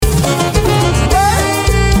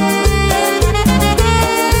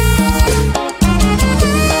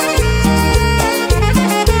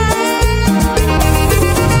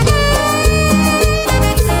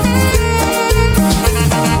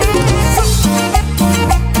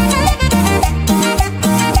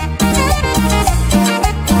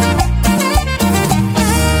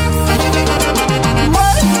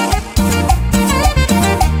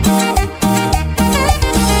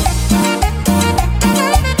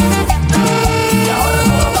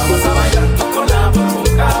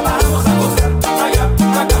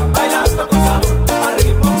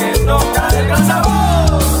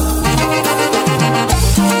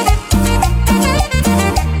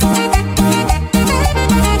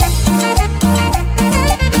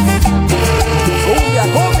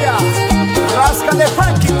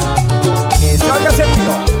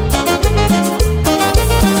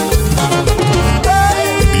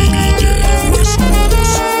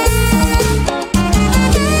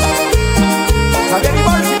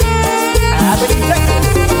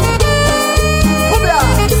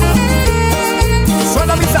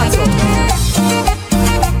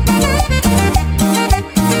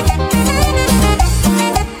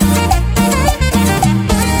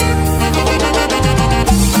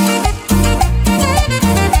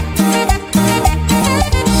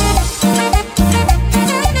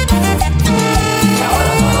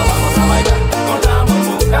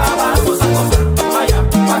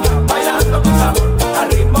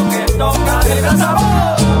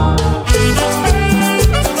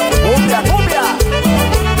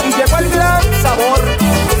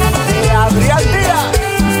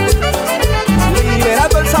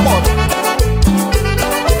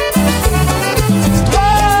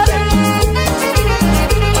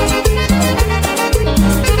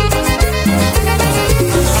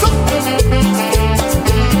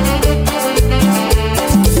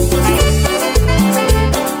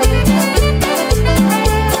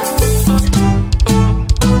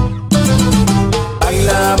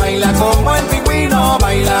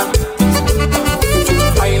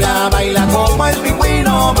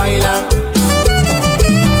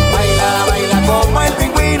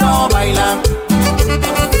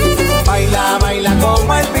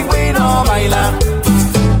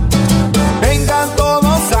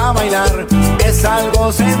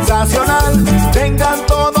algo sensacional. Vengan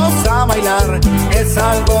todos a bailar, es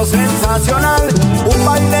algo sensacional. Un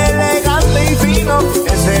baile elegante y fino,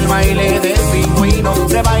 es el baile del pingüino.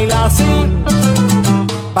 Se baila así,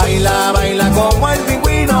 baila, baila como el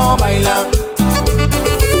pingüino, baila.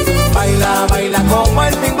 Baila, baila como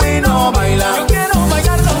el pingüino, baila. Yo quiero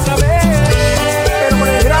bailarlo otra vez, pero con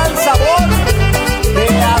el gran sabor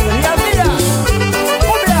de Adrián Díaz.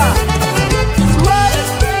 ¡Cumbia!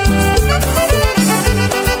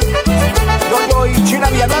 Yo y China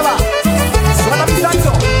Villanueva, suena mi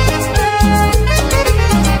saxo.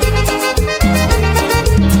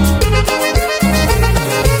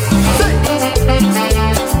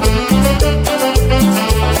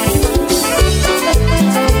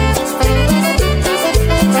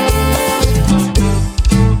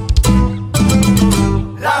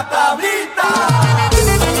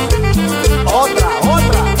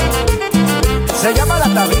 Se llama la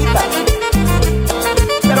tablita,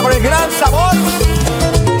 pero con el gran sabor.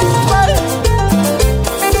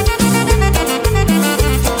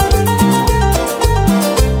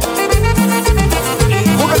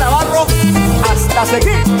 Y Julio Navarro hasta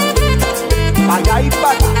seguir. Vaya y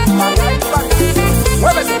paga, vaya y paga.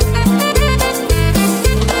 Muévete.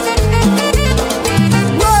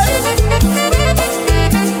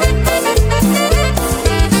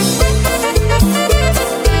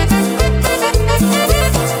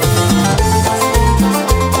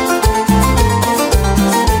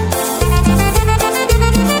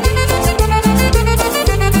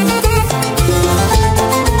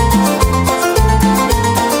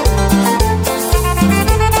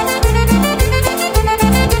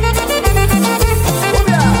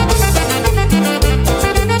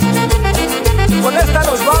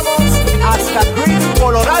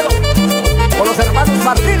 Colorado, con los hermanos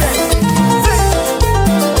Martínez.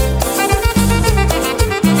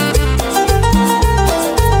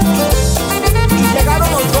 Y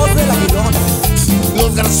llegaron los dos de la Milona,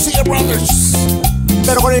 los García Brothers,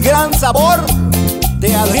 pero con el gran sabor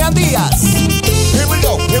de Adrián Díaz. Here we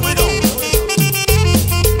go, here we go.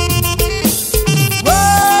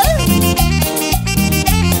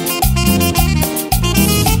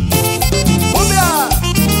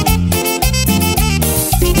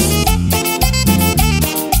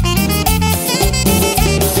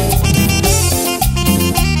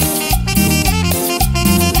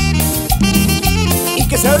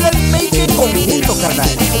 Se habla el make conjunto, carnal.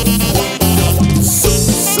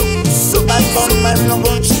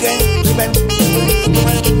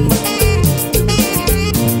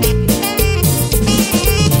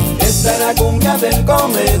 Esta es la cumbia del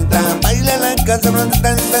cometa. Baila la casa,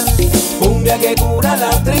 cumbia que cura la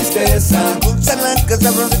tristeza. Usa la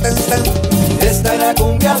casa, Esta es la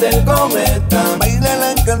cumbia del cometa. baila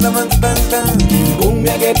la casa,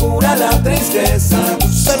 cumbia que cura la tristeza.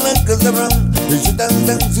 usa la casa,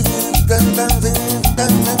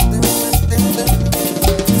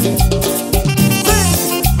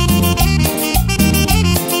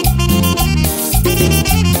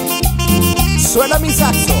 Suena mi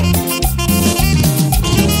saxo.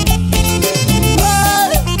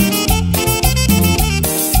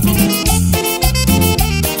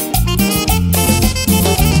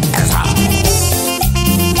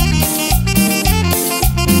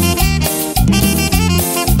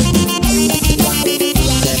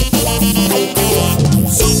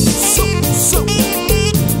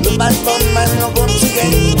 no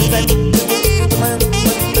consigue.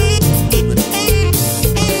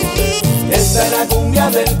 Esta es la cumbia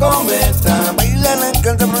del cometa. Baila la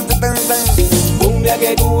casa, cumbia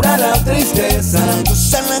que cura la tristeza.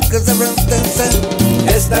 usa la casa,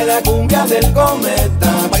 Esta es la cumbia del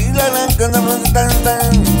cometa. baila la casa,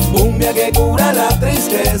 cumbia que cura la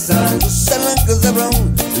tristeza. usa la casa,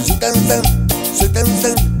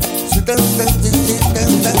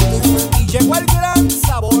 Y llegó el gran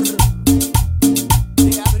sabor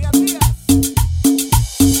de Adrián Díaz.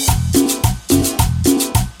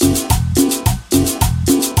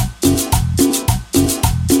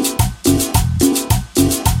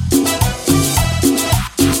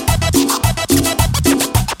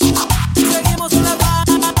 Seguimos en la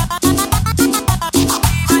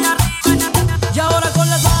y ahora con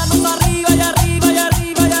las manos arriba y arriba y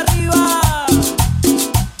arriba y arriba.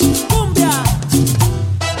 Cumbia.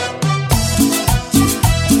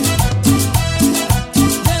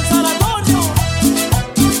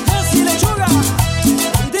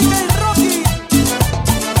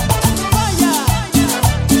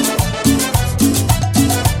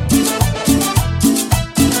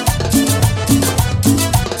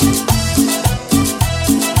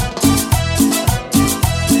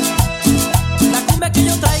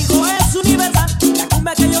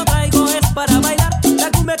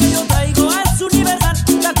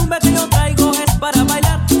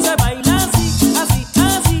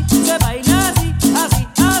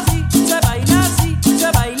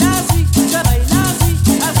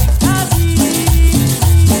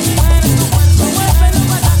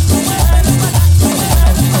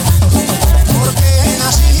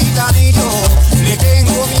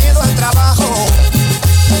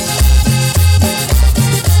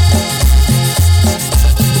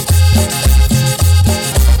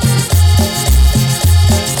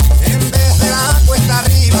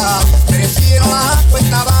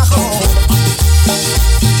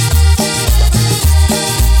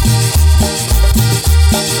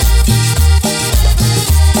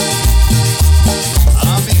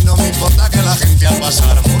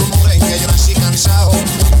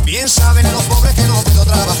 Bien saben los pobres que no puedo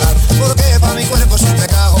trabajar, porque para mi cuerpo es un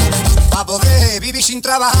pecado. Para poder vivir sin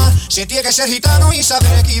trabajar, se tiene que ser gitano y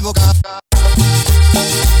saber equivocar.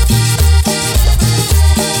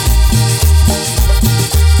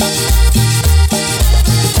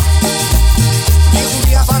 Y un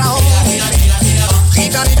día faraón,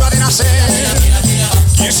 gitanito ha de nacer.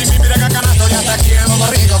 Y si me mira que canasto ya está aquí el modo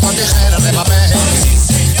rico con tijeras de papel.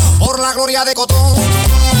 Por la gloria de Cotón,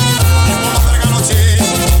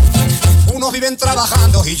 unos viven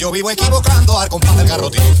trabajando y yo vivo equivocando al compás del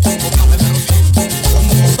garrotín.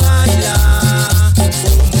 Como baila,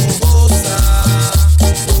 como goza,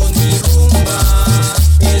 con mi rumba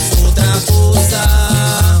es otra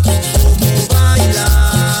cosa. Como baila,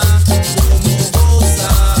 como goza,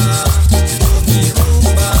 con mi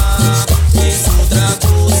rumba es otra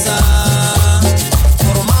cosa.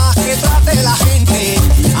 Por más que trate la gente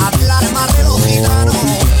hablar más de los gitanos.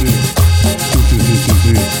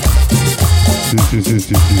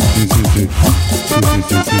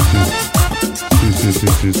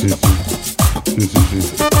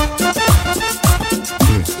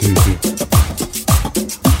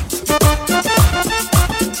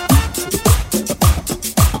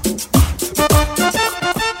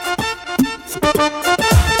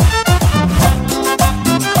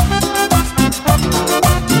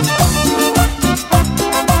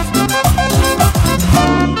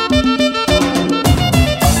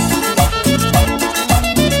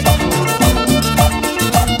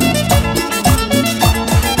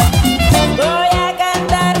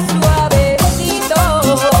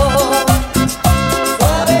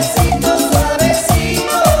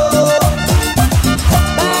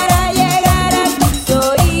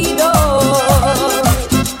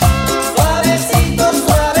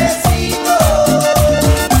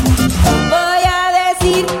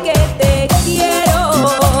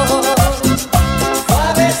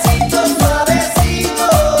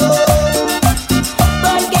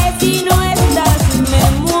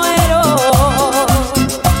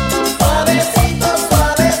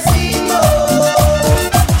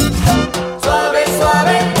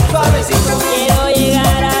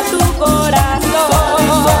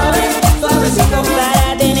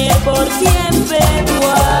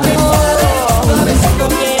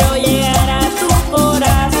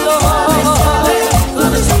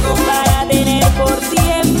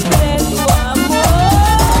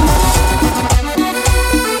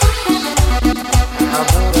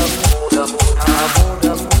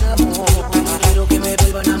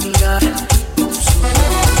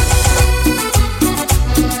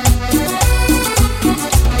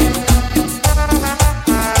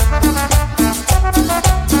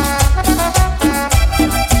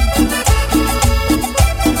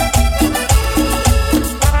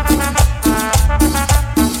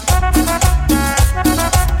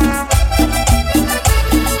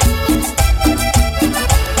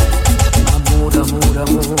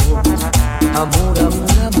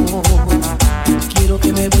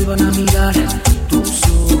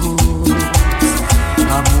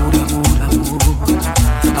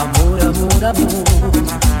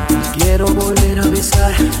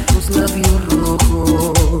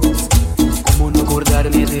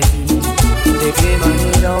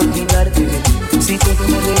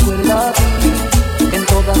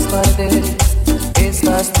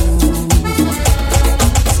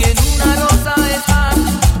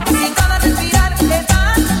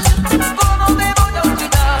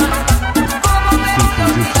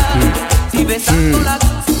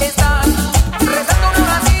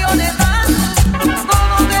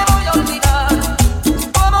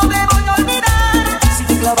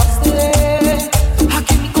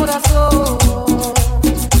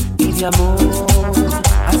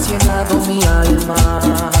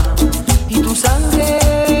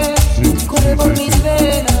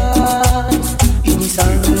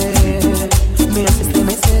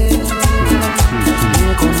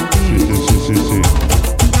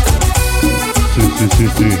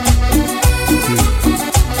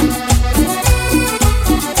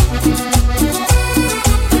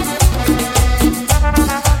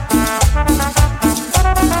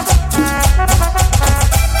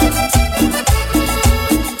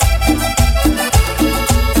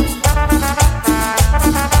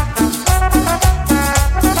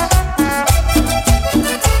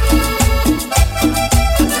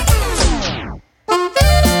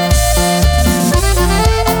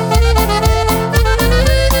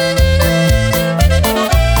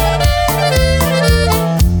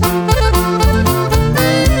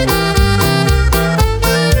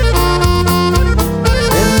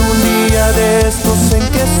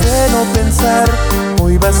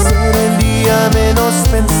 día menos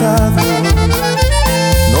pensado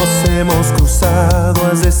nos hemos cruzado.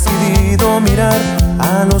 Has decidido mirar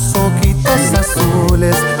a los ojitos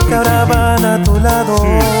azules que ahora van a tu lado.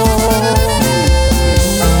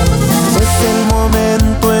 Es el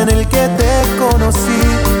momento en el que te conocí,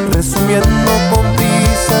 resumiendo con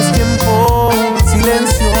prisas tiempo,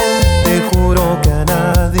 silencio. Te juro que a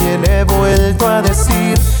nadie le he vuelto a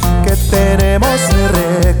decir que tenemos el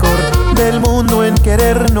récord del mundo en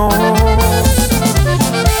querernos.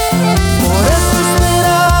 Por eso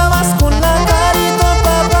esperabas con la carita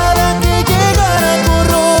para que llegara con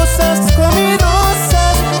rosas, con mis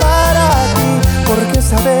rosas para ti. Porque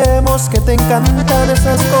sabemos que te encantan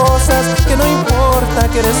esas cosas, que no importa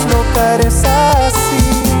que eres loca, eres así.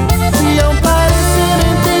 Y aún parece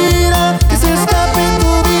mentira que se escape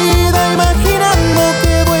tu vida, imaginando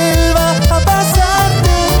que vuelva a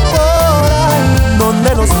pasarte por ahí. Donde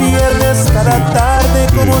los viernes cada tarde,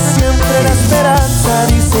 como siempre, la esperanza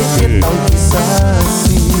dice que tal quizás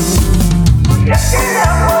sí. Y es que el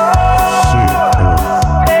amor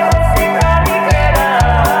de música ligera.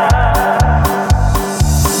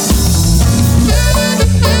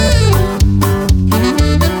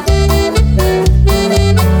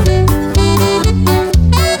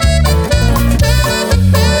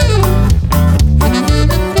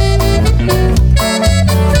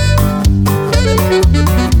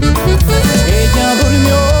 Ella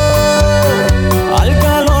durmió al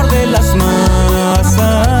calor de las masas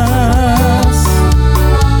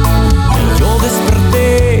y yo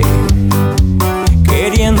desperté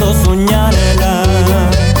queriendo soñarla.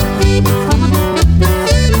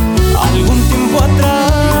 Algún tiempo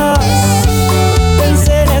atrás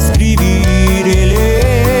pensé en escribirle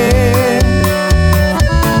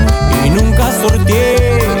y nunca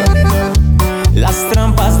sorteé las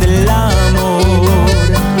trampas del amor.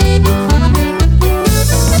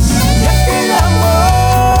 Y aquel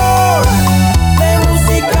amor de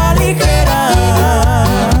música ligera,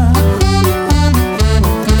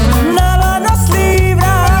 nada nos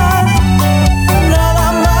libra, nada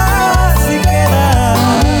más se queda.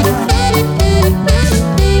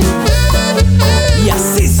 Y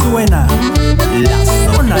así suena la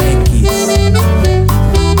zona X.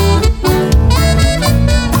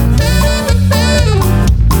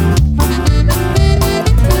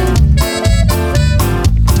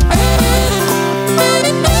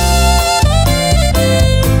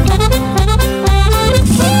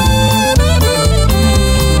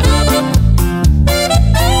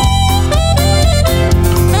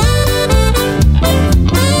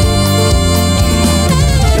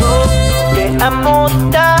 Te amo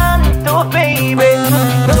tanto, baby,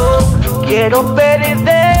 no quiero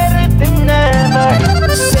perderte nada.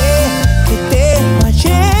 Sé que te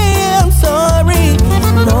fallé, I'm sorry,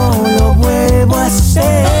 no lo vuelvo a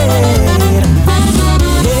hacer.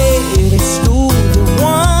 Eres tú the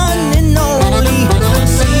one and only.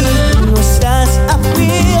 Si no estás, I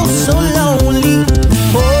feel so lonely.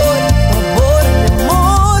 Por favor,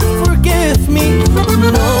 amor, forgive me.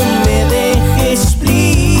 No me dejes,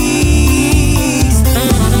 please.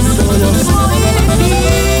 Solo soy de ti,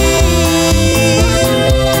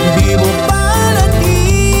 vivo para ti.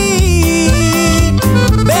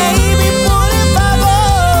 Baby, por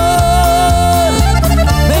favor,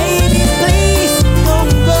 baby, please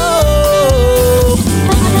don't go.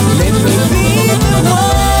 Let me be the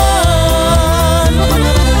one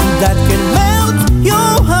that can melt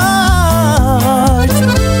your heart.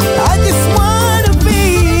 I just wanna be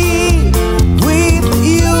with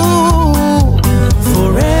you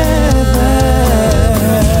forever.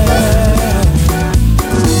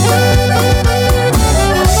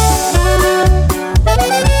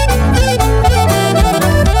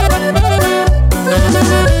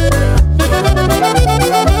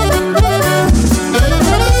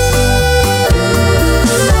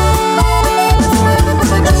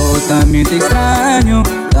 Yo también te extraño,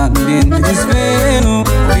 también me desvelo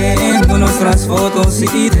viendo nuestras fotos y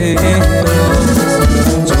videos.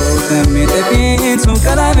 Yo también te pienso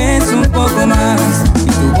cada vez un poco más.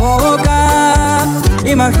 Y tu boca,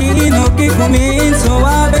 imagino que comienzo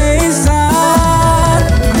a besar.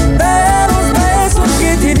 De los besos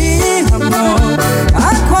que te di, amor,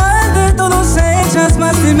 ¿a cuál de todos echas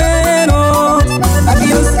más de menos?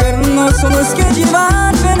 Aquellos tiernos son los que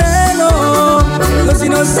llevan veneno, los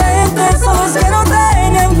inocentes son los que no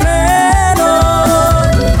tienen freno.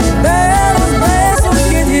 De los besos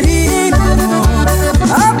que te di,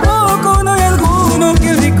 ¿a poco no hay alguno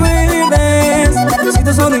que recuerdes? Si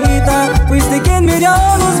tú solita fuiste quien me dio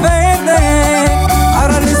luz verde,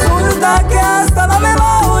 ahora resulta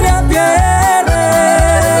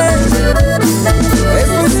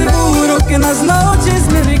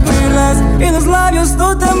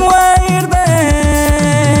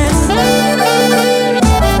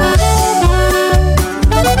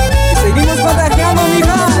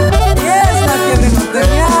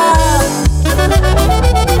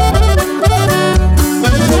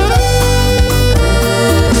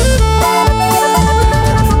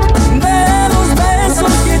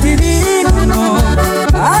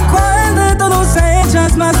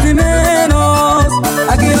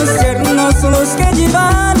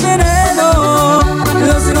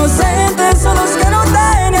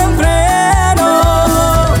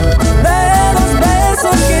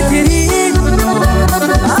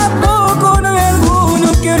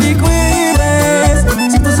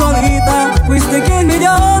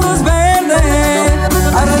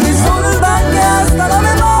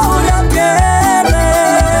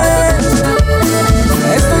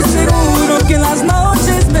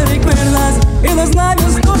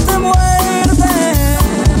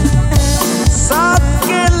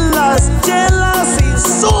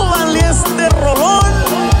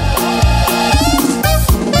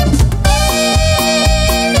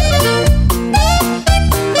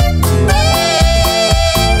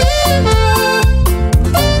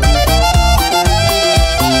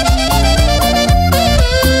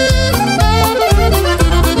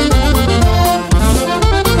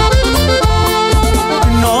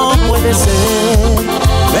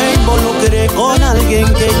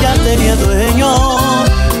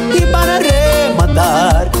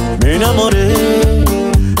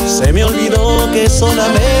que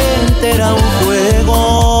solamente era un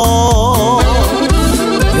juego.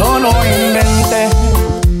 Yo lo inventé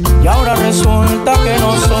y ahora resulta que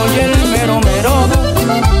no soy el mero mero.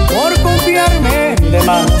 Por confiarme de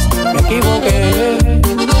más me equivoqué,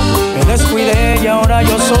 me descuidé y ahora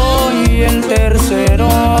yo soy el tercero.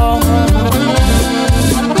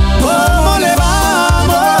 ¿Cómo le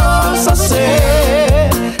vamos a hacer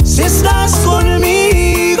si estás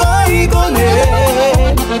conmigo y con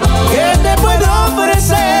él? ¿Qué te puedo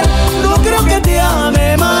ofrecer? No creo que te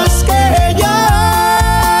ame más que ella.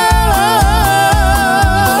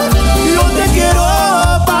 Yo te quiero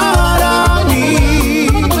para mí,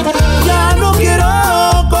 ya no quiero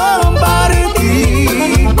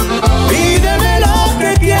compartir. Pídeme lo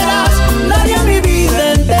que quieras, daría mi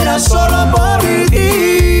vida entera solo por ti.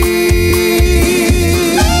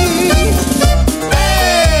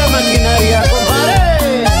 Maquinaria,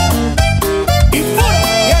 compadre. Y puro,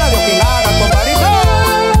 y ahora Dios que la haga, compadrito.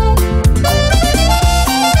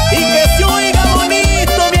 Y que se oiga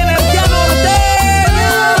bonito, viene el piano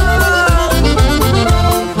norteño.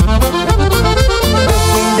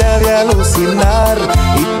 Ya de alucinar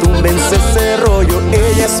y túmbense ese rollo.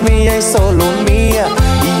 Ella es mía y solo mía,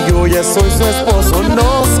 y yo ya soy su esposo.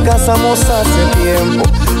 Nos casamos hace tiempo,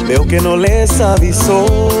 veo que no les avisó.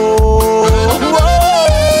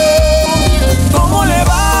 ¿Cómo le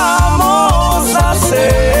vamos a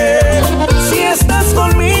hacer si estás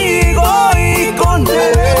conmigo y con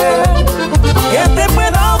él? ¿Qué te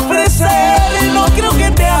puedo ofrecer? No creo que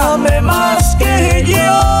te ame más que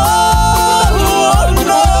yo.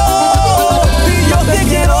 No, y yo te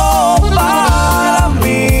quiero para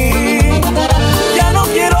mí, ya no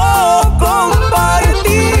quiero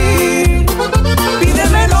compartir.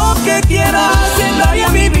 Pídeme lo que quieras, que daría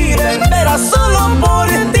mi vida entera solo por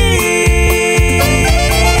ti.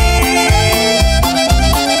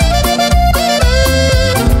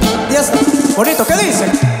 Y es bonito, ¿qué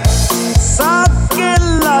dicen?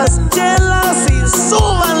 Saquen las chelas y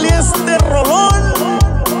súbanle este rolón.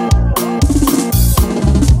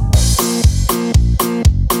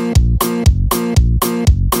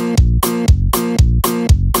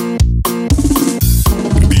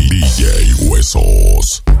 DJ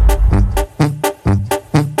Huesos.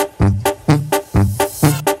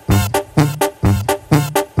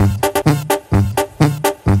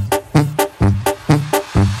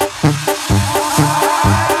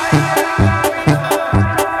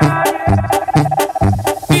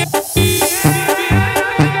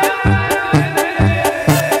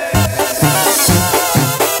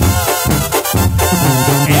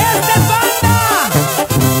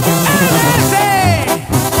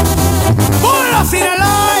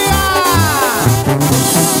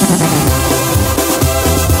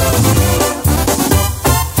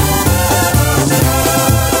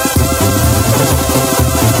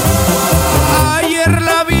 Ayer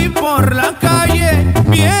la vi por la calle,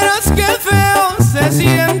 vieras qué feo se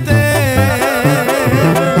siente.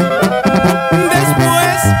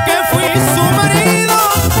 Después que fui su marido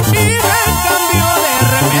y me cambió de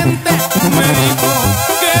repente, me dijo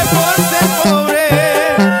que por ser pobre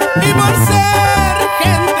y por ser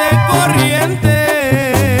gente corriente,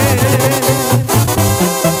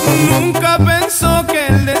 nunca pensó que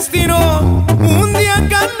el destino un día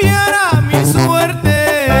cambiara mi suerte.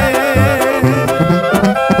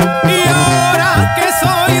 Y ahora que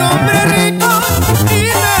soy hombre rico y me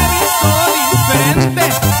he visto diferente,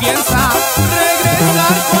 piensa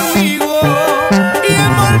regresar conmigo y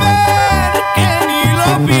envolver que ni lo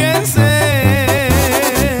piense.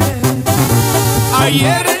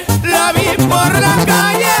 Ayer la vi por la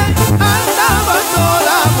calle, andaba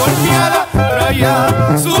toda golpeada, traía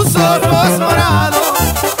sus ojos morados,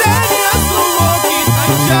 tenía su boquita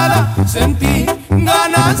hinchada. Sentí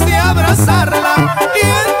ganas de abrazarla y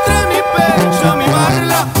entre mi pecho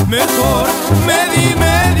mimarla. Mejor me di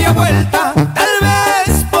media vuelta, tal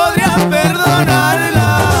vez podría perdonarla.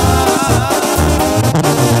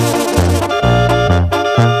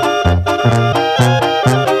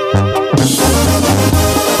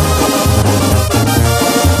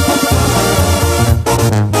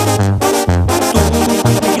 Tú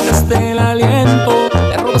me quitaste el aliento,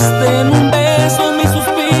 me robaste en un beso mis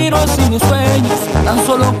suspiros y mis sueños. Tan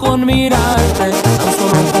solo con mirarte, tan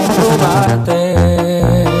solo con probarte.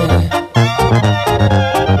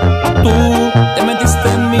 Tú te metiste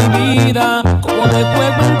en mi vida, como de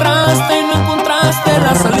juego entraste y no encontraste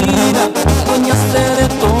la salida. Me adueñaste de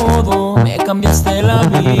todo, me cambiaste la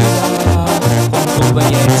vida. Con tu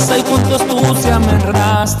belleza y con tu astucia me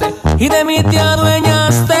enredaste y de mí te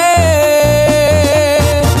adueñaste.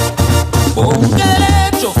 ¿Con qué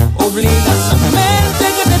derecho obligas a mi mente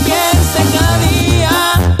que te piense cada día?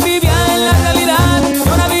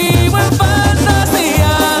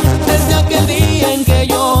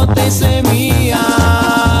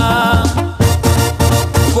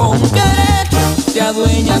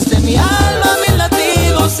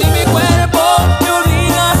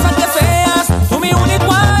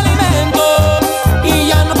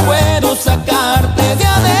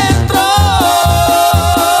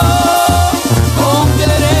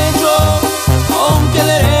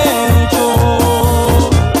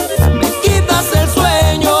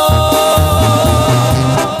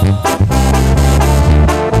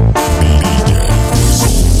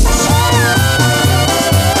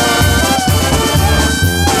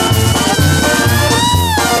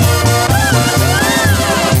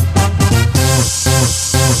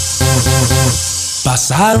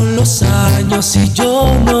 Pasaron los años y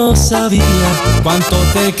yo no sabía cuánto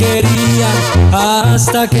te quería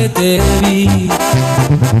hasta que te vi. Mi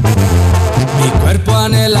cuerpo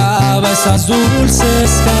anhelaba esas dulces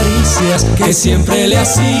caricias que siempre le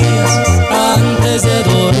hacías antes de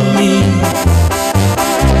dormir.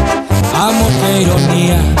 Amor, qué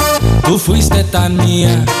ironía, tú fuiste tan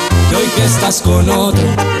mía y hoy que estás con otro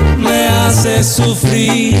me haces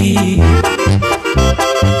sufrir.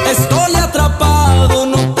 Estoy atrapado,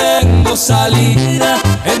 no tengo salida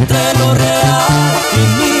entre lo real y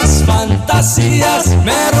mis fantasías.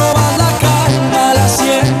 Me robas la calma, la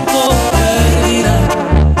siento perdida.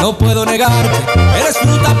 No puedo negarte, eres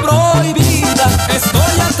fruta prohibida.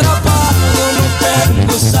 Estoy atrapado, no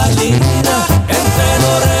tengo salida entre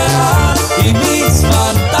lo real y mis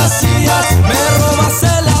fantasías. Me robas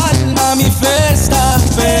el alma, mi fe está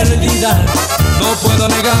perdida. No puedo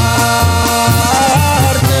negarte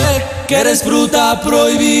que eres fruta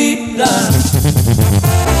prohibida.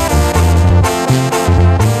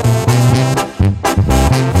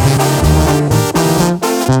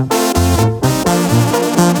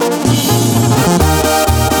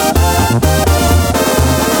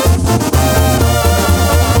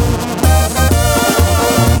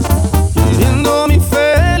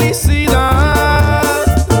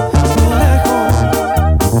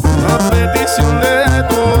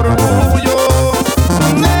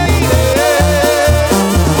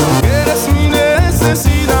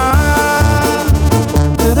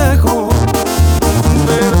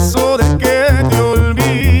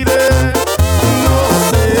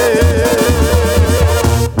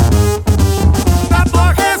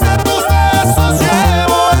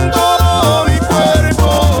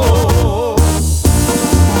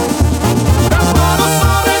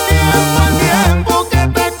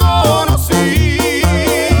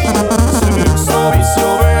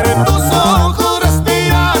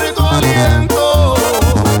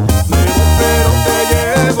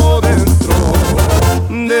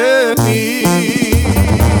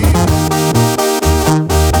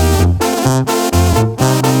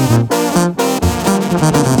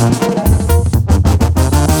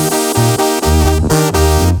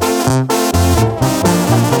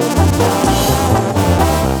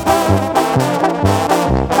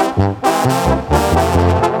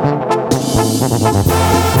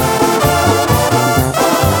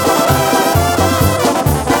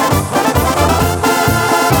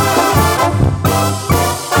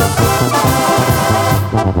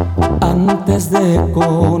 De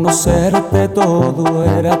conocerte todo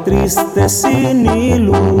era triste sin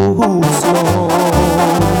ilusión.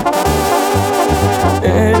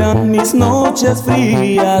 Eran mis noches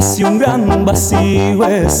frías y un gran vacío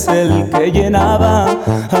es el que llenaba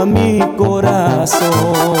a mi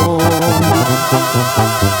corazón.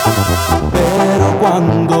 Pero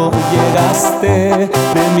cuando llegaste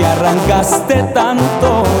de mí arrancaste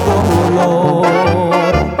tanto dolor.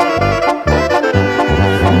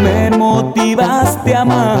 Me motivaste a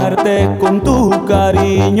amarte con tu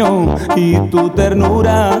cariño y tu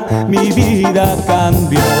ternura, mi vida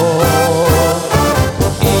cambió.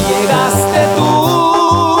 Y llegaste tú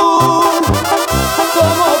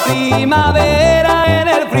como primavera en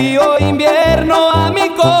el frío invierno a mi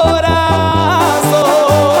corazón.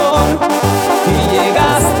 Y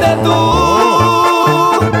llegaste tú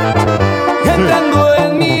entrando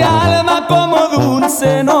en mi alma como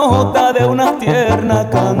dulce nota de una tierna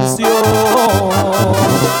canción.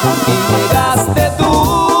 Y llegaste tú,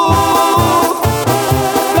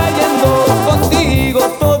 trayendo contigo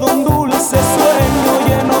todo un dulce sueño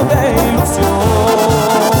lleno de ilusión.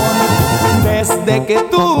 Desde que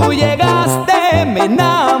tú llegaste me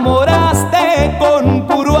enamoraste con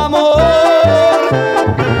puro amor.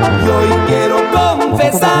 Y hoy quiero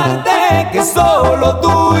confesarte que solo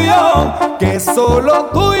tuyo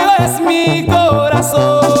es mi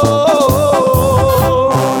corazón.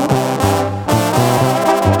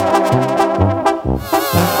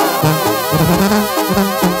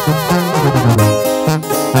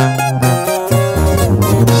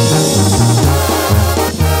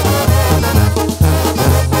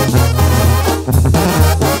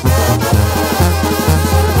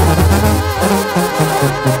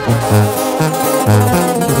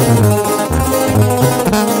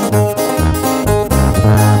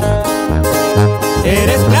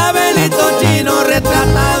 Eres clavelito chino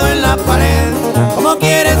retratado en la pared. ¿Cómo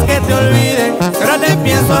quieres que te olvide? Ahora te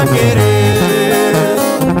empiezo a querer.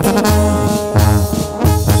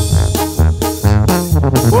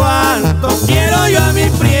 Cuánto quiero yo a mi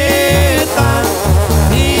prieta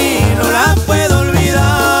y no la puedo olvidar.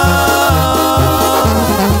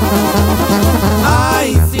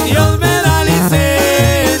 Ay, si Dios me da licencia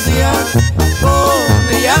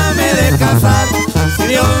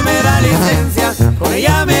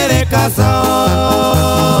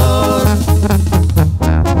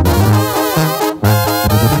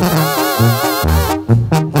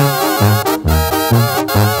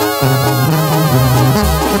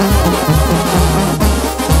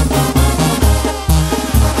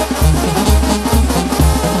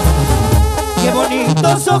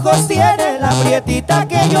ojos tiene la prietita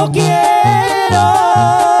que yo quiero.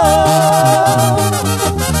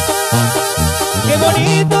 Qué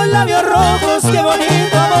bonitos labios rojos, qué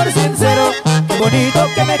bonito amor sincero, qué bonito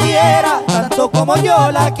que me quiera tanto como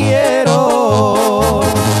yo la quiero.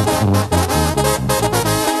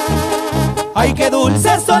 Ay, qué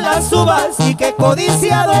dulces son las uvas y qué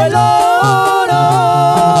codiciado el oro.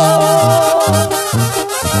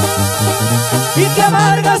 Y qué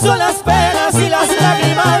amargas son las penas y las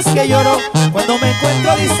lágrimas que lloro cuando me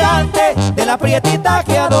encuentro distante de la prietita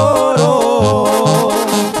que adoro.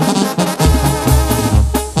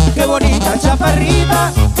 Qué bonita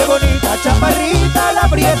chaparrita, la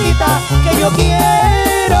prietita que yo quiero.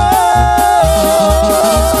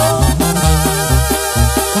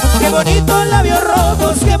 Qué bonitos labios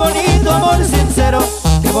rojos, qué bonito amor sincero,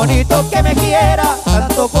 qué bonito que me quiera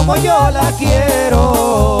tanto como yo la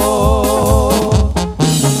quiero.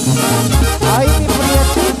 Ay, mi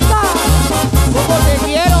prietita, cómo te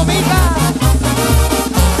quiero, mija.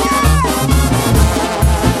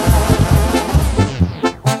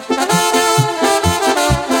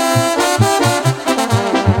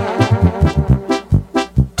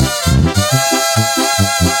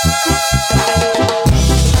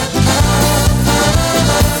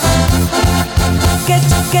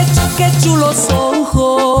 Qué chulos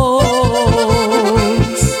ojos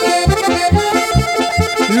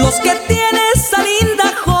los que tiene esa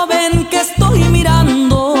linda joven que estoy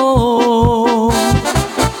mirando.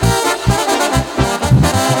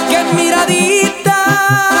 Qué miradita,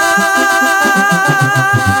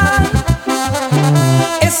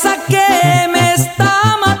 esa que me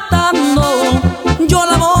está matando, yo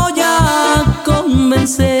la voy a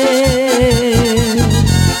convencer.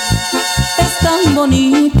 Es tan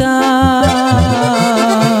bonita,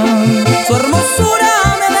 su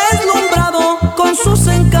hermosura me ha deslumbrado con sus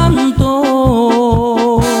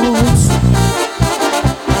encantos.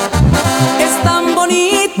 Es tan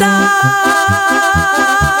bonita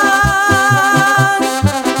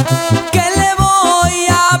que le voy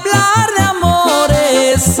a hablar de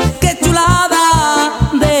amores. Qué chulada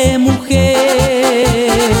de mujer,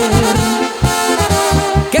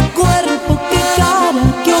 qué cuerpo, qué cara,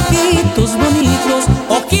 qué ojitos bonitos,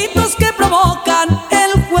 ojitos que provocan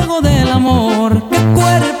el juego del amor. Qué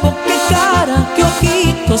cuerpo, qué cara, qué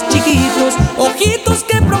ojitos chiquitos, ojitos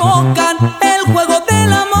que provocan el juego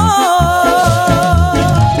del amor.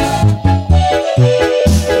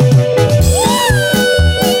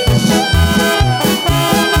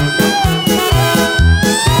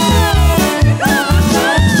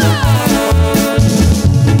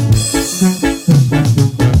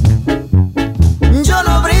 Yo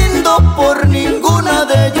no brindo por ninguna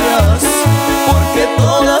de ellas, porque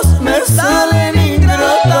todas me salen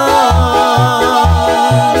ingratas.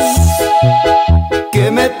 Que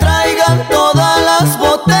me traigan todas las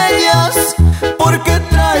botellas, porque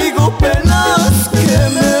traigo penas que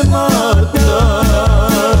me matan.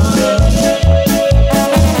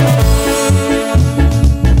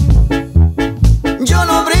 Yo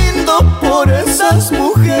no brindo por esas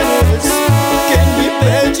mujeres que en mi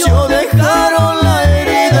pecho dejaron la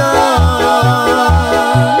herida,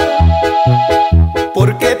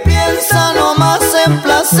 porque piensan nomás en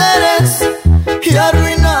placeres y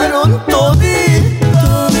arruinaron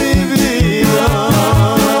todita mi vida.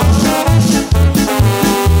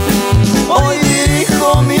 Hoy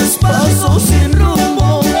dirijo mis pasos sin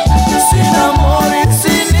rumbo, sin amor y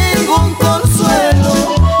sin ningún consuelo.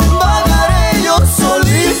 Vagaré yo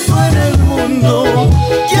solito en el mundo,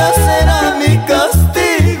 ya será mi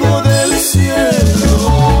castigo del cielo.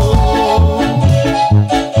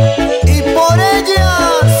 Y por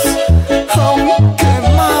ellas, aunque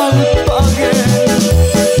mal pagué,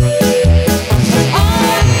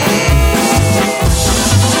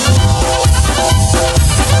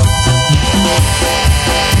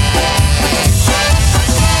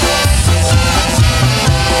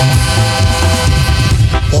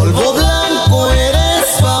 polvo blanco eres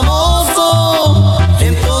famoso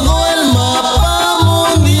en todo el mapa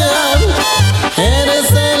mundial.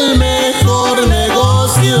 Eres el mejor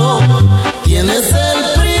negocio, tienes el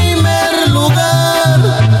primer lugar,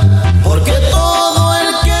 porque todo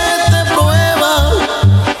el que te prueba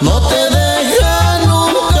no te deja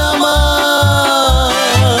nunca más.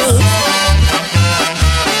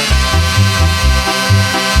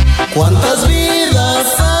 ¿Cuántas vidas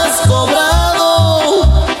has cobrado?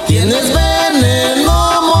 Tienes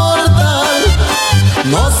veneno mortal,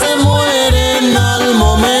 no se mueren al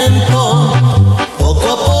momento, poco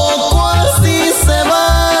a poco así se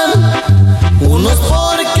van. Unos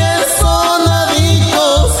porque son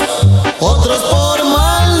adictos, otros por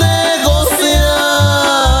mal negociar.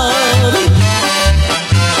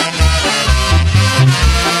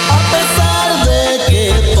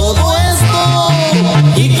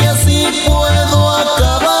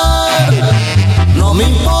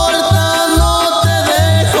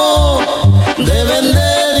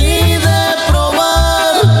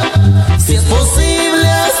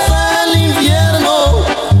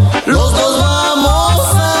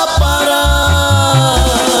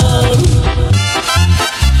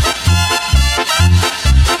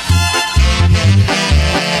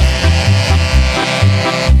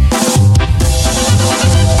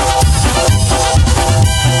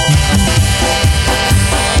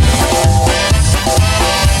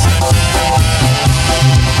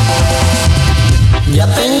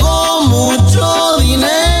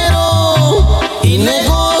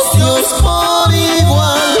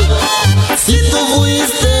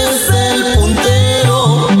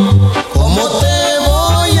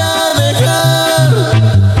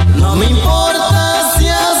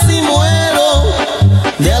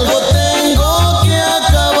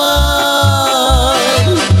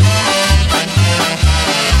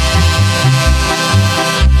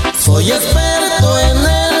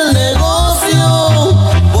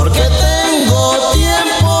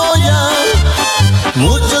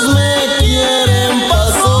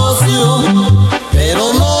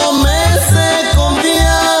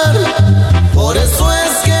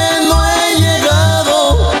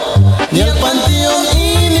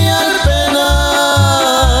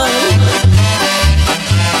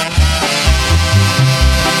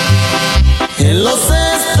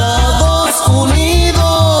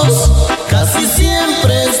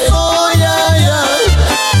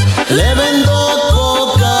 Le vendo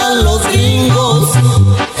coca a los gringos,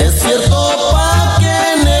 es cierto, pa'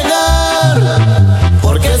 qué negar,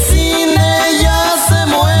 porque sin ella se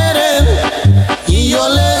mueren y yo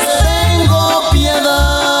les tengo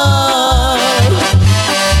piedad.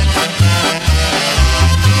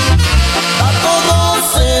 A todos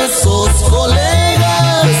esos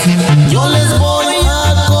colegas yo les voy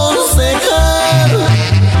a aconsejar,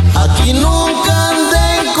 aquí nunca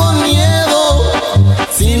anden con miedo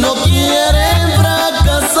si no quieren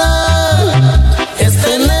fracasar.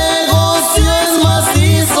 Este negocio es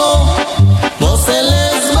macizo, no se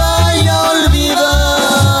les vaya a olvidar.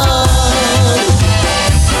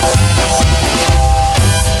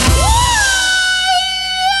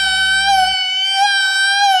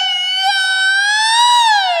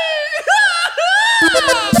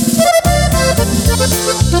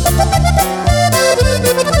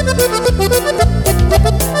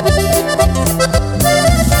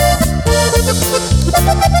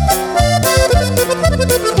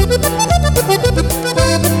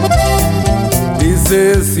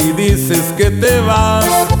 Dices y dices que te vas,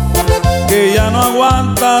 que ya no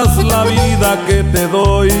aguantas la vida que te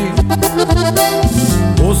doy.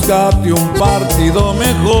 Búscate un partido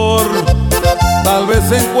mejor, tal vez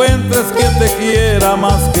encuentres quien te quiera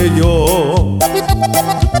más que yo.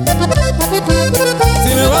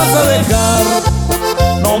 Si me vas a dejar,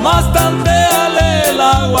 nomás tantéale el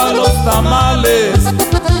agua a los tamales.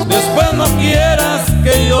 Después no quieras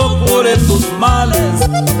que yo cure tus males.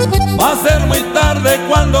 Va a ser muy tarde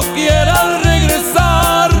cuando quieras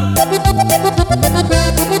regresar.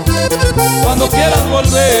 Cuando quieras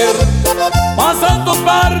volver, vas a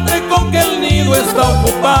toparte con que el nido está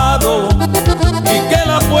ocupado y que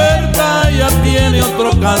la puerta ya tiene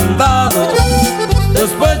otro candado.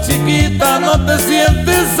 Después, chiquita, no te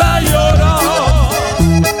sientes a llorar.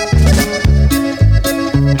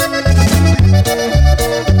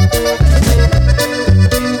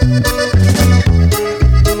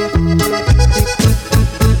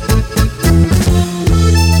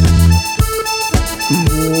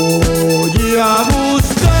 Voy a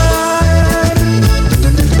buscar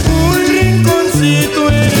un rinconcito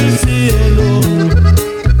en el cielo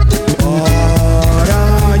para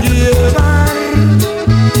llevar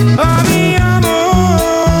a mi amor.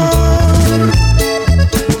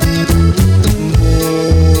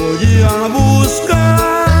 Voy a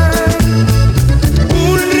buscar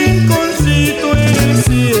un rinconcito en el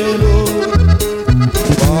cielo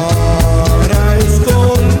para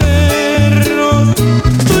escondernos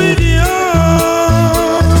tú y yo.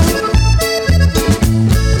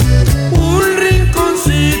 Un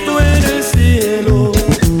rinconcito en el cielo,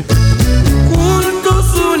 juntos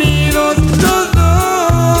unidos los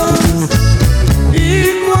dos. Y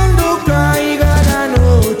cuando caiga la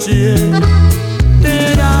noche, te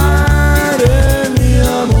daré mi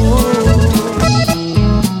amor.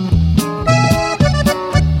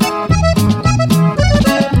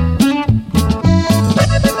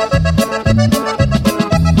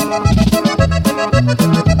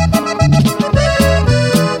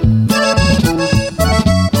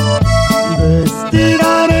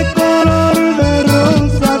 Vestida de color de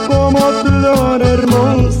rosa, como flor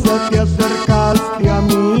hermosa te acercaste a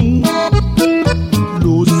mí,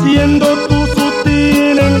 luciendo tu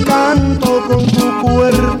sutil encanto, con tu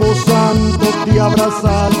cuerpo santo te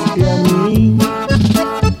abrazaste a mí.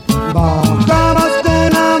 Bajabas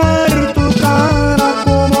con amor tu cara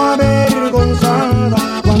como avergonzada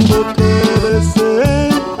cuando te besé.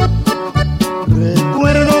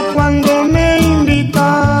 Recuerdo cuando me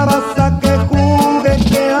invitabas a que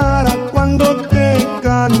jugueteara cuando te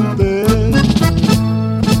canté.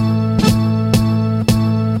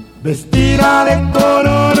 Vestida de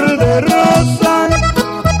color de rosa,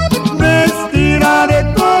 vestida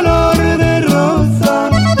de color de rosa,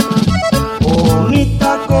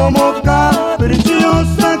 bonita como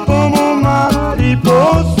caprichosa, como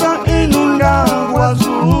mariposa en un agua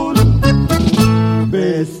azul.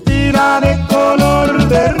 Vestida de color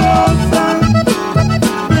de rosa,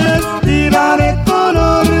 vestida de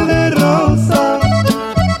color de rosa,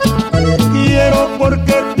 te quiero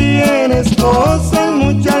porque tienes cosas,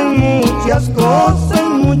 muchas cosas,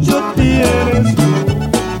 mucho tienes tú.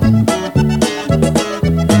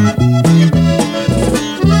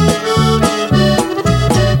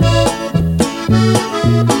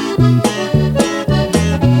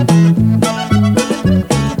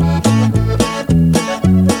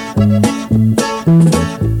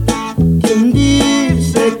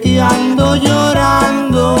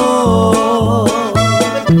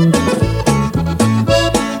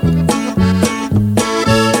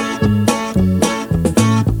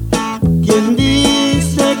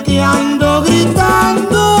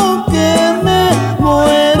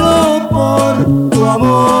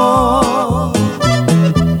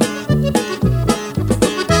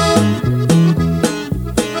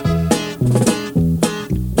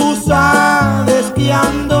 que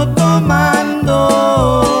ando tomando,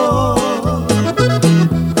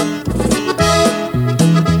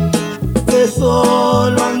 que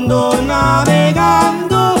solo ando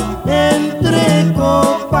navegando entre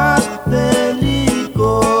copas de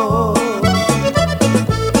licor.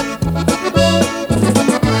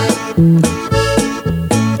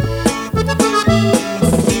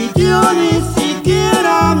 Y yo ni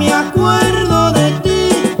siquiera me acuerdo de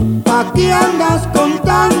ti, ¿pa' qué andas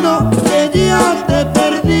contando que ya te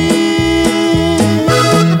perdí?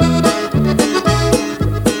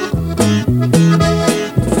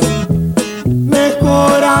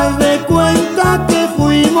 Mejor haz de cuenta que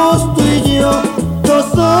fuimos tú y yo, dos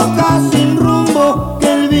hojas sin rumbo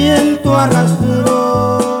que el viento arrastró.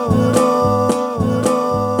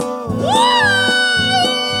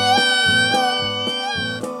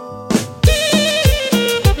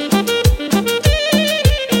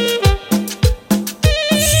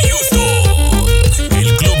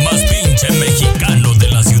 El club más pinche mexicano de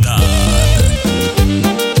la ciudad.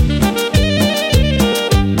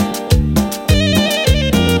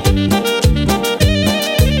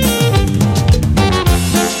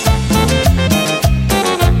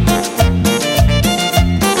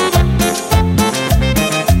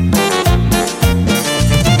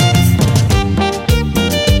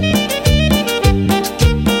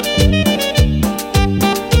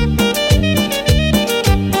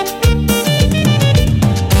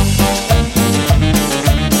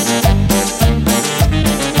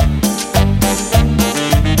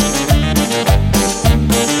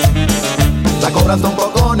 La cobra está un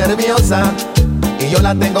poco nerviosa y yo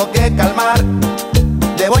la tengo que calmar.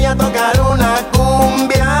 Le voy a tocar una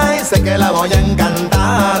cumbia y sé que la voy a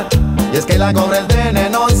encantar. Y es que la cobra es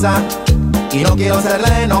venenosa y no quiero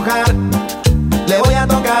hacerla enojar. Le voy a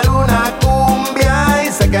tocar una cumbia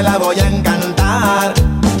y sé que la voy a encantar.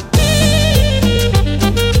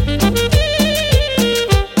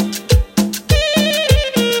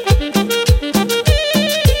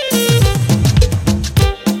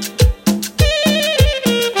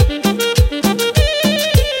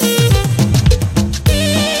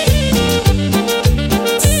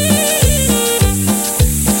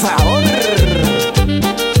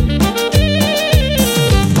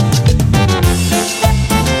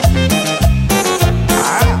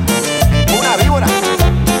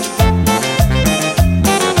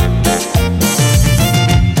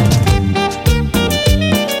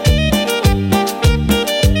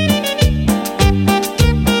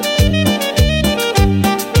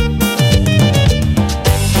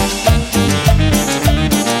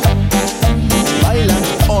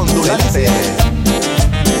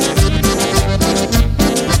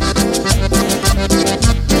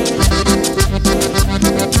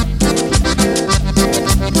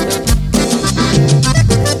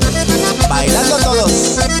 Bailando todos.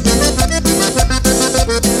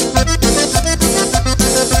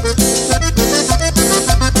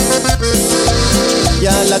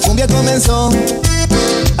 Ya la cumbia comenzó,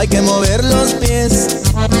 hay que mover los pies.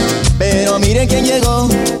 Pero miren quién llegó,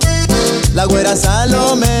 la güera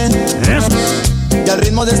Salomé. Y al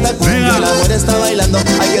ritmo de esta cumbia la güera está bailando.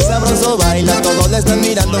 Ay, qué sabroso baila, todos la están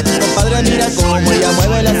mirando. Compadre, mira cómo ella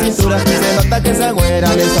mueve la cintura. Se nota que esa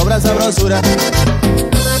güera le sobra sabrosura.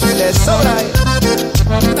 Le sobra.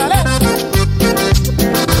 Dale.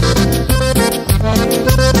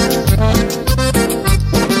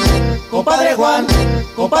 Compadre Juan,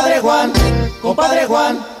 compadre Juan, compadre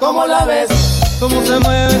Juan, ¿cómo la ves? Cómo se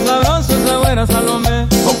mueve sabroso esa güera Salomé.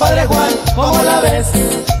 Compadre Juan, ¿cómo la ves?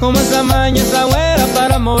 Cómo esa maña esa güera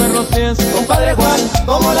para mover los pies. Compadre Juan,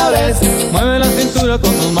 ¿cómo la ves? Mueve la cintura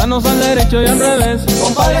con tus manos al derecho y al revés.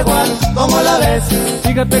 Compadre Juan, ¿cómo la ves?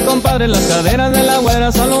 Fíjate, compadre, las caderas de la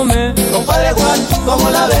güera Salomé. Compadre Juan, ¿cómo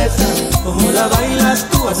la ves? Como la bailas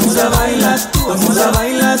tú, así se bailas tú, como la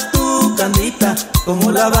bailas tú, Candita.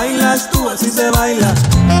 Como la bailas tú, así se baila.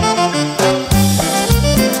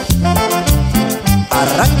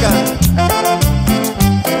 Arranca.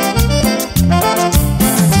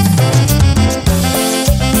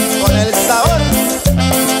 Con el sabor.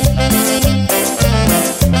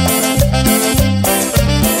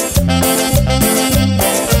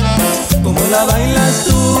 Como la bailas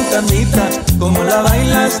tú, Candita. Como la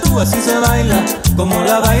bailas tú, así se baila. Como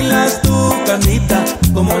la bailas tú, Candita.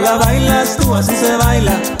 Como la bailas tú, así se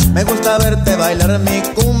baila. Me gusta verte bailar mi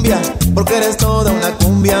cumbia porque eres toda una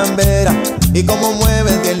cumbiambera. Y como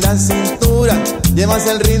mueves bien la cintura, llevas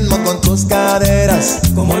el ritmo con tus caderas.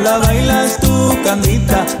 Como la bailas tú,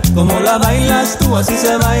 Candita, como la bailas tú, así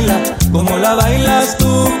se baila. Como la bailas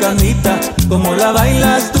tú, Candita, como la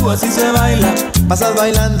bailas tú, así se baila. Pasas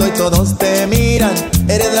bailando y todos te miran,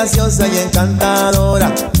 eres graciosa y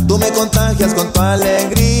encantadora. Tú me contagias con tu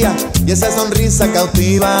alegría y esa sonrisa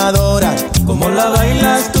cautivadora. Como la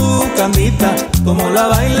bailas tú, Candita, como la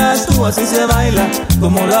bailas tú, así se baila.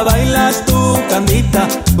 Como la bailas tú, Candita,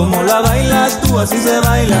 como la bailas tú, así se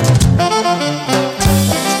baila.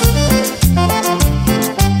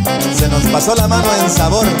 Se nos pasó la mano en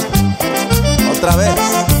sabor, otra vez.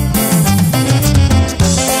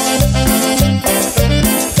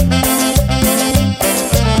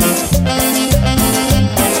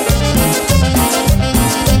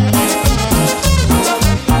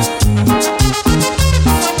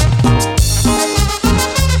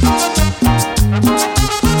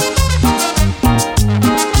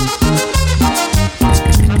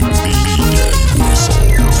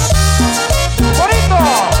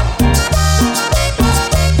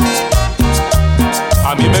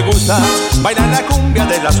 Bailar la cumbia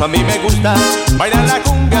de lazo, a mí me gusta bailar la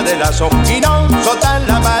cumbia de lazo y no soltar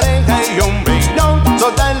la pareja y hombre, y no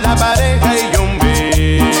soltar la pareja y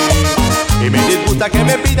hombre. Y me disgusta que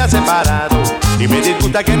me pida separado, y me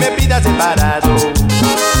disgusta que me pida separado.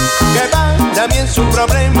 Que para mí es un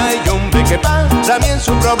problema y hombre, que para mí es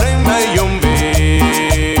un problema y hombre.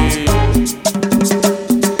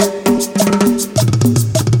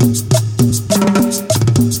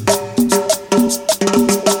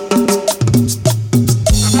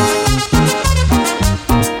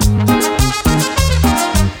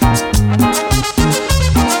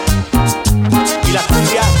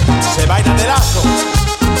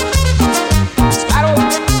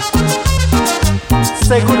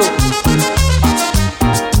 Seguro.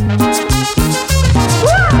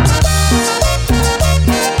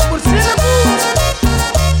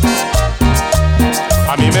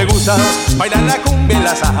 A mí me gusta bailar la cumbia en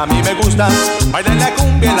la sa, a mí me gusta bailar la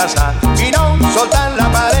cumbia en la sa y no soltar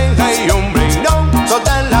la pareja y hombre, y no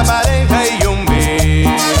soltar la pareja y hombre.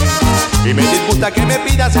 Y me disgusta que me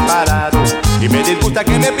pida separado, y me disgusta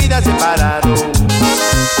que me pida separado.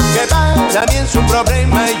 Que para mí es un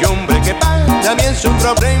problema y hombre, que para mí es un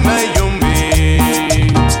problema y hombre.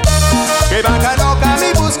 Que vaca loca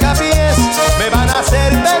mi buscapiés, me van a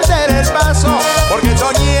hacer perder el paso, porque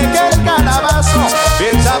soñé que el calabazo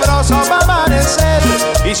bien sabroso va a amanecer,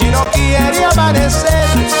 y si no quiere amanecer,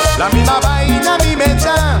 la misma vaina a mí me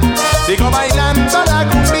da. Sigo bailando la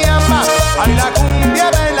cumbia, ay la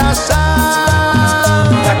cumbia de la sa.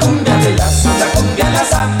 La cumbia de lazo, la cumbia de la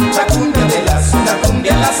sa, la cumbia de lazo, la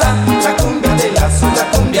cumbia de la sa, la cumbia de lazo, la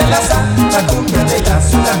cumbia de la sa, la cumbia de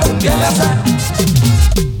lazo, la cumbia de la sa.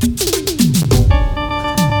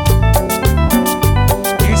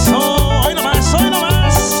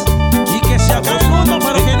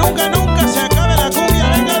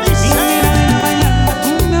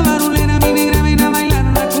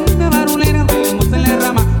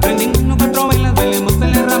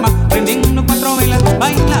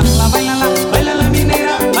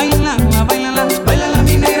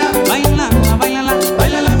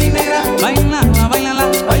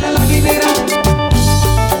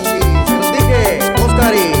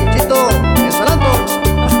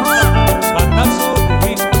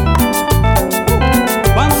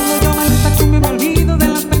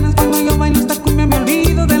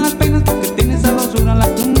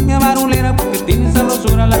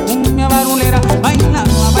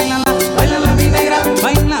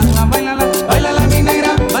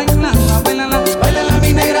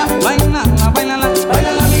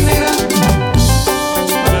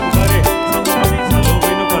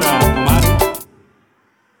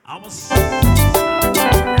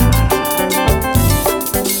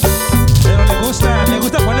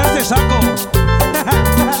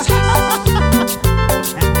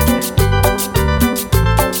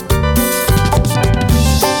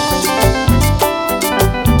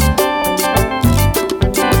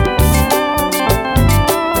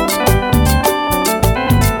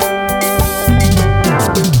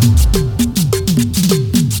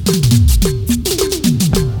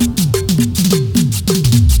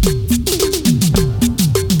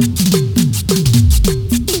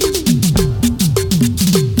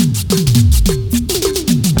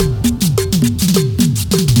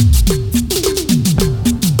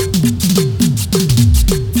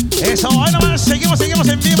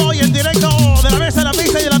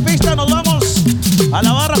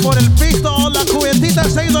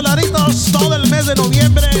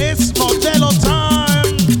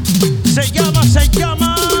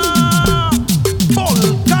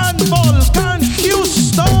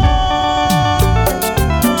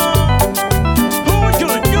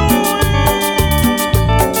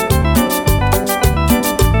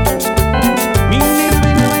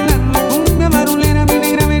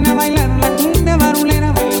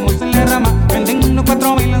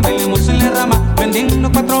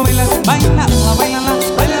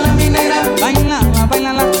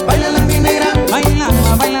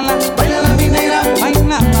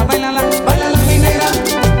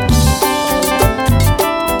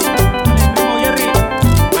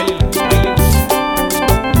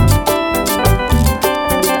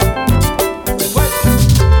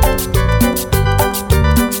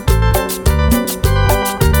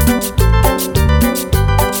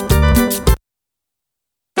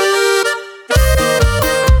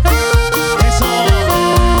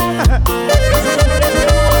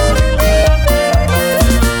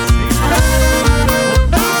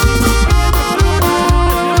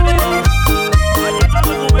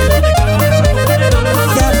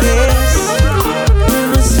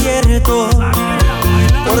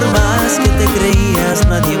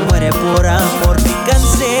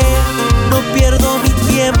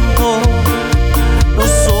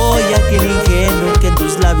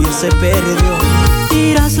 nadie se perdió.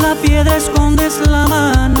 Tiras la piedra, escondes la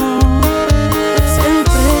mano,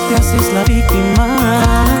 siempre te haces la víctima.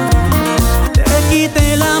 Te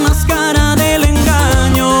quité la máscara del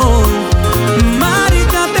engaño,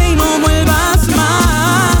 márcate y no vuelvas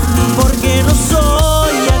más, porque no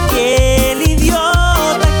soy aquel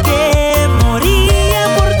idiota que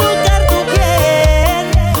moría por tocar tu piel,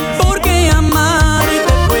 porque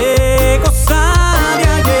amarte fue cosa de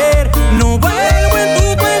ayer. No vuelvo en tu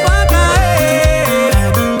juego a caer.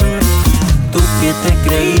 Tú que te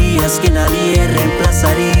creías que nadie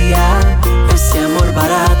reemplazaría ese amor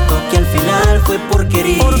barato que al final fue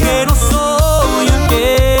porquería. Porque no soy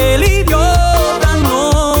aquel idiota,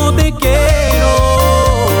 no te quiero.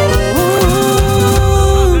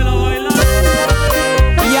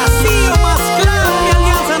 Y así o más claro, mi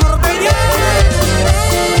alianza norteña.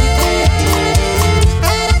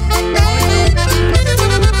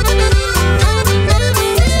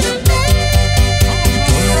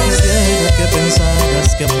 Quisiera que pensaras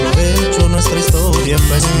que aprovecho nuestra historia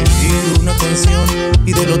para escribir una canción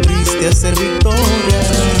y de lo triste hacer victoria.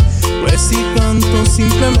 Pues si canto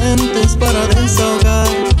simplemente es para desahogar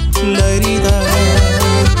la herida.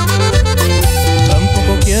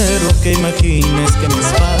 Tampoco quiero que imagines que me es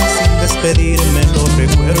fácil despedirme. Los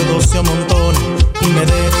recuerdos se amontonan y me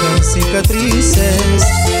dejan cicatrices.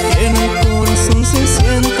 En el corazón se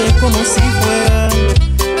siente como si fueran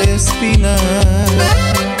espinas.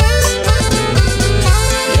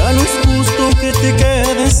 Ya no es justo que te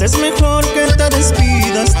quedes, es mejor que te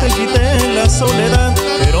despidas. Te quité la soledad,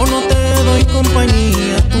 pero no te doy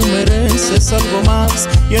compañía. Tú mereces algo más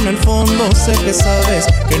y en el fondo sé que sabes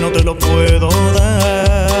que no te lo puedo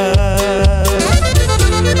dar.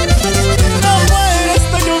 Afuera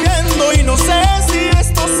está lloviendo y no sé si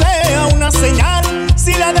esto sea una señal.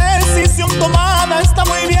 Si la decisión tomada está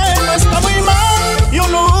muy bien o está muy mal. Yo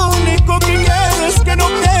lo único que quiero es que no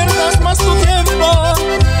pierdas más tu tiempo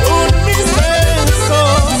con mis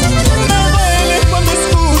besos. Me duele cuando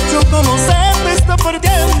escucho cómo se te está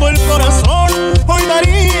perdiendo el corazón. Hoy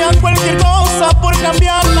daría cualquier cosa por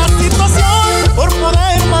cambiar la situación, por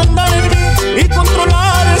poder mandar en mí y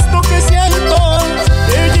controlar esto que siento.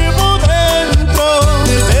 Te llevo dentro,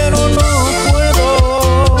 pero no puedo,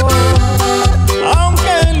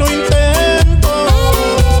 aunque lo intento.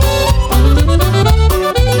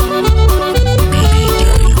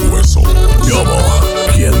 DJ Hueso. Yobo,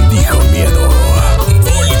 ¿quién dijo miedo?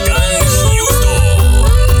 Volcan Houston,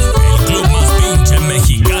 el club más pinche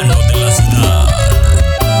mexicano de la ciudad.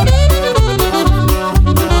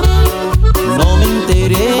 No me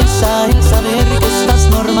interesa el saber que estás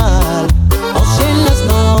normal, o si en las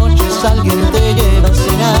noches alguien te lleva a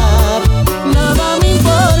cenar. Nada me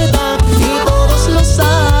importa y todos lo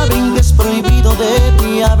saben que es prohibido de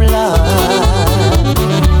ti hablar.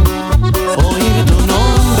 Oír tu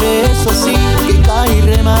nombre, eso sí que cae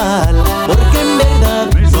re mal, porque en verdad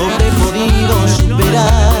no te he podido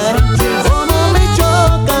superar. Cómo me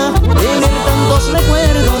choca tener tantos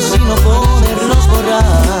recuerdos y no poderlos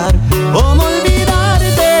borrar. ¿Cómo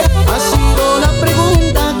olvidarte? Ha sido la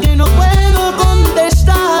pregunta que no puedo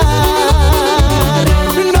contestar.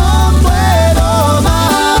 No puedo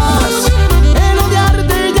más el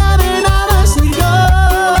odiarte, ya de nada sirvió.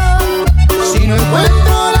 Si no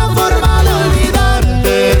encuentro la forma de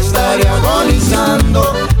olvidarte, estaré agonizando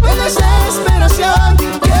de desesperación.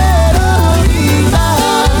 Quiero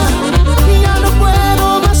gritar, ya no puedo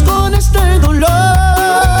más con este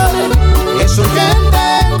dolor. Es urgente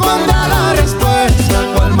encontrar la respuesta,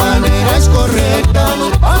 cuál manera es correcta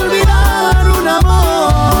para olvidar un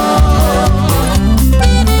amor.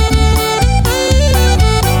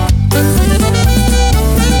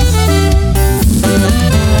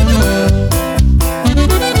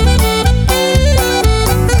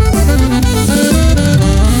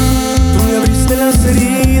 Tú me abriste las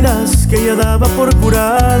heridas que ya daba por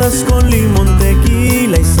curadas con limón,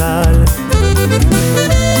 tequila y sal.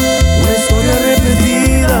 Una historia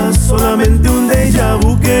repetida, solamente un déjà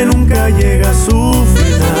vu que nunca llega a su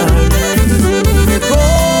final.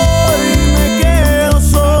 Mejor me quedo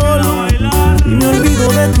solo y me olvido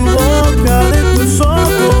de tu boca, de tus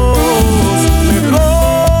ojos.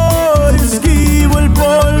 Mejor esquivo el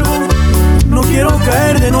polvo, no quiero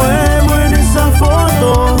caer de nuevo en esa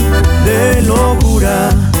foto de locura,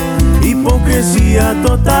 hipocresía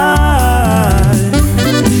total.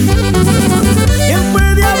 ¿Quién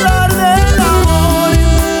puede hablar del amor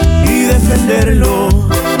y defenderlo?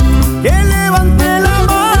 Que levante la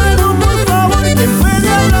mano, por favor. ¿Quién puede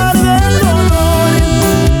hablar del dolor?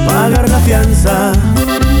 Pagar la fianza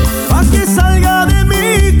pa' que salga de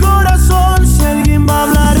mi corazón. Si alguien va a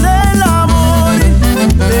hablar del amor,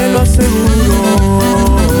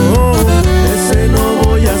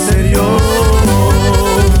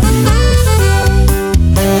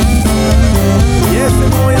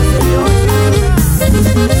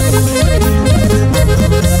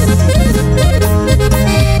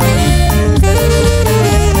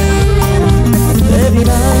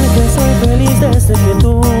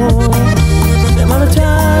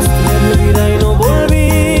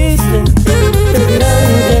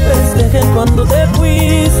 cuando te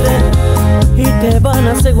fuiste y te van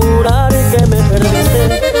a asegurar que me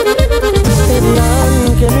perdiste. Te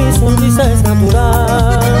dirán que mi sonrisa es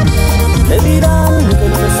natural, te dirán que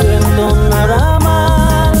no me siento nada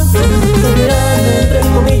mal, te dirán entre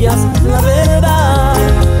comillas la verdad,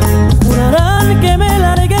 jurarán que me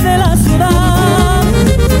largué de la ciudad.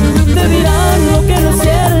 Te dirán lo que no es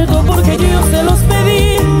cierto porque yo se los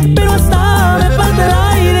pedí, pero hasta me falta el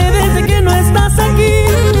aire desde que no estás aquí.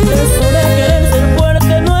 Eso de querer ser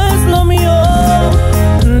fuerte no es lo mío.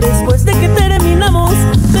 Después de que terminamos,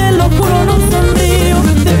 te lo juro, no sonrío.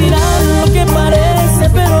 Te dirán lo que parece,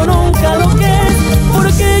 pero nunca lo que es,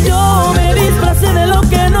 porque yo me disfracé de lo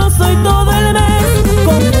que no soy todo el mes.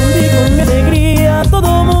 Confundí con mi alegría a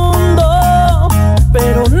todo mundo,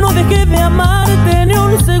 pero no dejé de amarte ni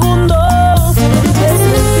un segundo. Es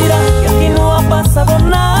mentira que aquí no ha pasado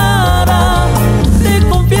nada, te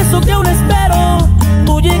confieso que aún espero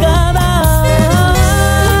tu llegada.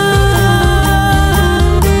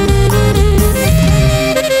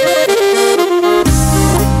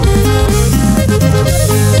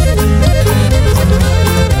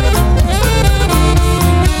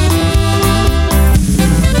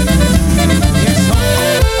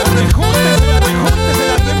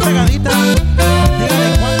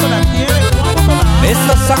 Me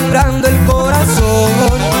está sangrando el corazón,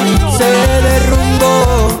 se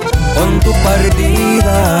derrumbó con tu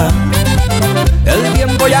partida. El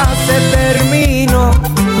tiempo ya se terminó,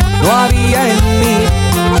 no había en mí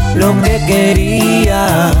lo que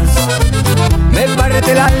querías. Me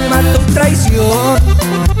parte el alma tu traición,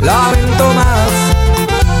 lamento más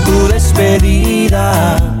tu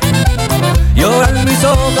despedida. Lloran mis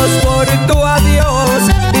ojos por tu adiós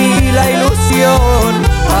y la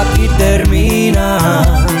ilusión aquí termina.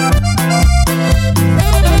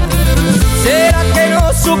 ¿Será que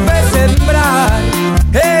no supe sembrar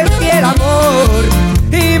el fiel amor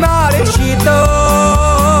y marchito?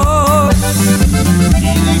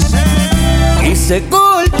 Quise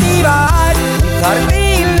cultivar un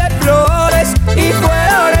jardín de flores y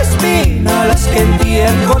fueron espinas las que en ti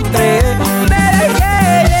encontré. Me dejé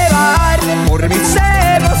llevar por mis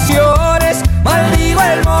emociones, maldigo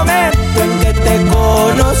el momento en que te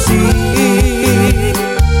conocí.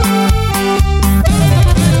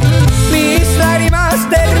 Mis lágrimas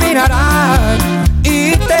terminarán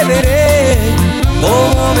y te veré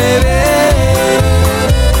como me ves.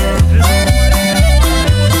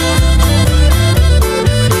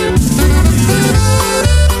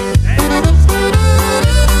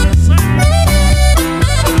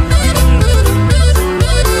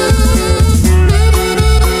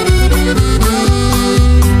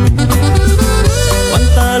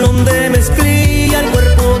 Pantalón de mezclilla, el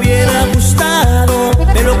cuerpo bien ajustado,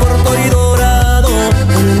 pelo corto y dorado,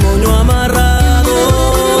 un moño amarrado,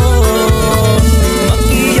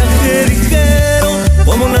 maquillaje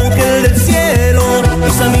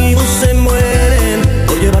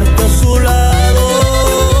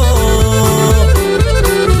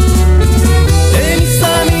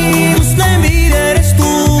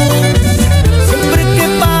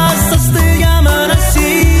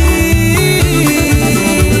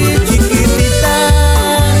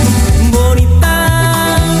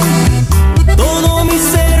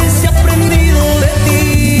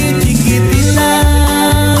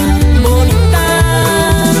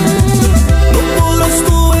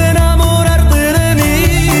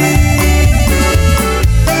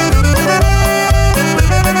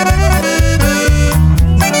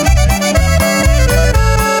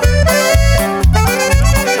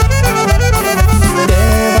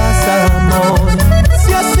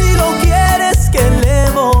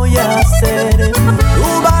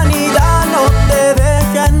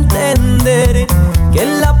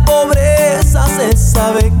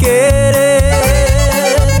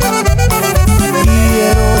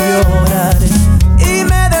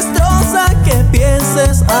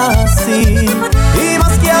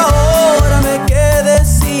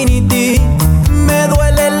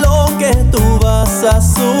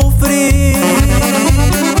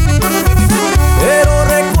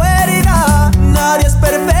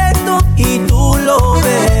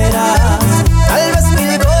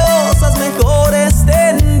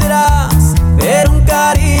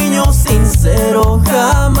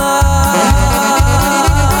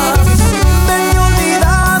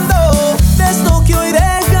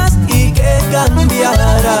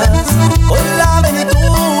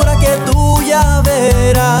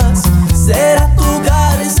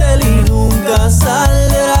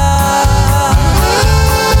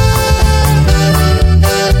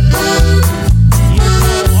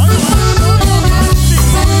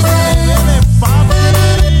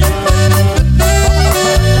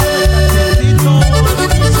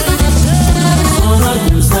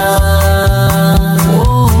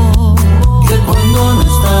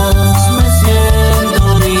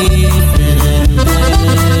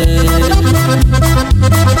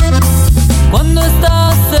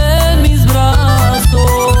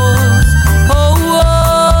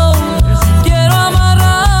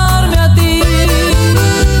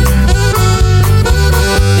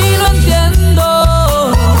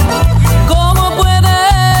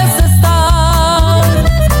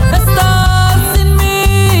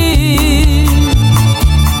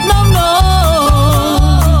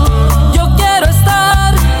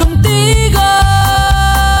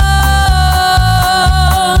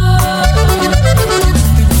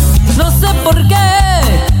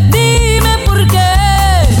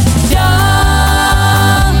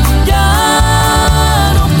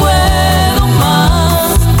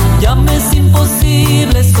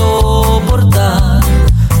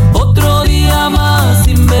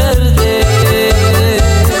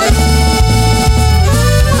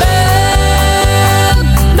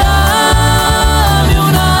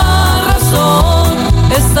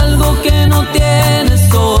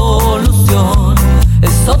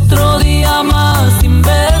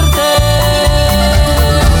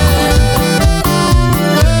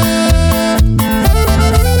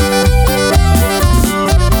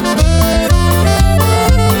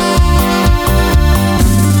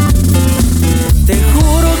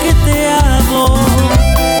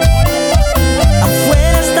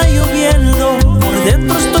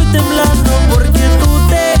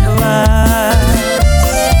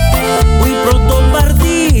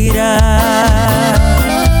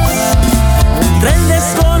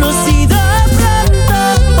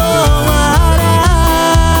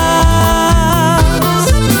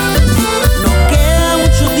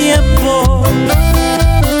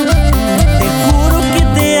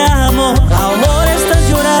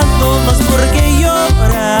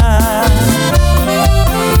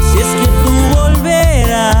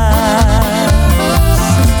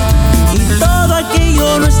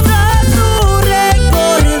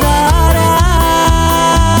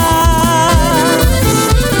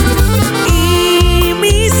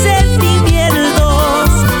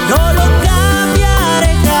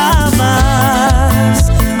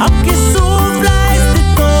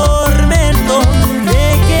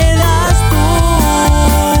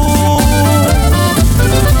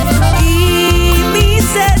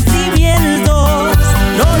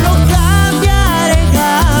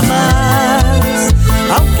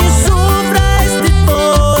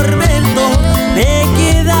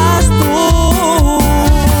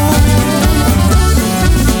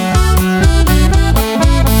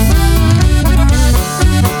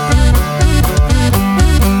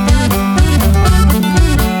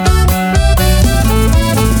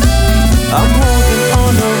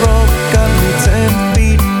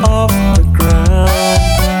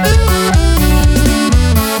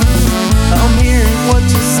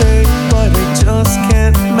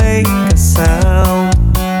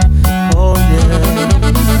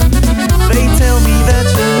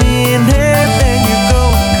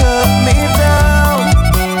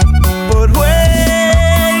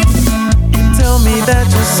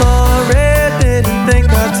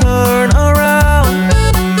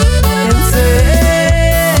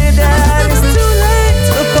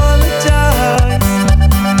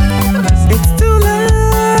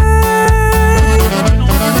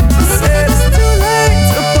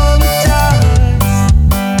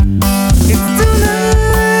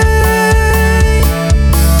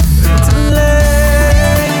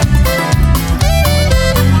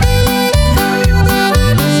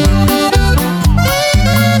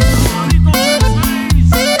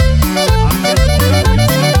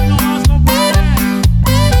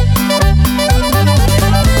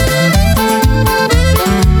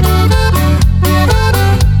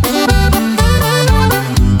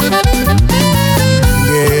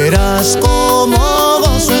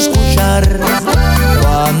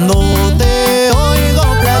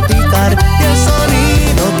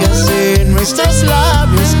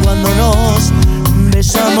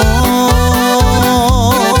cruzamos.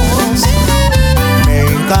 Me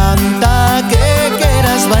encanta que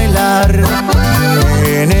quieras bailar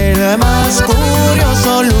en el más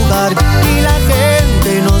curioso lugar y la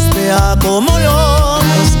gente nos vea como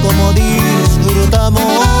locos, como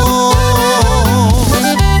disfrutamos.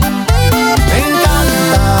 Me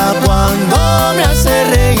encanta cuando me hace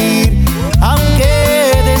reír,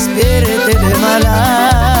 aunque despierte de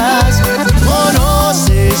malas.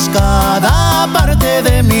 Conoces cada parte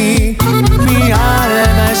de mí, mi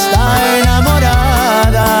alma está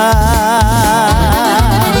enamorada.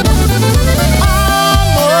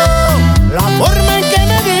 Amo la forma en que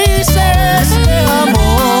me dices te amo.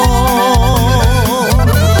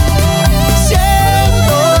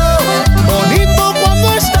 Siento bonito cuando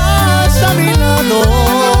estás a mi lado.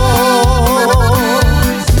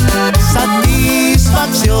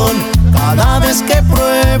 Satisfacción cada vez que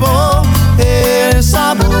pruebo el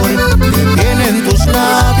sabor que tienen tus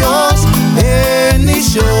labios.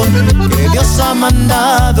 Bendición que Dios ha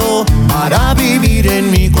mandado para vivir en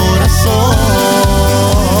mi corazón.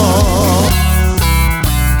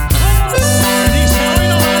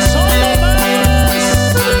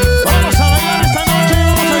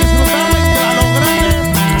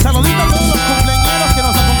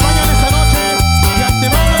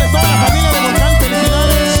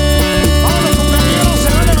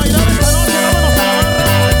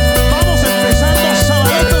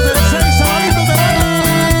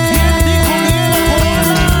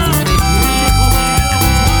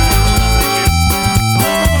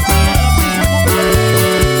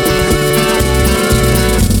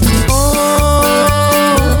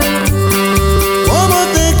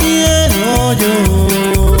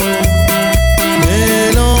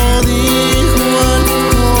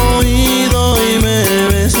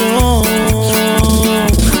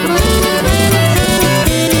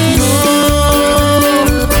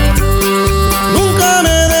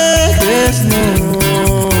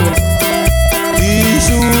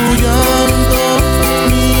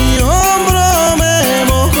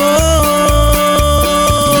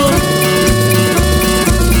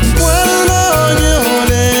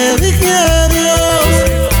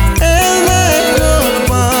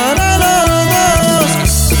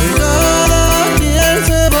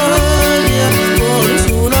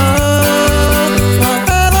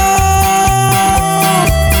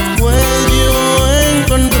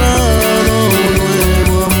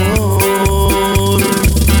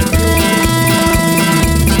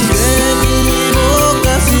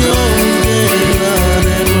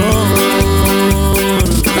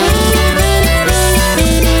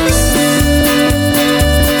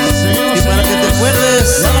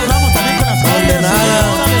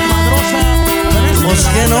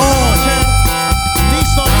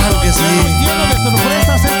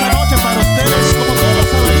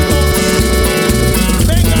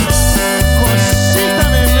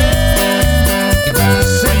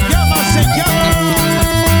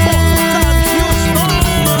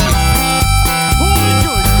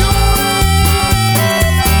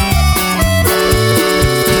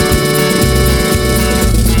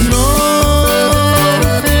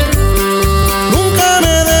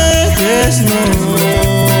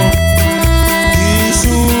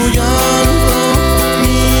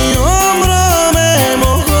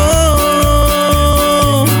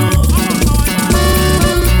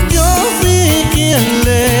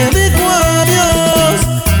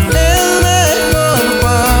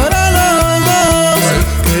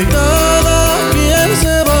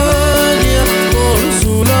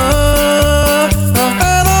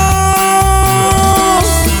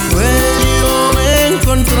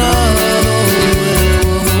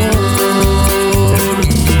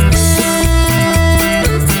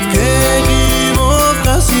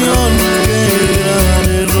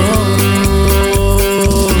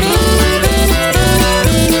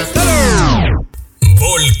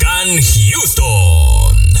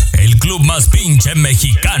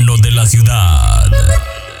 Mexicano de la ciudad.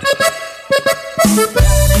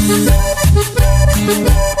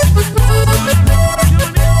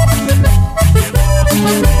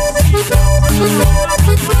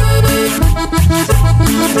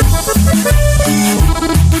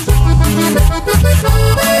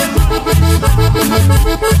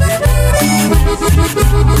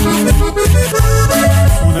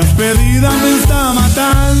 Su despedida me está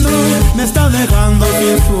matando, me está dejando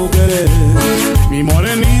sin su querer. Mi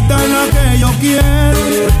morenita es la que yo quiero,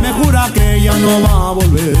 me jura que ella no va a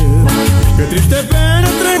volver. Qué triste pena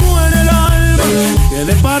traigo en el alma, que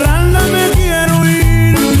de parranda me quiero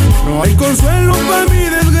ir. No hay consuelo para mi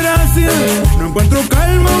desgracia, no encuentro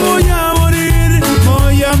calma, voy a morir,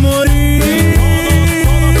 voy a morir.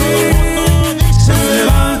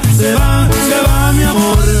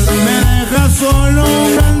 solo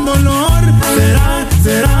un gran dolor.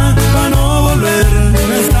 Será para no volver.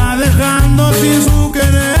 Me está dejando sin su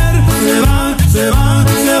querer. Se va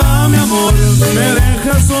mi amor. Me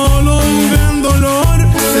deja solo un gran dolor.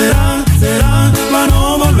 Será para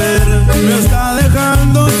no volver. Me está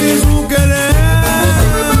dejando sin su querer.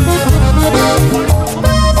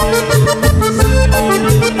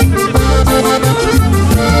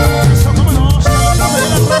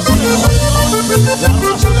 La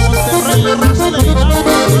raza de Monterrey, la raza de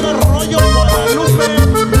Hidalgo, el rollo Guadalupe.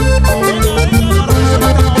 Venga, la raza de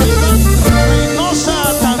Tamaulipas, Reynosa,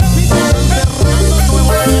 Tampico, San Fernando,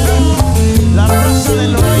 Nuevo León. La raza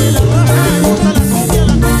del Valle, la raza que me gusta la cumbia,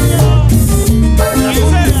 la cumbia.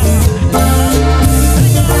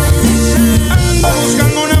 Ando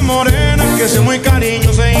buscando una morena que sea muy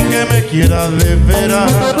cariñosa y que me quiera de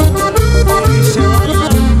veras. Y se vaya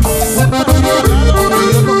un pasito al lado y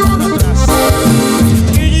otro para atrás.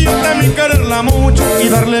 Y yo también quererla mucho y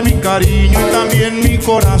darle mi cariño y también mi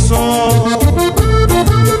corazón.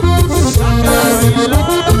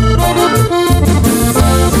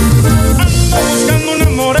 Ando buscando una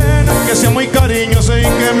morena que sea muy cariñosa y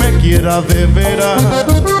que me quiera de veras.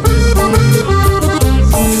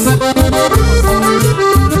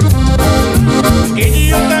 Y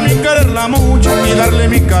yo también quererla mucho y darle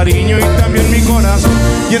mi cariño y también mi corazón.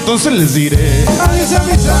 Y entonces les diré adiós a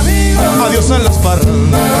mis amigos, adiós a las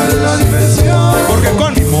parrandas, a la diversión, porque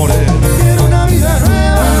con mi morena quiero una vida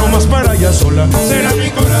nueva, no más para ella sola será mi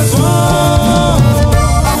corazón.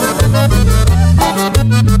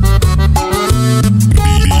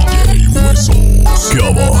 DJ Huesos.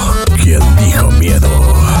 ¿Quién dijo miedo?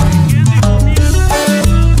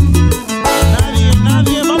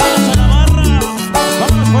 Nadie, vámonos a la barra.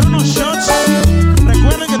 Vámonos por unos shots.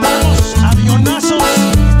 Recuerden que tenemos avionazos.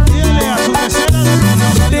 Dígale a su mesera de los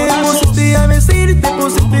avionazos. Te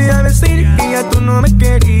pusiste a decir que ya tú no me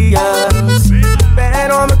querías.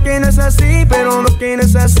 Pero no que no es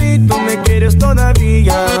así, tú me quieres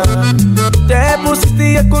todavía. Te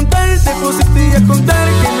pusiste a contar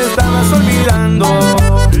que me estabas olvidando.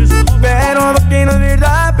 Pero lo que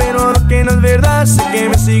no es verdad, sé que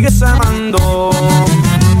me sigues amando.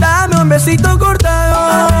 Dame un besito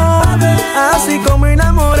cortado, así como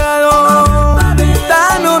enamorado.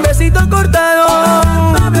 Dame un besito cortado,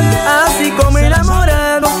 así como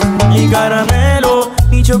enamorado. Y caramelo,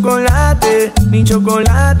 y chocolate, y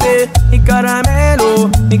chocolate, y caramelo,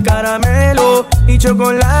 y caramelo, y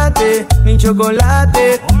chocolate, y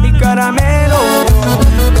chocolate, y caramelo.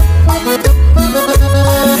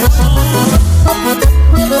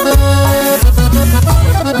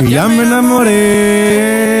 Y ya me enamoré.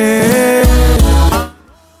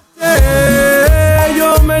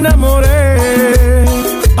 Yo me enamoré.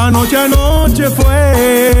 Anoche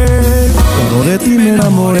fue cuando de ti me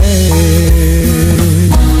enamoré.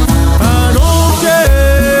 Anoche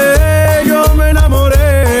yo me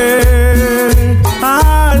enamoré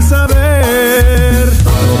al saber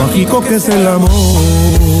lo mágico que es el amor.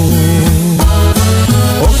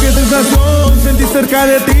 Oh, qué sensación sentí cerca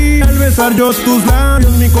de ti al besar yo tus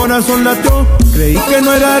labios, mi corazón latió. Creí que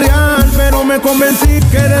no era real, pero me convencí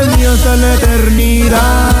que eres mío hasta la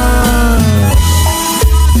eternidad.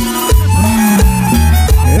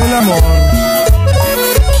 El amor,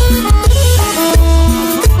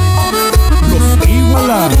 los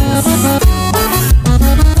igualados.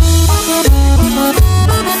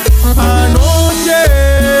 Anoche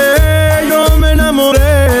yo me enamoré.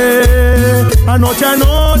 Anoche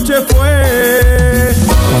fue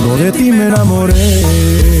cuando de ti me enamoré.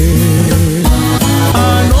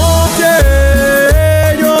 Anoche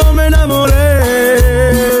yo me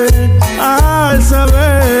enamoré al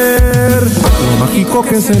saber lo mágico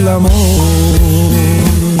que es el amor.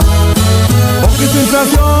 Oh, qué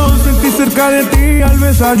sensación sentí cerca de ti al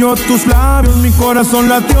besar yo tus labios, mi corazón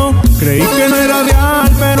latió. Creí que no era real,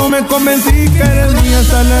 pero me convencí que eres mía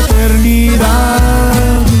hasta la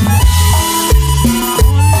eternidad.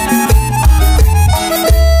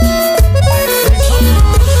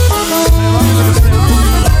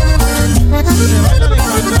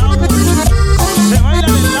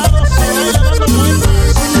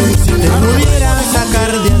 Si te pudiera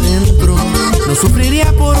sacar de adentro, no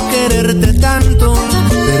sufriría por quererte tanto,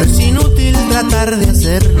 pero es inútil tratar de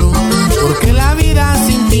hacerlo, porque la vida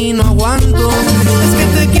sin ti no aguanto. Es que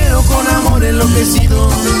te quiero con amor enloquecido,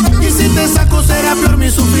 y si te saco será peor mi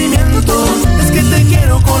sufrimiento. Es que te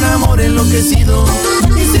quiero con amor enloquecido,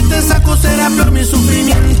 y si te saco será peor mi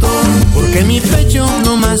sufrimiento. Porque en mi pecho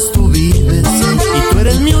nomás tú vives, y tú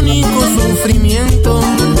eres mi único sufrimiento.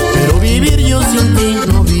 Pero vivir yo sin ti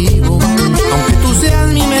no vivo, aunque tú seas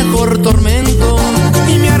mi mejor tormento.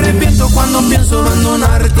 Y me arrepiento cuando pienso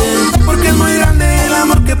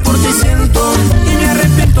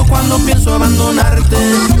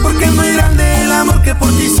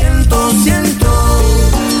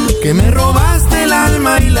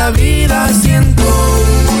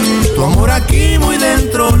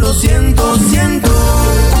siento, siento.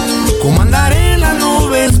 Como andar en las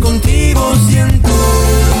nubes contigo, siento.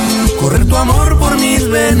 Correr tu amor por mis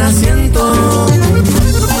venas, siento.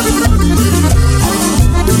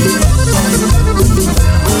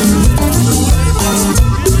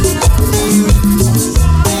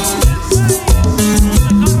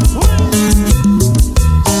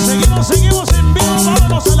 Seguimos en vivo,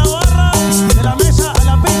 vámonos a la barra. De la mesa a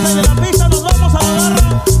la pista y de la pista nos vamos a la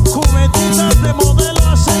barra. Cubetitas de modelo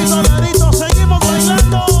a $6, seguimos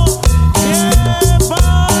bailando. ¡Qué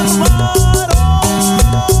bárbaro!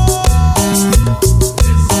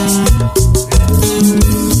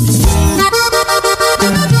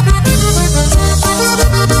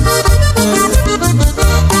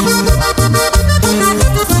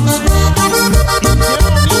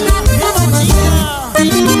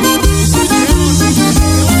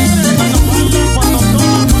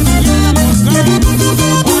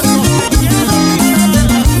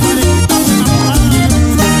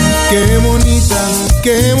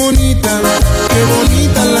 Qué bonita, qué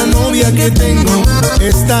bonita la novia que tengo.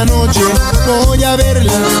 Esta noche voy a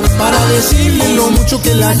verla para decirle lo mucho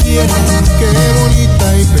que la quiero. Qué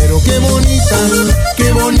bonita, y pero qué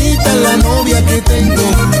bonita la novia que tengo.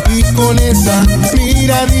 Y con esa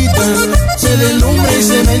miradita se deslumbra y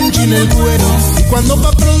se me enchina el cuero. Y cuando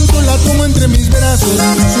pa' pronto la tomo entre mis brazos,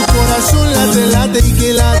 su corazón late, late y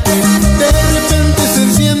que late. De repente se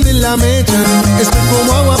enciende la mecha, estoy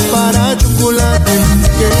como agua para chocolate.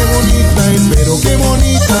 Qué bonita, y pero qué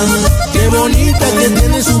bonita que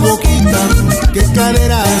tiene su boquita. Qué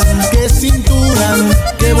caderas, qué cintura,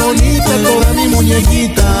 qué bonita toda mi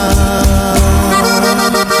muñequita.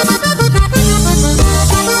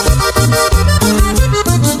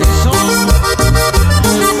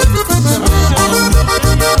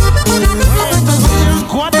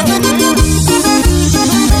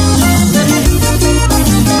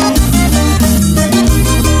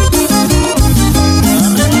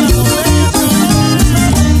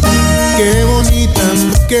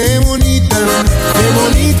 Qué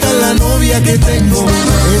bonita la novia que tengo.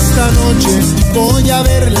 Esta noche voy a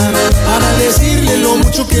verla para decirle lo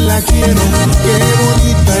mucho que la quiero. Qué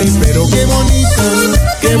bonita, y pero qué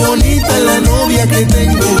bonita la novia que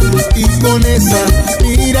tengo. Y con esa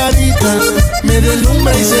miradita me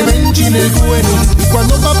deslumbra y se me enchina el cuero. Y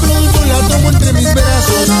cuando pa' pronto la tomo entre mis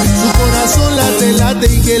brazos, su corazón late,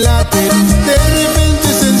 late y que late. De repente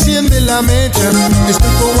se enciende la mecha,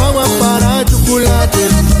 estoy como agua para chocolate.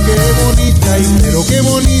 Qué bonita, y pero qué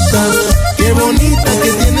bonita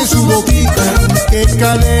que tiene su boquita. Qué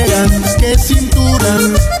cadera, qué cintura,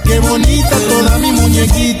 qué bonita toda mi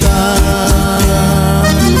muñequita.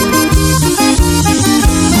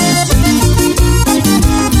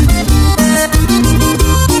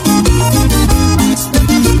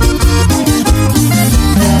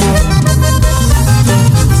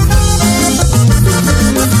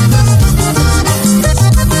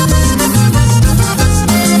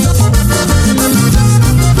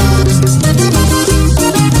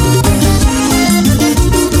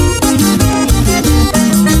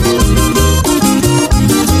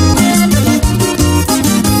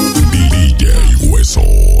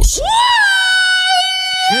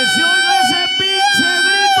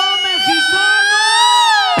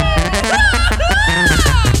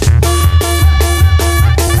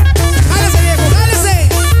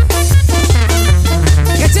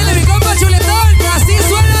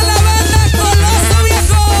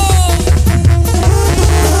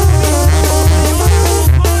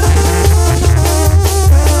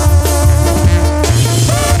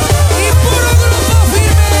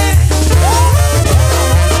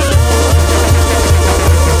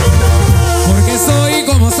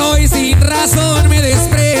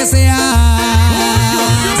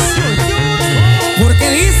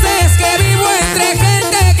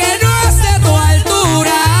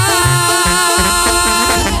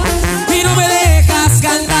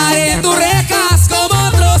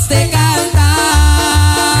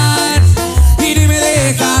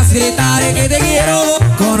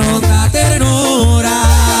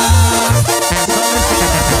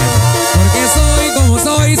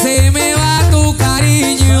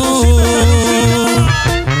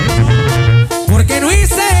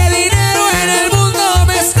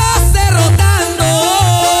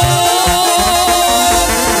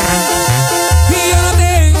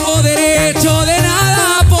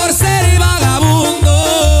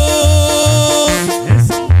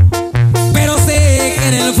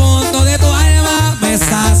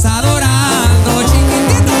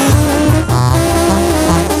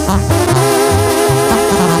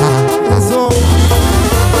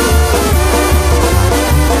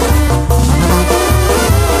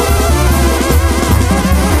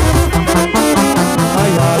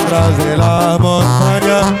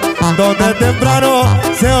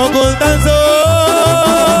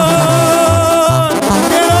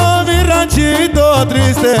 vivo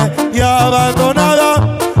triste y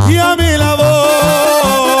abandonada y a mi labor.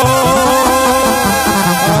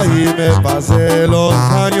 Ahí me pasé los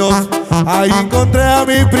años, ahí encontré a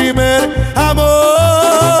mi primer amor.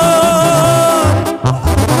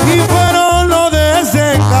 Y fueron los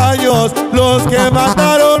desengaños los que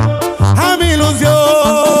mataron a mi ilusión.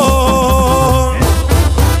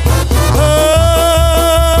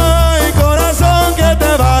 Ay, corazón, que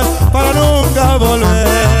te vas para nunca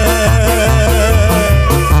volver.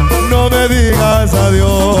 No me digas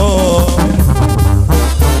adiós.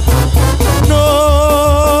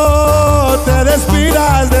 No te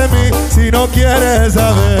despidas de mí si no quieres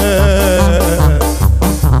saber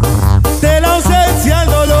de la ausencia, el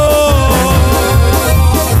dolor.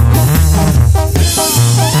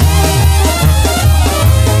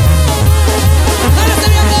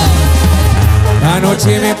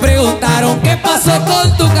 Anoche me preguntaron qué pasó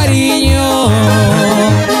con tu cariño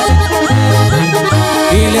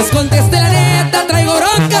y les contesté la neta, traigo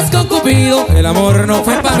broncas con Cupido. El amor no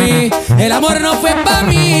fue pa' mí, el amor no fue pa'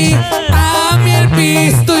 mí. A mí el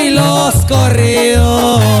pisto y los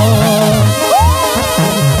corridos.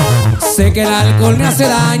 Sé que el alcohol me hace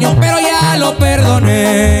daño, pero ya lo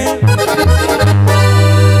perdoné.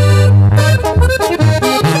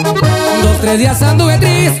 2-3 días anduve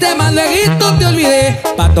triste, más luego te olvidé.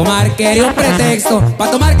 Pa' tomar quería un pretexto,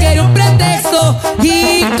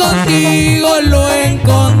 y contigo lo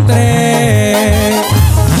encontré.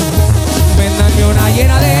 Véndame una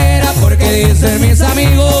llenadera porque dicen mis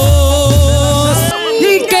amigos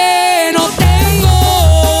que no tengo.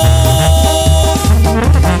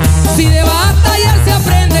 Si de batallar se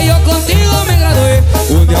aprende, yo contigo me gradué.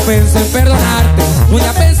 Un día pensé en perdonarte,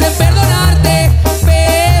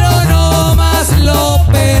 pero no más lo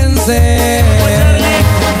pensé.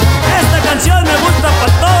 Esta canción me gusta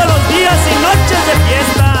para todos los días y noches de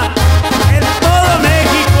fiesta. En todo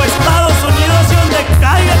México, Estados Unidos y donde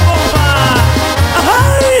caiga, compa.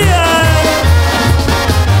 ¡Ay, ay!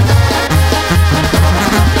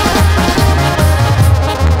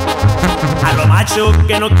 A lo macho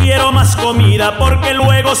que no quiero más comida porque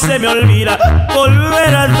luego se me olvida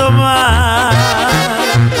volver a tomar.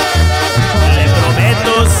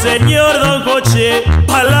 Señor Don Coche,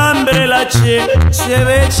 palambre la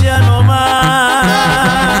chevecha nomás.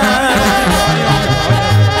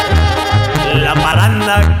 La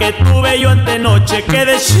paranda que tuve yo antenoche, que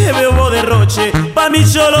de cheve hubo derroche, pa' mí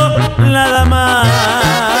solo nada más.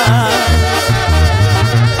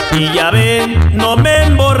 Y ya ven, no me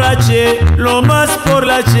emborraché, lo más por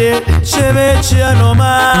la chevecha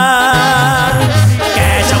nomás.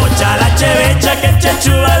 Que chabucha la chevecha, que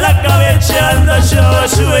chechuba la cabeza, anda chava,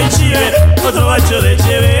 chuve y chive, otro bacho de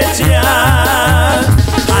chevecha.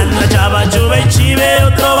 Anda chava, chuve y chive,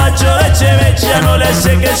 otro bacho de chevecha, no le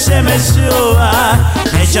hace que se me suba,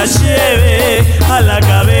 echa cheve a la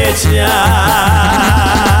cabeza.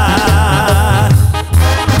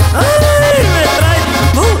 Ay, me trae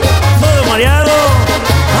todo mareado.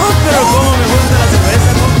 Ah, pero cómo me gusta la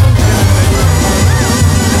cerveza,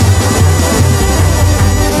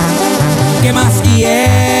 ¿Qué más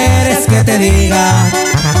quieres que te diga?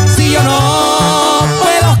 Si yo no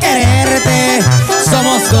puedo quererte,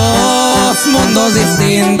 somos dos mundos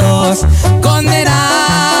distintos,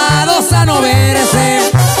 condenados a no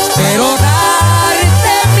verse, pero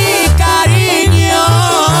darte mi cariño,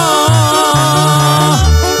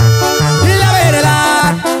 la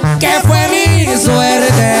verdad que fue mi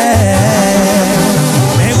suerte.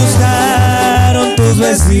 Me gustaron tus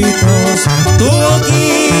besitos, tu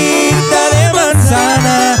boquita de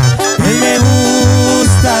manzana, y me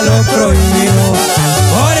gusta lo prohibido,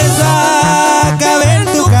 por eso acabé en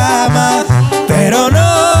tu cama, pero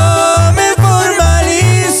no me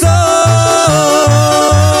formalizo.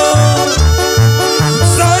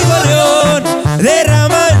 Soy gorrión de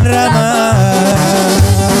rama en rama,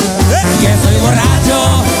 que soy borracho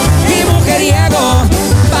y mujeriego,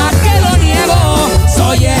 ¿pa' qué lo niego?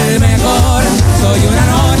 Soy el mejor, soy una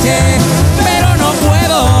noche, pero no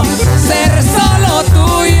puedo ser solo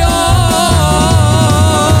tuyo.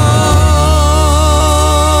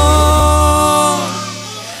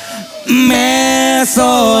 Me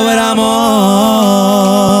sobra amor.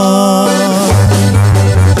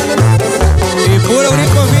 y puro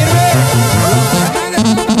brinco firme.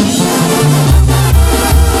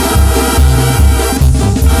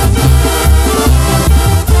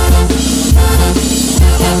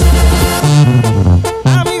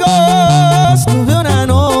 Amigos, tuve una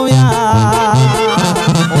novia.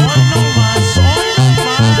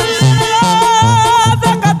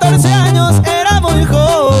 De 14 años, era muy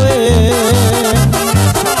joven.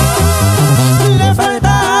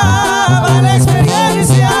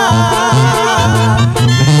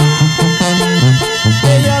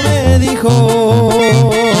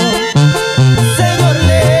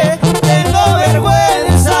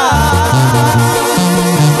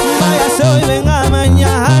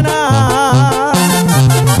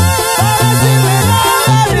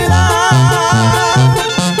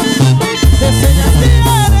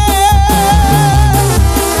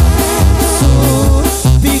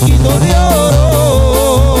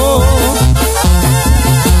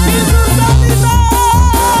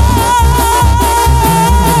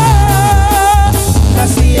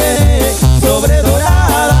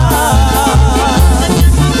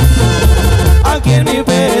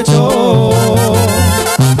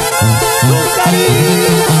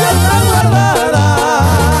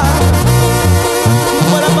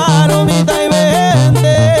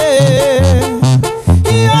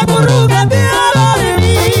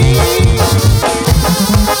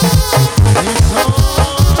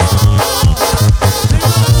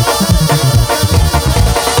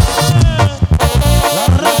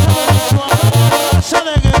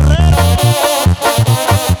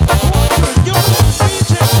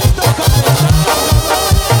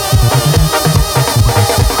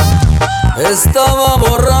 Estaba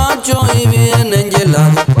borracho y bien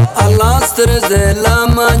enhielado a las 3 de la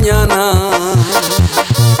mañana.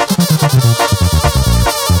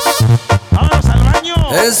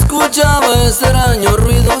 Escuchaba extraños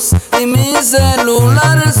ruidos y mi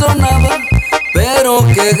celular sonaba, pero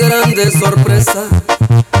qué grande sorpresa,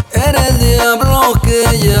 era el diablo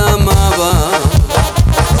que llamaba.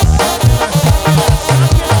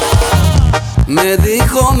 Me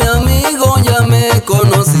dijo mi amigo, ya me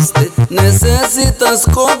conociste, ¿necesitas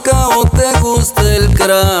coca o te gusta el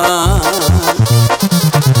crack?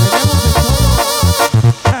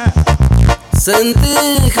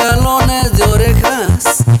 Sentí jalones de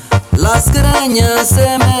orejas, las greñas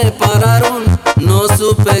se me pararon, no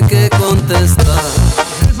supe qué contestar.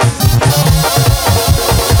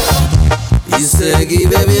 Y seguí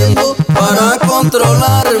bebiendo para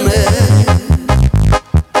controlarme.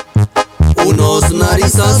 Unos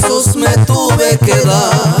narizazos me tuve que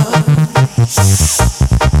dar.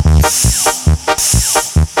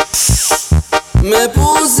 Me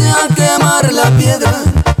puse a quemar la piedra,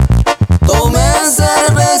 tomé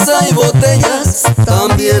cerveza y botellas,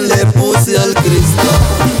 también le puse al cristal.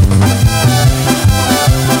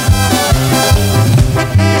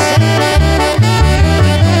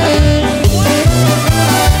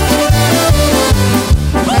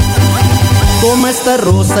 Toma esta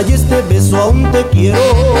rosa y este beso, aún te quiero.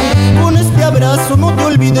 Con este abrazo no te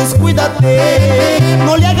olvides, cuídate.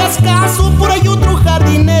 No le hagas caso, por ahí otro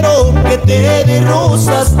jardinero que te dé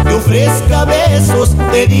rosas, te ofrezca besos,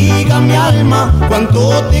 te diga mi alma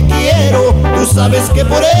cuánto te quiero. Tú sabes que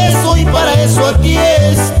por eso y para eso aquí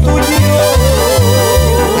estoy yo.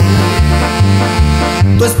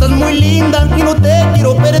 Tú estás muy linda y no te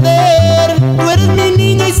quiero perder. Tú eres mi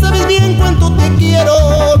niña y sabes bien cuánto te quiero.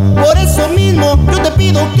 Por eso mismo yo te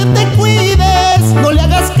pido que te cuides. No le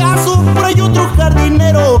hagas caso, por ahí otro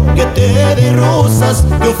jardinero que te dé rosas,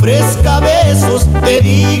 te ofrezca besos, te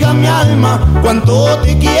diga mi alma cuánto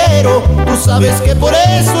te quiero. Tú sabes que por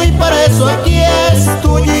eso y para eso aquí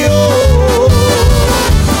estoy yo.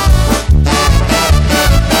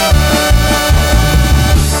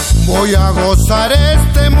 Voy a gozar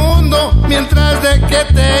este mundo mientras de que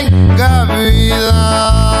tenga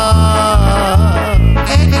vida.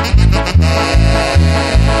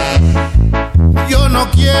 Yo no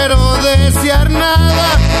quiero desear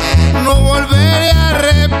nada, no volveré a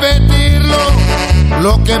repetirlo.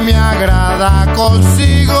 Lo que me agrada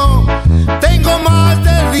consigo, tengo más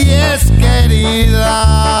de 10 queridas.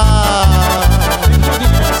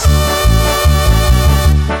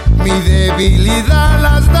 Mi debilidad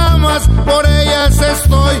las damas, por ellas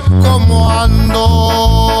estoy como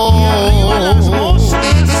ando. Y arriba las voces.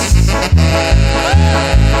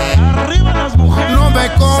 Arriba las mujeres. No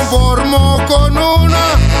me conformo con una,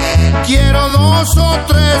 quiero 2 o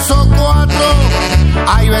 3 o 4.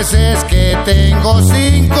 Hay veces que tengo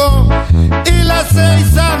 5 y las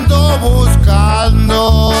 6 ando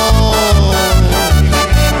buscando.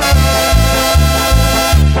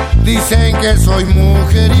 Dicen que soy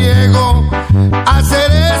mujeriego,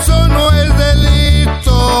 hacer eso no es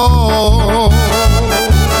delito.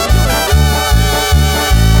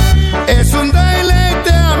 Es un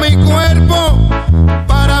deleite a mi cuerpo,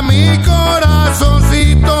 para mi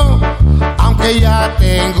corazoncito. Aunque ya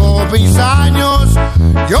tengo mis años,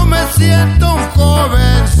 yo me siento un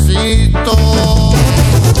jovencito.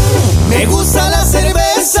 Me gusta la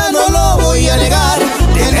cerveza, no lo voy a negar.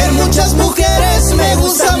 Tener muchas mujeres me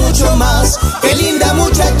gusta mucho más. Qué linda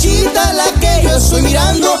muchachita la que yo estoy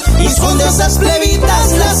mirando, y son de esas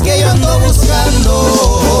plebitas las que yo ando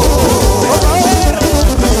buscando.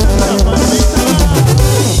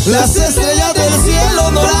 Las estrellas del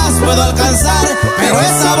cielo no las puedo alcanzar, pero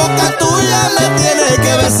esa boca tuya me tiene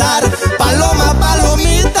que besar. Paloma,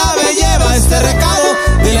 palomita, me lleva este recado.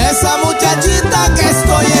 Dile a esa muchachita que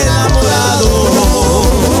estoy enamorado.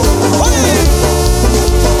 ¡Oye!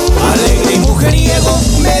 Alegre y mujeriego,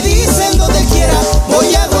 me dicen donde quiera,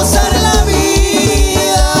 voy a gozar la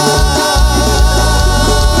vida.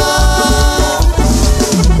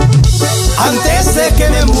 Antes de que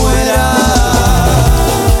me muera.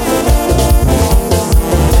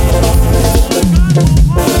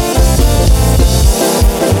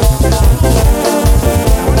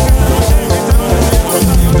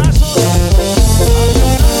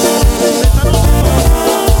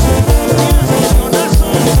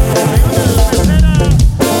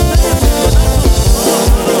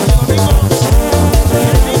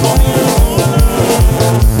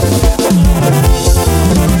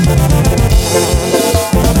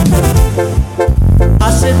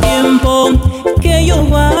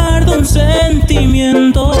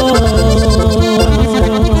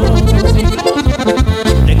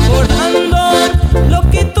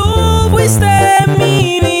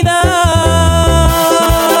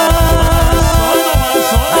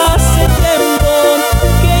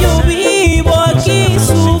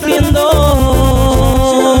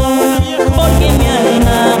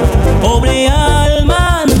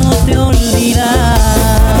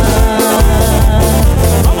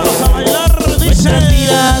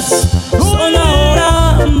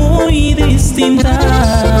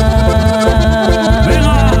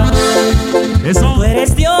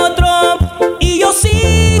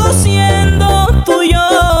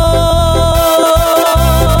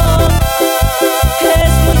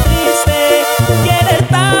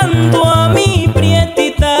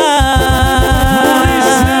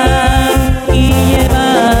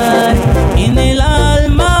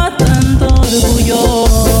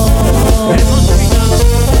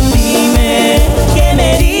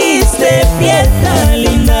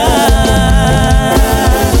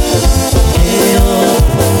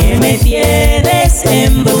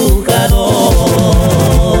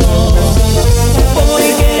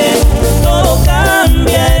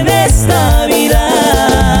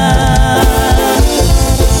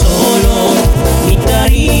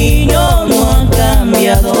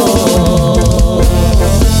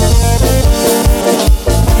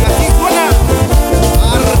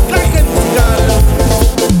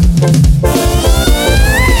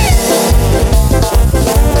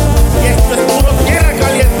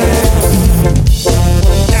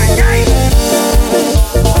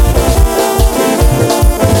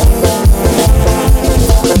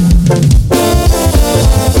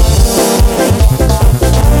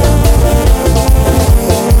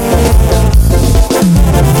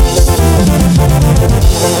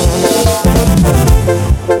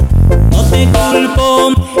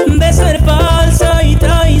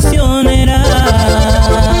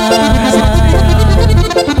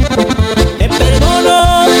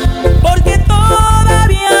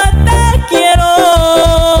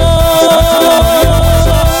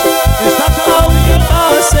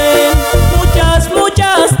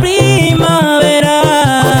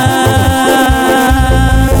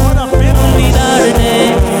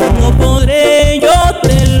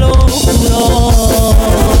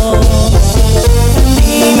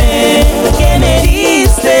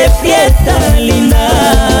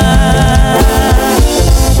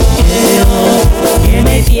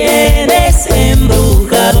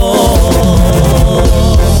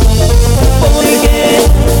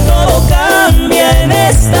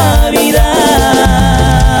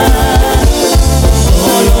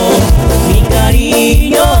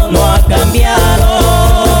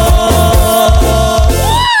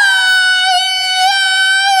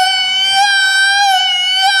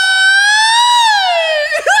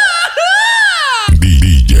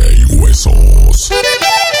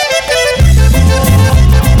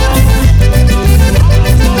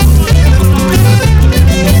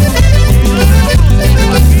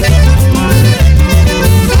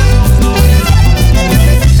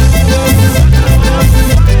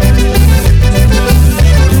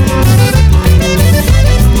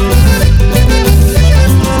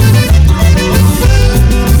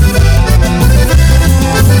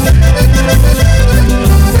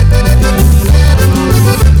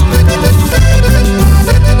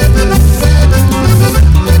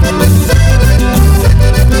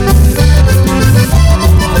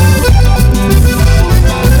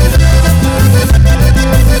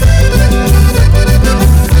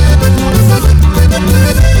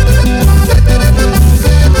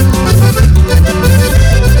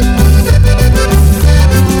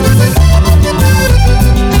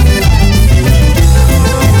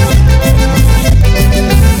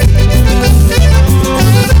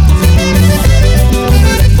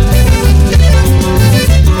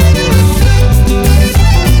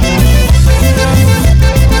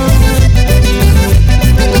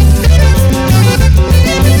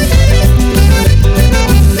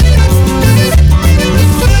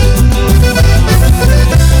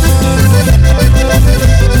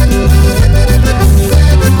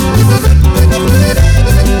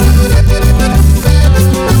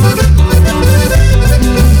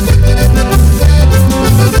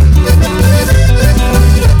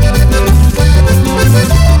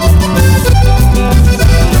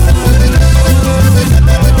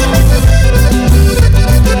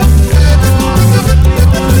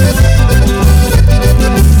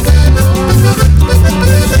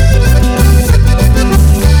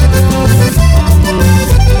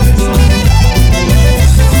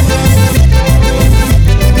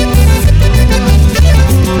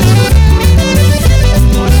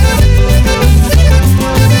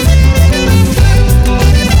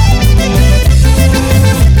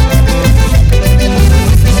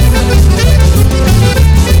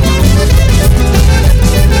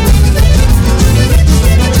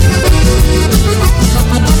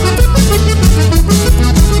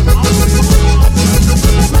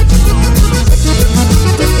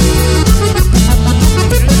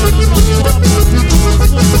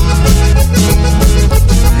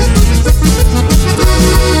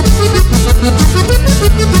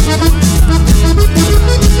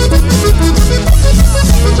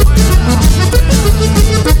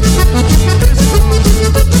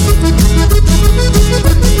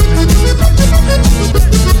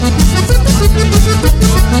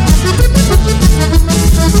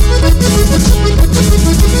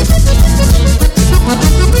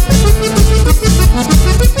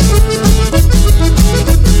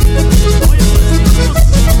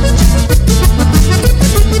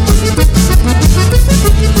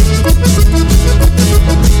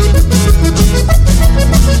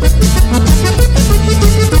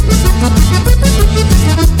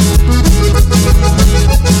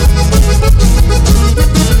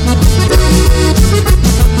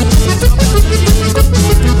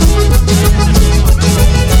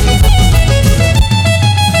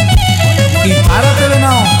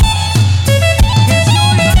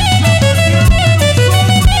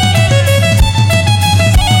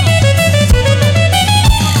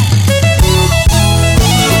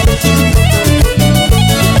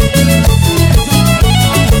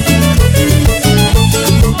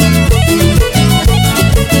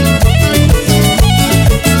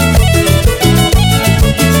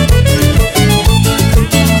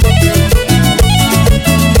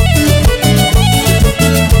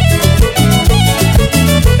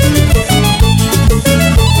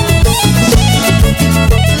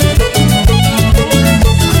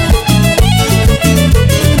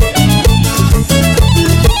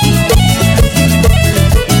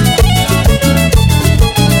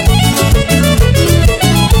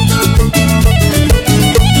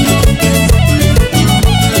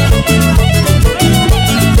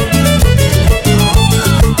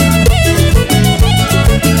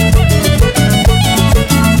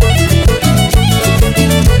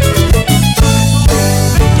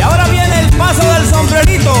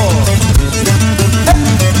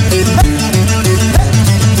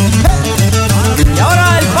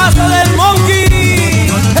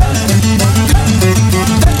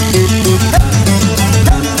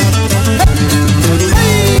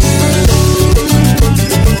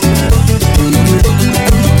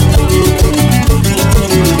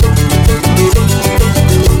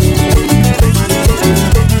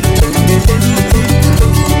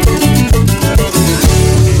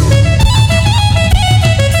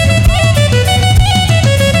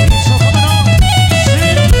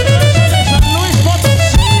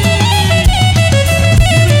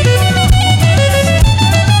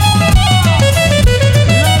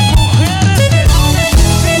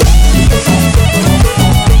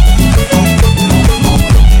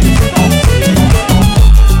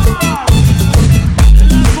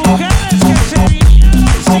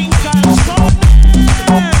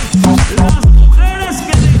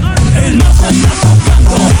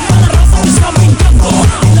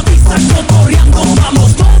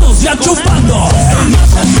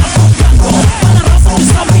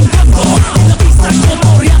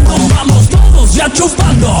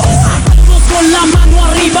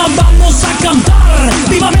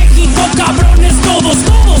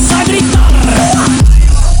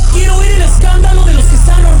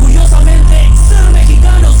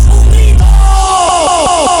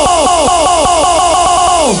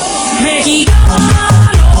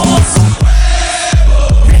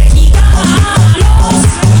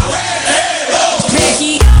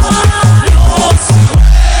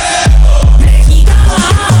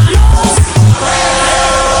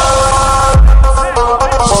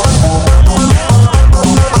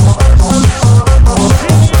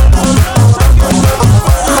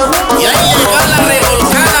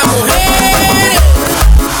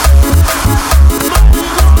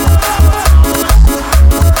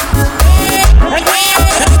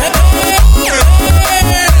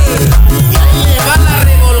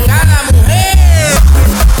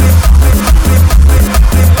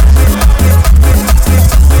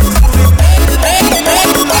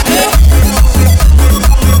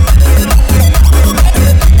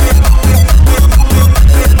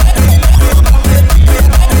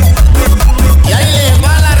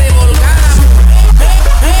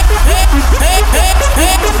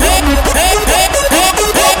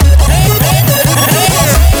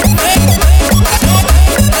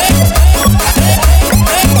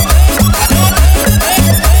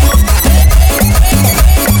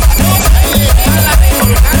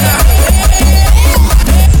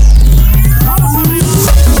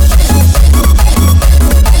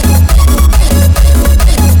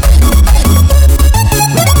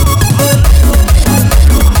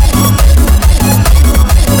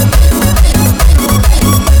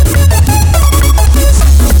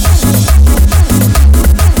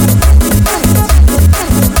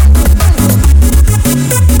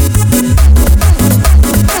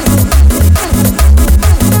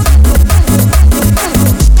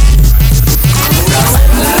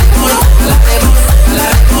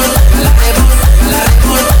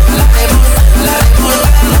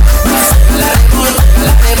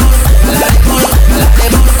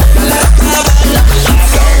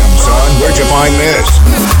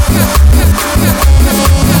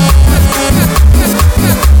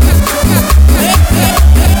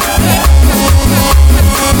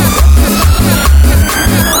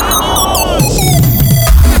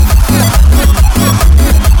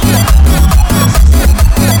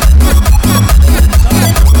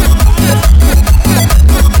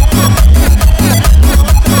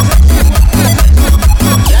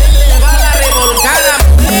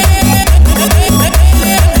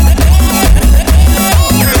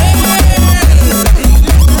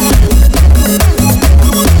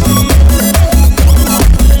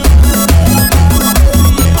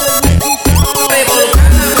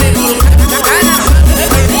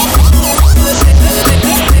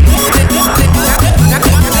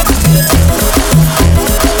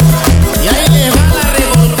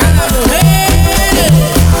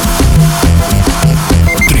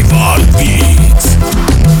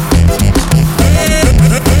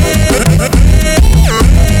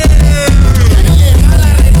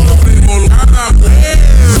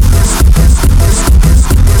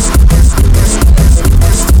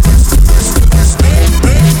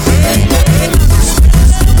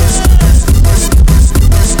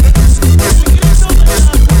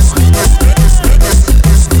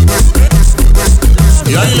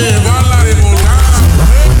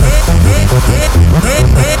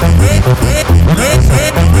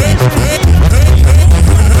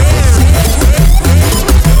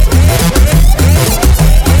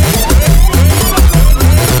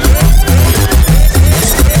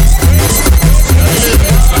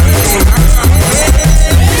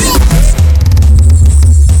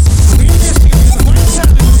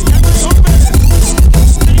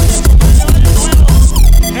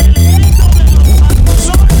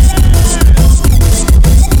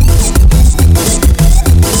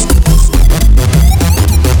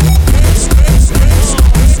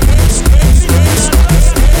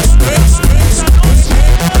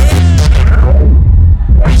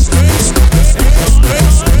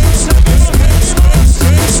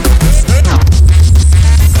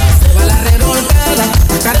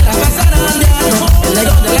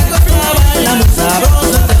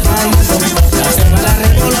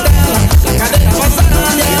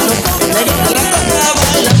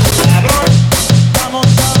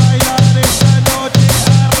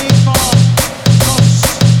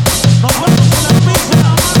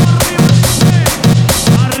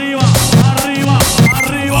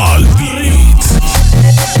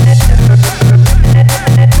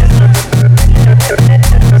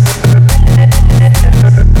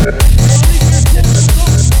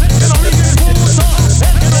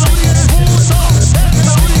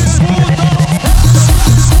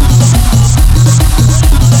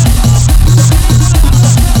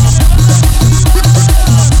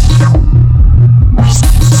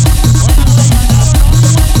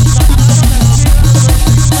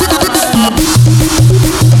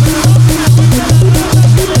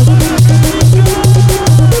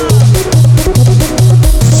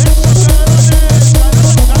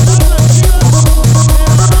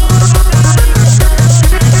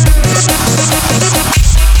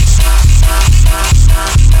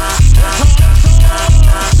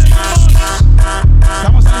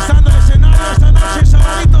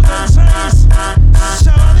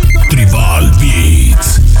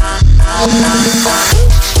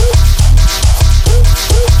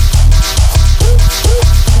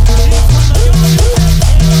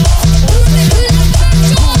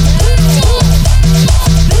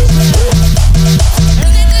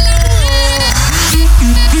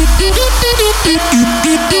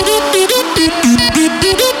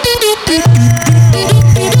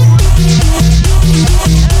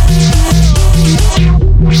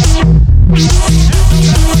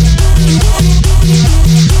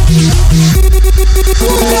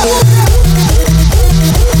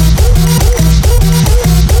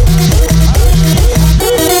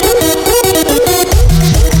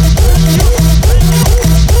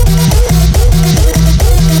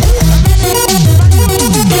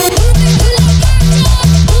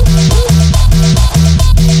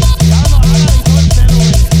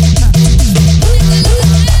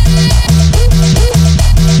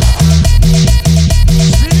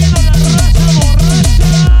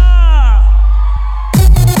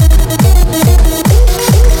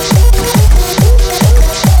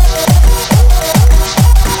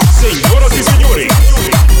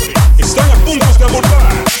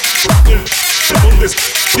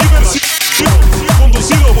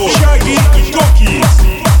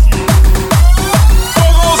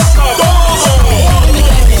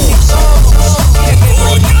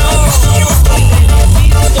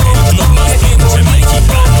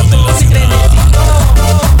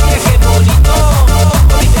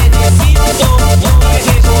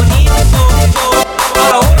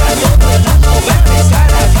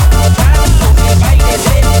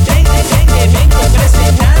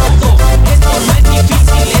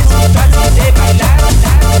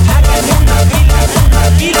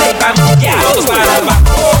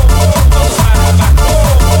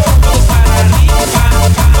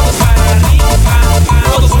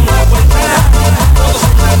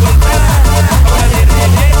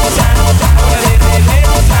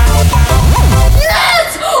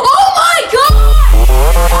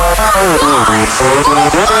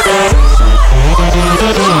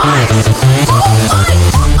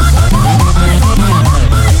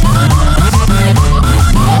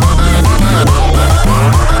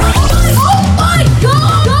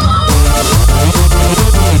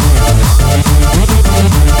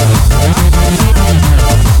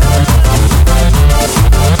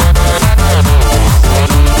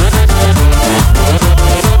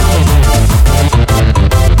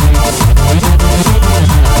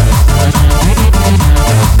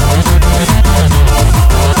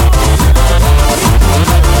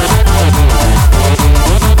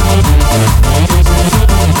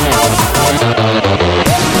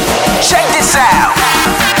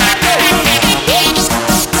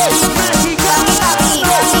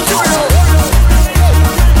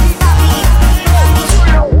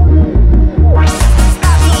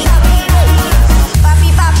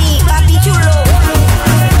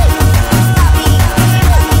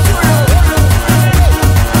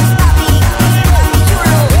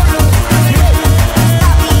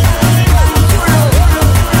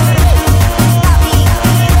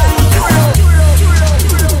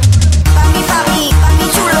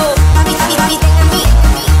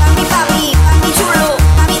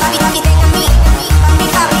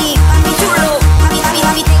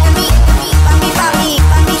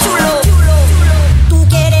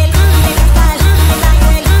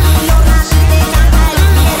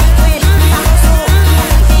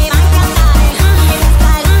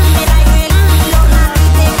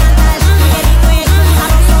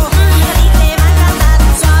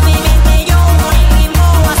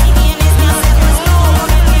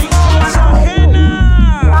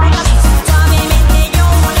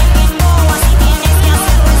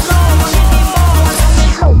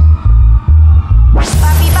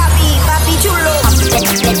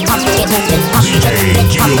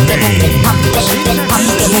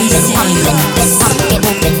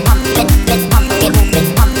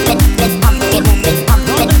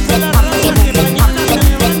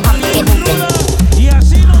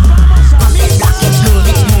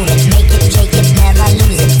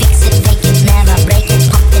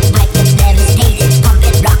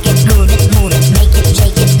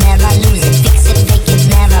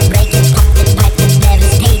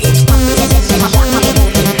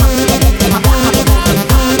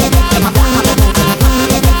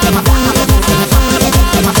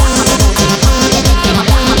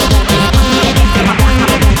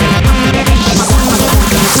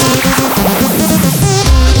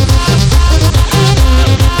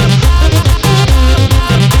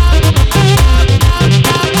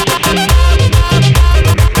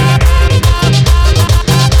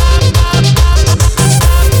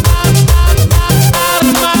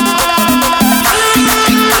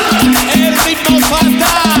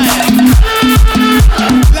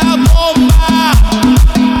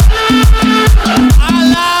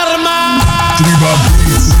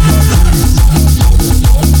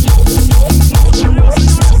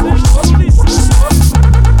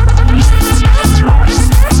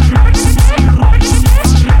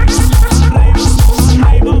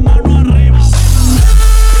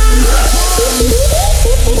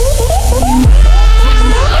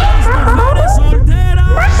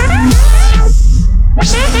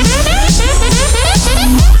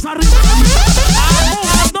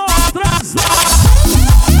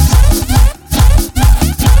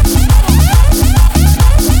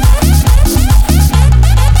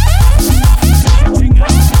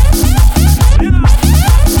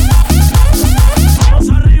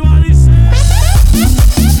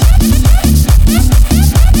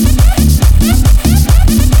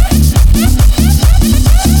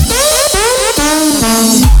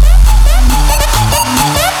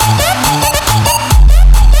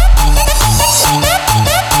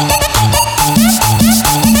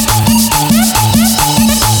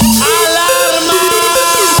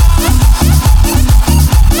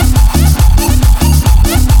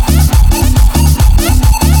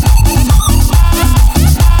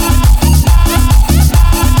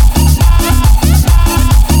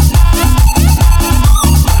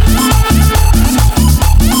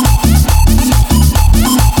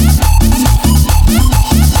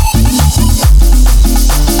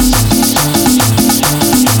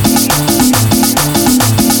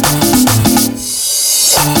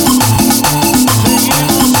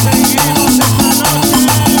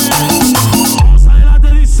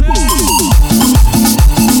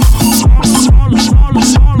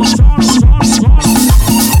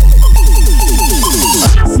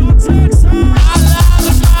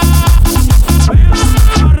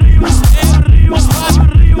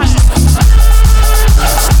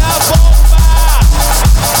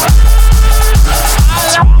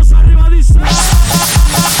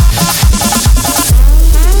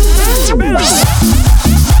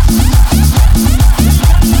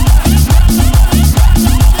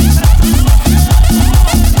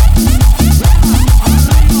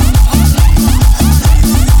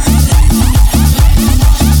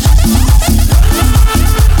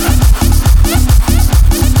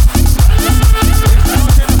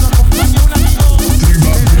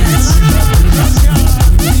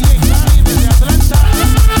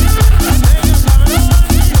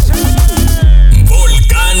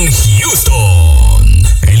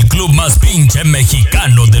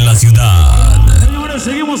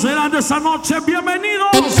 bailando esta noche,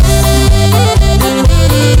 bienvenidos.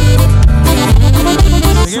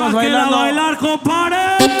 Seguimos bailando. A bailar, compadre.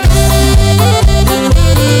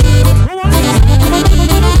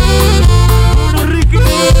 Bueno, Ricky.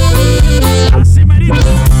 Así merito.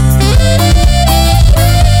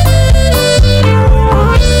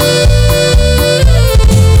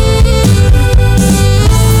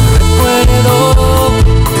 Recuerdo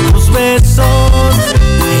tus besos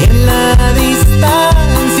en la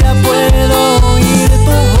distancia, puedo oír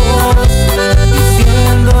tu voz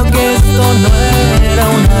diciendo que esto no era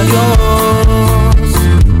un adiós.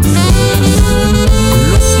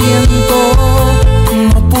 Lo siento,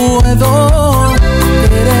 no puedo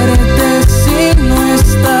quererte si no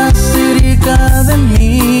estás cerca de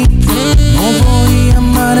mí. No voy a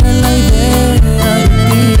amar la idea de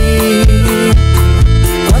ti.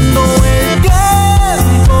 Cuando el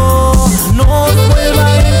tiempo nos vuelva a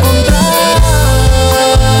encontrar,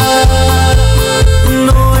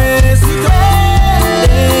 no esperes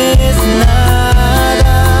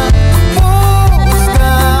nada,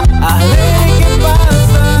 busca a ver qué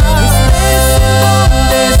pasa. Estés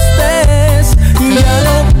donde estés, ya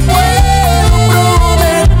no puedo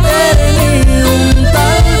prometer ni un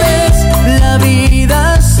tal vez. La vida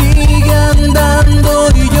sigue andando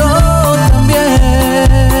y yo también.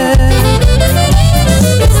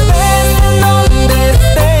 Estés en donde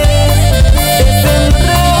estés,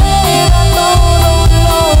 desenreda todo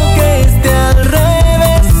lo que esté al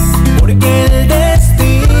revés, porque el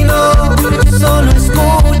destino solo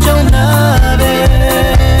escucha una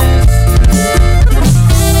vez.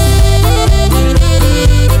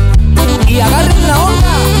 Y agarren la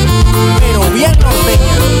onda, pero bien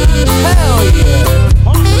norteña. Hell yeah.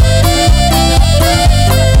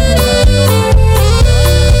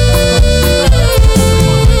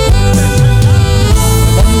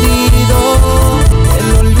 Bandido, el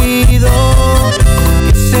olvido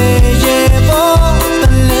que se llevó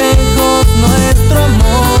tan lejos nuestro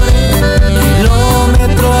amor,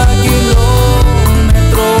 kilómetro a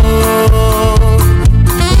kilómetro.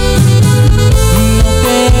 No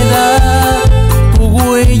queda tu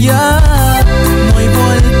huella, no hay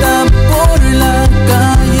vuelta por la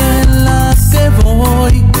calle en la que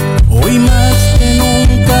voy. Hoy más que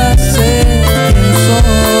nunca sé quién soy.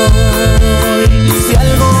 Y si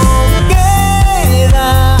algo queda,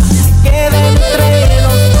 queda entre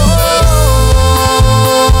los dos.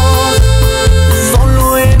 Solo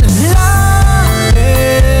en la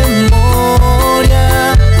memoria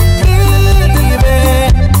vive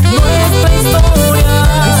nuestra historia.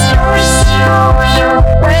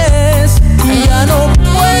 Pues ya no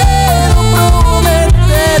puedo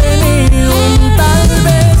prometer ni un tal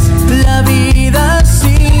vez. La vida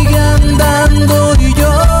sigue andando y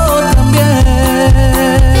yo también.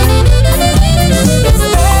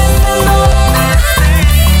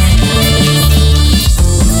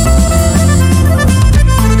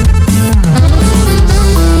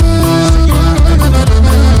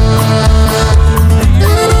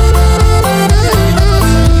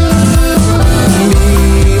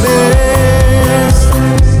 Vives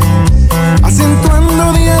acentuando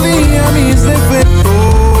día a día mis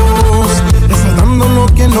defectos, resaltando lo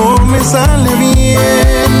que no me sale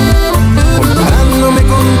bien, comparándome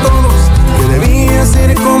con todos, que debía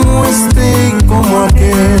ser como este y como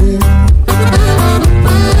aquel.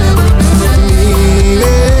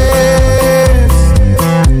 Vives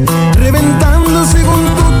reventando según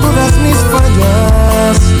tú todas mis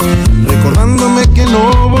fallas, recordándome que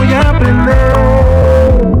no voy a aprender.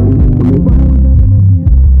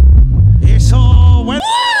 Eso, bueno.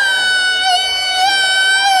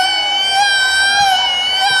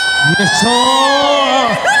 Eso.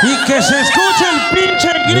 Y que se escuche el pinche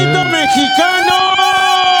grito mexicano.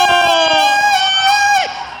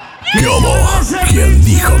 ¿Qué hubo? ¿Quién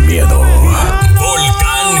dijo miedo?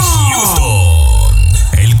 Volcan Houston,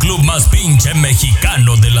 el club más pinche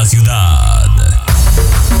mexicano de la ciudad.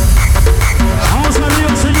 Vamos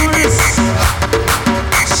arriba, señores.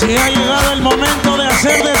 Se ha llegado el momento de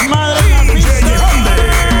hacer desmadre en la pista.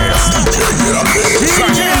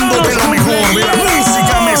 Trayéndote lo mejor de la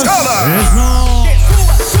música mezclada.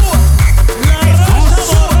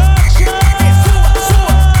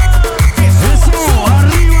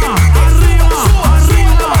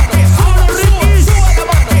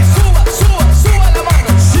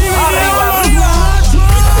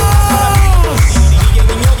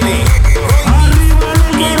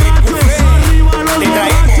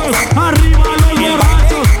 Arriba los borrachos.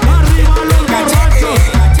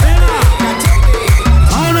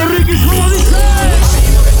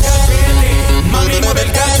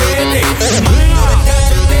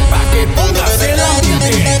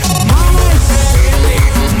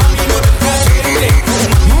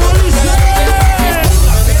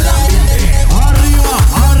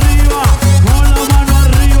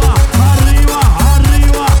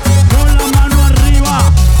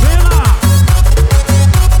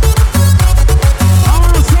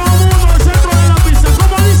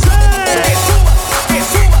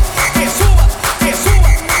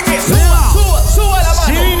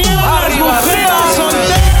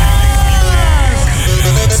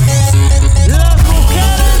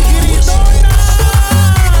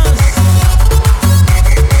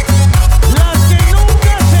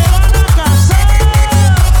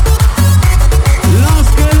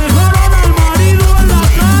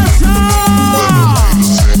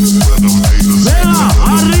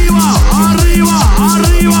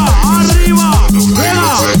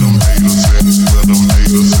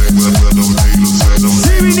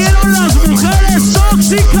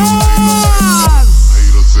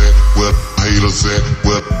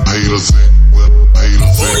 Volcan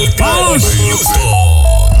Houston,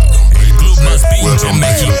 el club más pinche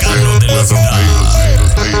mexicano de la ciudad.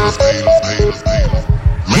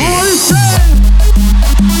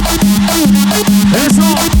 Eso.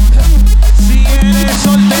 Si eres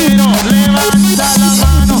soltero, levanta la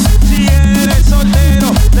mano. Si eres soltero,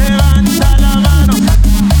 levanta la mano.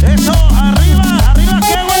 Eso, arriba, arriba,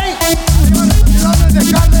 ¿qué güey? Arriba los mandilones de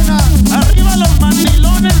Cárdenas. Arriba los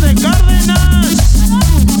mandilones de Cárdenas.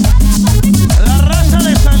 La raza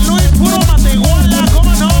de San Luis, puro Matehuala,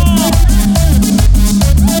 ¿cómo no?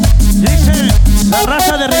 Dice la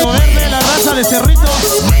raza de Río Verde, la raza de Cerrito,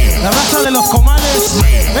 la raza de los Comales.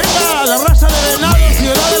 Venga, la raza de Venado,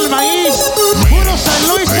 Ciudad del Maíz, puro San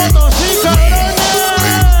Luis Potosí, cabrones.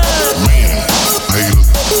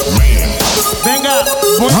 Venga,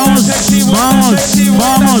 vamos, sexy, vamos, sexy,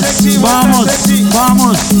 vamos, sexy, vamos, sexy.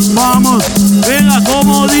 vamos, vamos. Venga,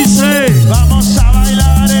 como dice. Vamos a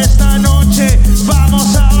bailar esta noche,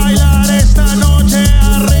 vamos a bailar esta noche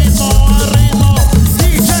a ritmo,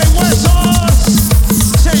 DJ Huesos.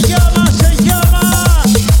 Se llama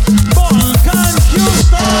Volcan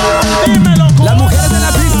Houston. Dímelo, las mujeres de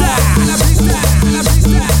la pista,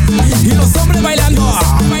 y los hombres bailando,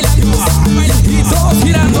 y todos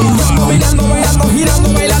girando,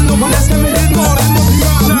 bailando con este ritmo,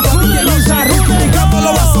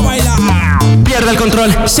 lo vas a bailar. Pierde el control,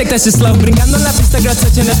 shake that shit slow. Brincando en la pista, girl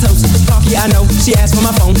touching the toes. Talkie, I know, she asked for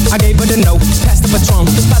my phone. I gave her the no, pass the Patron.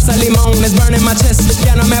 Pasa limón, it's burning my chest.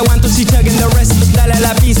 Ya no me aguanto, she chugging the rest. Dale a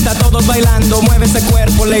la pista, todos bailando. Mueve ese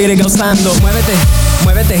cuerpo, lady, gozando. Muévete,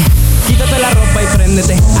 muévete. Quítate la ropa y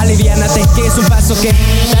préndete, aliviánate, que es un paso que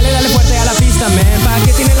dale fuerte a la pista, man. ¿Pa'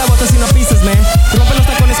 qué tiene la bota si no pisas, man? Rompe los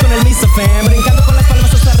tacones con el Mr. Fam, brincando con las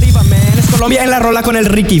palmas hasta arriba, man. Es Colombia en la rola con el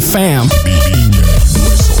Ricky Fam.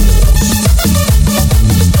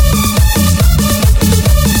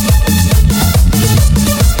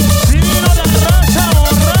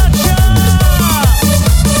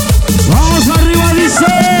 Vamos arriba, dice.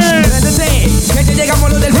 Préndete, que ya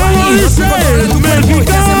llegamos los del país. Controla tu cuerpo y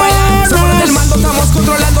te hace bailar. Somos del mando, estamos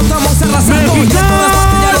controlando, estamos arrasando. Y todas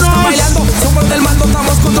partes ya lo están bailando. Somos del mando,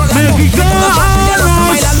 estamos controlando. Y todas partes ya lo están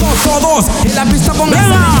bailando. Todos en la pista pónganse a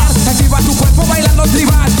bailar. Activa tu cuerpo bailando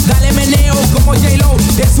tribal. Dale meneo como J-Lo.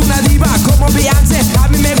 Es una diva como Beyoncé. A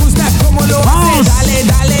mí me gusta como lo hace. Dale,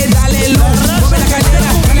 dale, dale, lo. Mueve la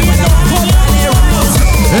cadera, dale para abajo, dale, rock.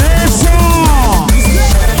 ¡Eso!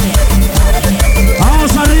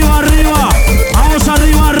 Vamos arriba, arriba. Vamos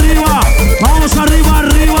arriba, arriba. Vamos arriba,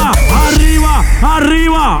 arriba. Arriba,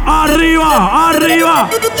 arriba, arriba, arriba.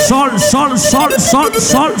 Sol, sol, sol, sol,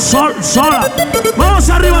 sol, sol, sol. Vamos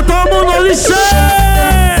arriba, todo el mundo dice.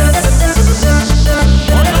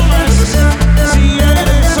 Si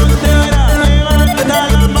eres soltera, levanta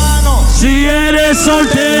la mano. Si eres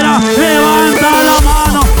soltera, levanta la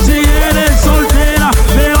mano. Si eres soltera,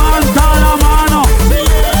 levanta la mano. Si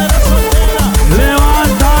eres soltera,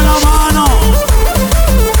 levanta la mano.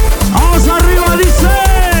 Vamos arriba, dice.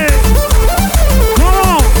 ¿Cómo?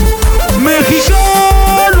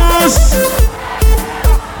 Mexicanos.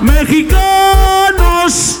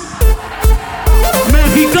 Mexicanos.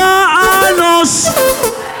 Mexicanos.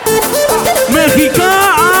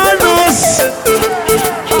 Mexicanos.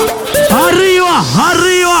 Arriba,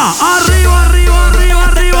 arriba, arriba, arriba, arriba,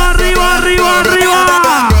 arriba, arriba, arriba, arriba.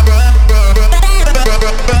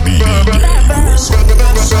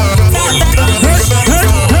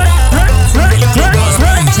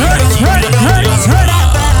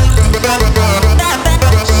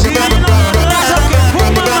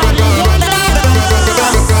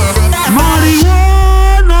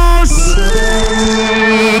 Marihuanos.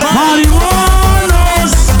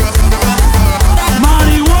 Marihuanos.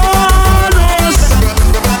 Marihuanos.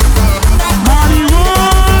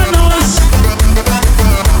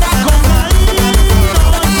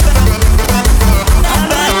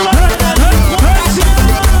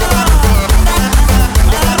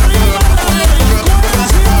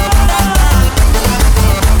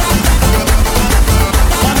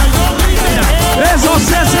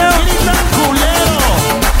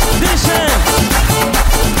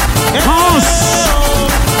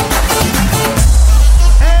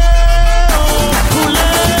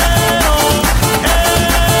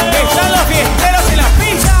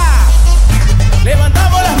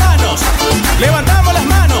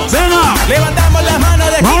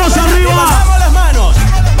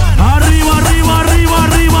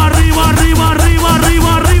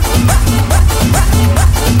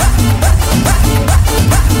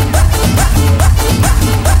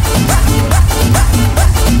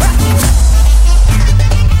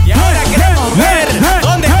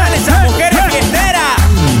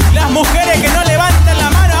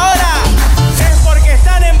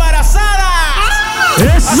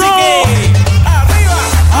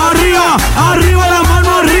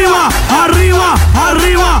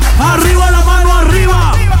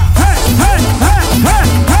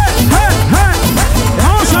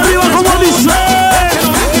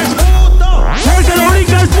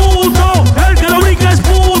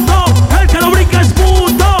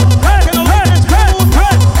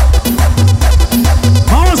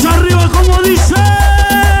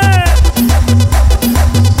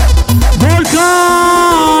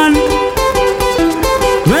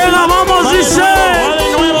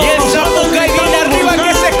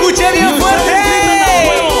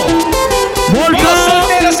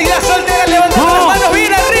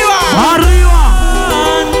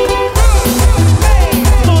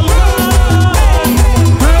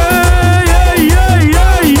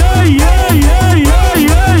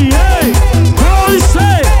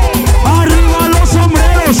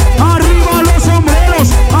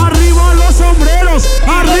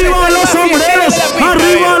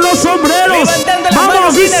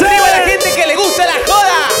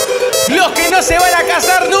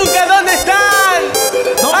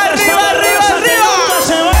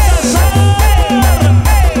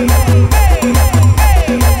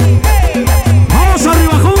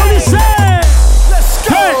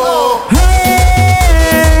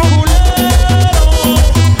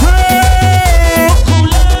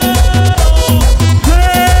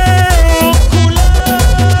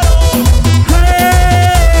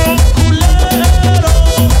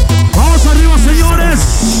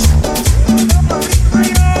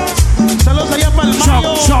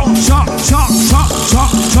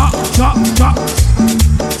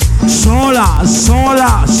 Sola,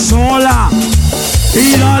 sola, sola.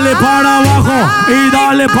 Y dale para abajo, y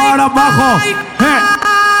dale para abajo.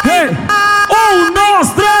 Hey. 1,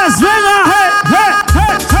 2, 3, venga.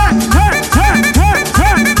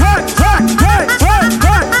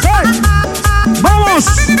 Vamos.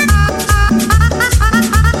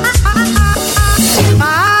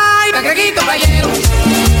 Ay, cacrequito playero,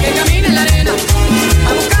 que camina en la arena,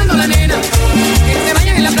 va buscando la nena, que se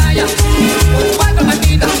vayan en la playa, con 4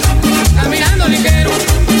 patitas, caminando ligero,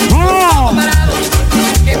 ¡oh! parado,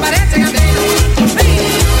 que parecen antenas.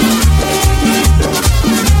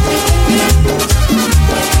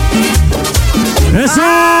 ¡Eso!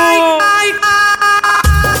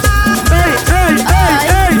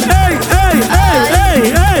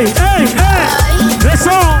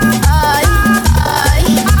 ¡Eso!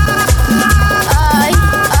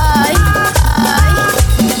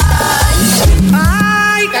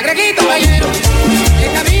 Ay, cacrequito playero,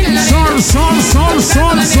 que camina en la arena, Sol.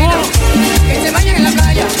 que se bañan en la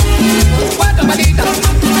playa, con 4 patitas,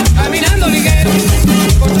 caminando ligero,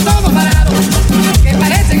 con todo parado, que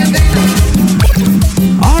parecen antenas.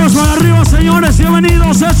 Vamos para arriba, señores,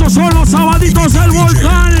 bienvenidos. Esos son los sabaditos del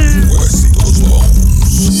volcán.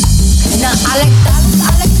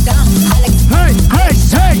 Hey.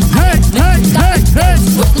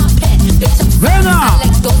 Venga.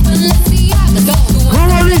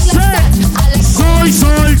 ¿Cómo dice? Soy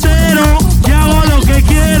soltero y hago lo que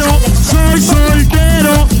quiero. Soy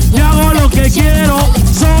soltero y hago lo que quiero.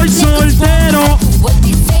 Soy soltero.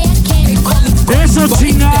 Eso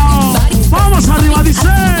chingado. Vamos arriba, dice.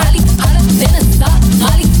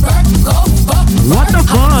 What the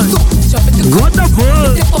fuck? What the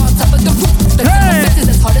fuck? Hey.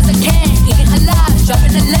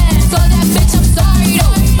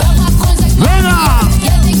 Venga.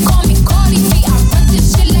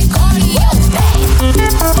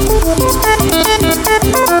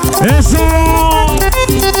 Eso.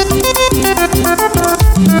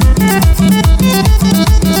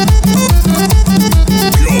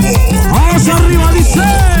 Vamos arriba, dice.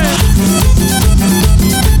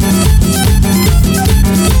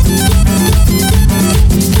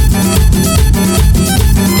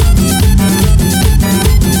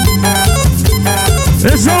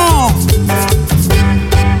 Eso.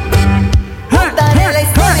 Contaré la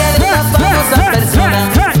historia de una famosa persona.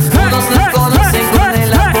 Todos la conocen con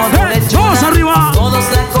el apodo de Chona. Vamos arriba. Todos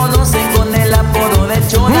la conocen con el apodo de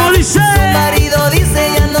Chona. ¿Cómo dice? Su marido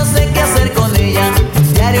dice ya no sé qué hacer con ella.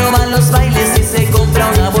 Diario va a los bailes y se compra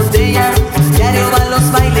una botella. Diario va a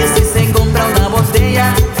los bailes y se compra una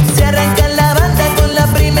botella. Se arranca la banda con la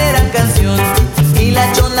primera canción. Y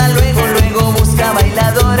la Chona luego busca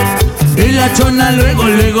bailador. Y la Chona luego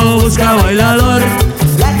busca bailador.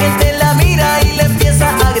 La gente la mira y le empieza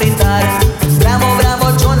a gritar. Bravo,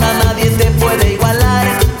 bravo, Chona, nadie te puede igualar.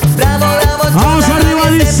 Bravo, bravo, Chona, vamos arriba,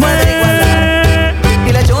 nadie dice. te puede igualar.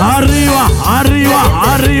 Y la Chona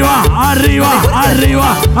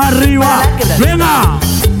Arriba. Venga.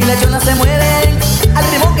 Y la Chona se mueve al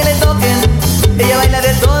ritmo que le toquen. Ella baila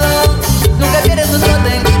de todo, nunca pierde su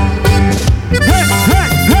trote.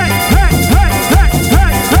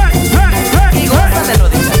 Y goza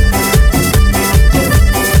melódica.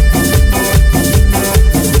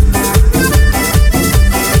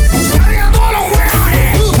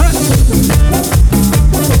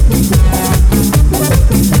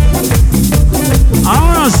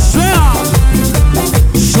 Ahora sea.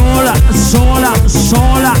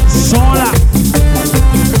 Sola.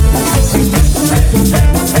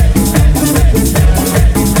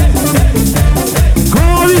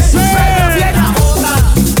 ¿Cómo dice?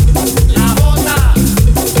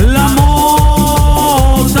 La mota.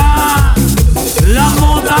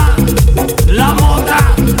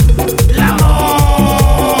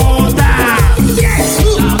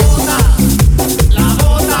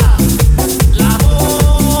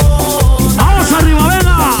 Vamos arriba,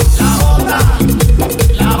 venga.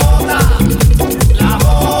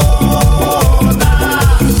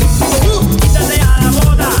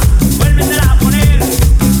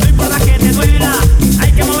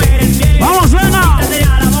 Vamos, venga.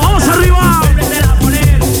 Vamos arriba.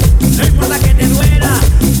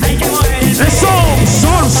 Eso.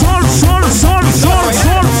 Sol.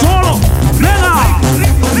 Venga.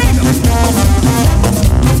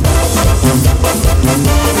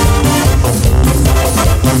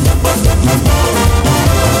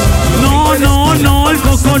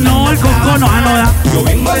 No, el coco no. Ah, no, ya. Yo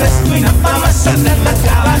vengo de la esquina para amasar la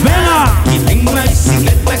cabana. Venga. Y tengo una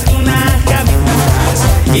bicicleta con una camita atrás.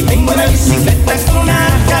 Y tengo una bicicleta con una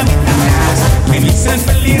camita atrás. Me dicen el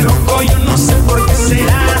pelirrojo, yo no sé por qué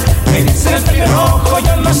será. Me dicen el pelirrojo,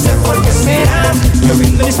 yo no sé por qué será. Yo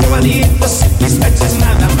vendo mis clavaditos y pistaches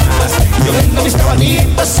nada más. Yo vendo mis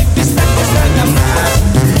clavaditos y pistaches nada más.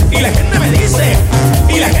 Y la gente me dice,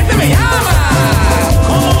 y la gente me llama.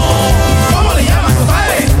 ¿Cómo le llaman,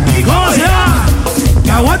 compadre? ¿Y ¿Cómo se llama?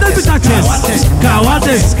 Caguates pistaches.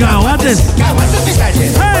 Caguates. Caguates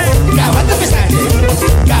pistaches. Caguates pistaches.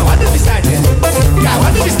 Caguates pistaches.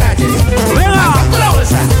 Caguates pistaches. Venga. ¿A cuánto la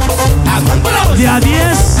bolsa? ¿A cuánto la bolsa? De a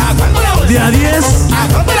 10. ¿A cuánto la bolsa? De a 10. ¿A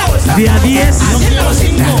cuánto la bolsa? De a 10. ¿A 10 la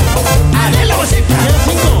bolsita? ¿A 10 la bolsita?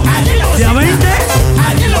 ¿A 10 la bolsita? De a 20.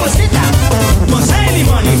 ¿A 10 la bolsita? Con 6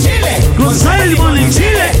 limón y chile. Con 6 limón y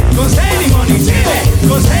chile. Con 6 limón y chile.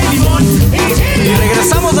 Con 6 limón y chile. Y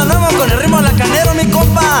regresamos de nuevo con el ritmo lacanero, mi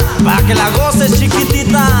compa, para que la goces,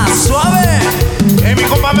 chiquitita, suave. Mi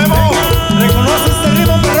compa Memo, ¿reconoces este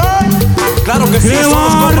ritmo, perrón? Claro que sí, ¡Qué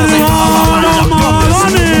somos compas de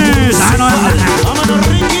mamones! Vámonos,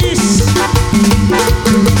 Riquis.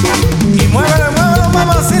 Y muévele,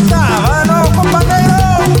 mamacita, va de nuevo, compañero.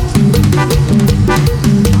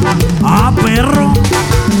 ¡Ah, perro!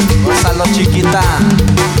 Gózalo, chiquita,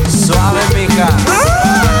 suave, mija.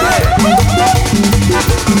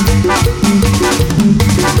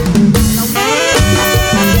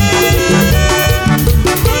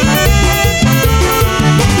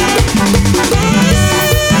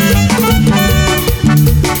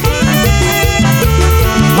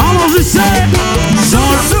 ¡Vamos, dice!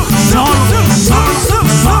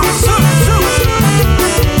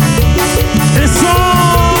 ¡Eso!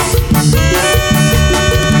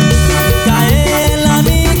 Micaela,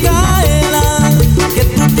 Micaela, que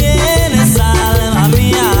tú tienes alma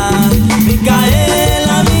mía.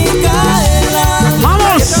 Micaela, Micaela,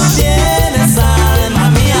 ¡Vamos! que tú tienes alma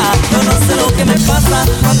mía. Yo no sé lo que me pasa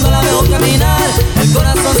cuando la veo caminar. El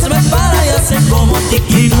corazón se me para y hace como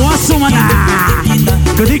tiqui. ¡Iguazo, maná!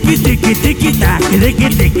 Tiki tiki tiki ta, tiki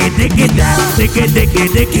tiki tiki ta, tiki tiki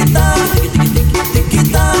tiki ta, Tiki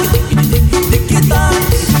ta, tiki ta,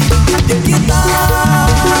 tiki ta.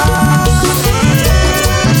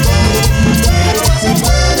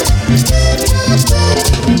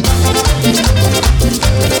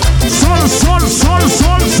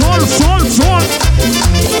 Sol.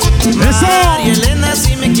 ¡Eso! María Elena,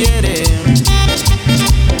 si me quiere,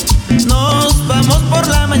 nos vamos por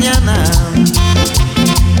la mañana.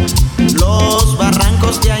 Los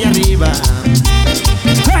barrancos que hay arriba,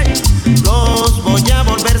 los voy a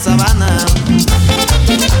volver sabana.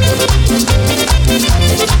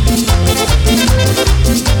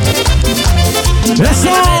 ¡Eso!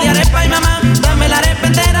 Dame la media arepa y mamá, dame la arepa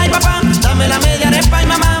entera y papá. Dame la media arepa y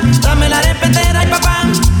mamá, dame la arepa entera y papá.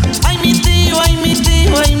 Ay, mi tío, ay, mi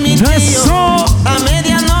tío, ay, mi tío. ¡Eso! A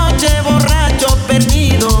medianoche borracho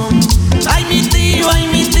perdido. Ay, mi tío, ay,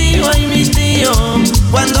 mi tío, ay, mi tío.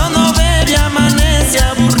 Cuando no bebe amanece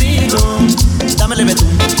aburrido. Dámele betún,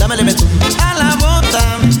 a la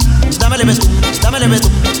bota. Dámele betún,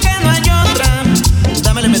 que no hay otra.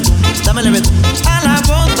 Dámele betún, a la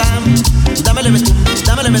bota. Dámele betún,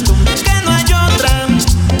 que no hay otra.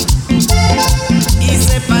 Y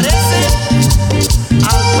se parece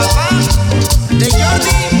al papá de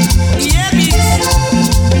Jordi y Elvis.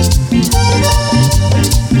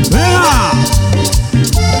 ¡Venga!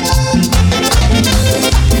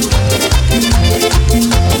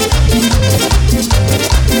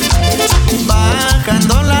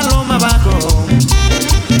 Bajando la loma abajo,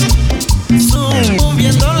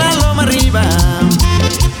 subiendo la loma arriba.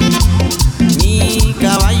 Mi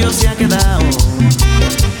caballo se ha quedado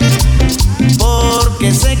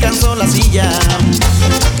porque se cansó la silla.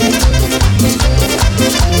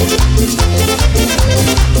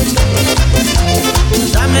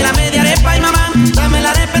 Dame la media arepa y mamá, dame la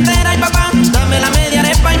arepa entera y papá. Dame la media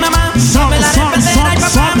arepa y mamá, dame la arepa entera y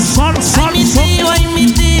papá. Ay, mi tío,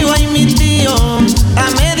 ay, mi tío. A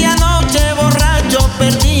medianoche borracho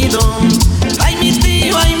perdido. Ay, mi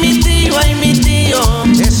tío, ay, mi tío, ay, mi tío.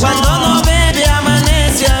 Cuando no bebe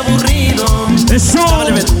amanece aburrido. ¡Eso!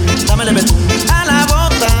 Dámele betún, a la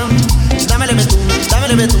bota. Dámele betún,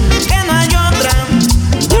 que no hay otra.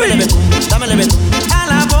 Dámele betún, a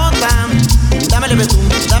la bota. Dámele betún,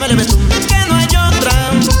 que no hay otra.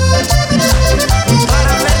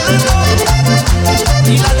 Para Fernando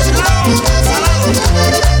y la desclavo, Sabado.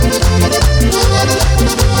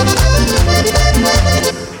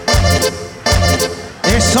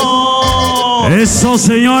 Eso. ¡Eso,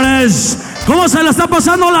 señores! ¿Cómo se le está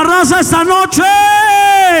pasando la raza esta noche?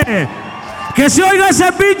 ¡Que se oiga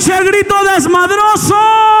ese pinche grito desmadroso!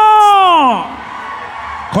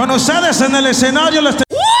 Con ustedes en el escenario les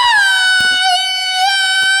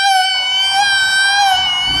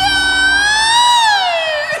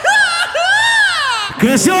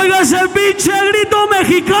Que se oiga ese pinche grito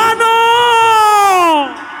mexicano.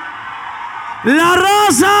 La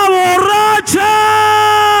raza borracha.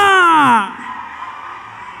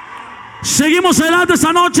 Seguimos adelante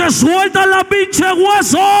esta noche. Suelta la pinche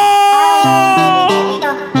hueso.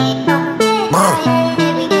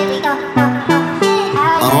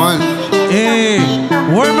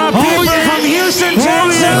 Where my people from Houston,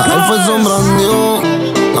 Texas. Él fue sombrando,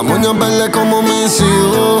 la moña verde como mis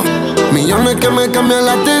hijos. Millones que me cambian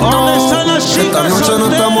la actitud. Esta noche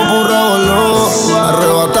no estamos por revoló.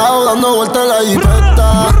 Arrebatado dando vueltas en la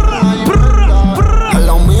jipeta. Al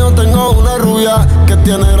lado mío tengo una rubia que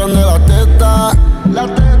tiene grande la teta.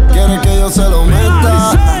 Quiere que yo se lo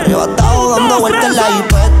meta. Arrebatado dando vueltas en la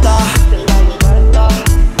jipeta.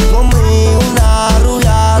 Conmigo una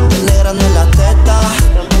rubia tiene grande la teta.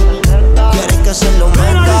 Quiere que se lo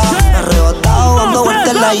meta. Arrebatado dando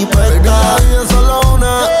vueltas en la jipeta.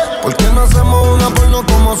 ¿Por qué no hacemos una porno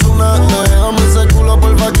como Zuna? Déjame ese culo,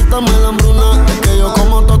 porfa, quítame la hambruna. Es que yo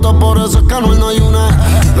como toto, por eso es que no hay una.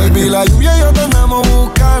 Baby, la lluvia y yo te andamos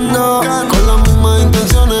buscando con las mismas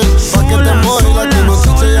intenciones. Pa' que te mojes, la que no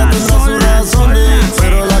chicha ya tendrá sus razones.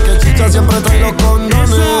 Pero la que chicha siempre trae los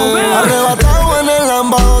condones. Arrebatado en el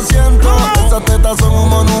Lamba 200. Esas tetas son un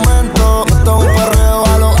monumento. Esto es un perreo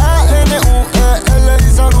a los A-N-U-E-L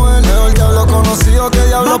dice Anuel. Mejor diablo conocido que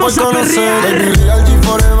diablo por conocer. Baby, real G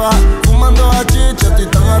forever. Fumando a chicha, estoy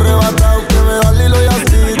tan arrebatado que me da Lilo y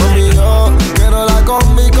así. Conmigo quiero la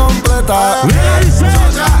combi completa.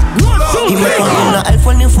 Y me pongo una Air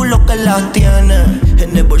Force full lo que las tiene.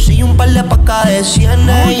 En el bolsillo un par de pacas de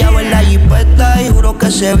cienes. Ya ve la jipeta y juro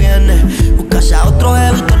que se viene. Buscase a otro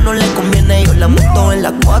jevito no le conviene. Yo la monto en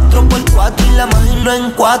la 4x4 y la imagino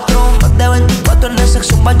en 4. Más de 24 en el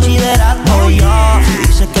sexo un bachillerato. Ya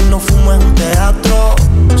dice que no fumo en un teatro.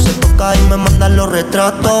 Se toca y me mandan los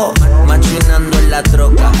retratos. Machinando en la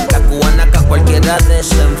troca. La cubana que a cualquiera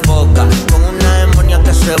desenfoca. Con una demonia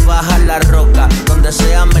que se baja la roca. Donde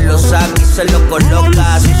sea me lo saca y se lo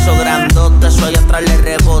coloca. Se hizo grandote, eso allá atrás le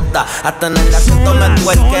rebota. Hasta en el asiento me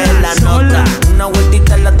cuelque la nota. Una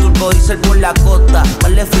vueltita en la turbo diesel por la costa.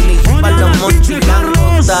 Vale feeling para los monchis y la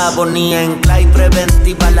gota. Bonía en Clay,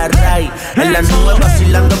 preventiva la ray. En la nube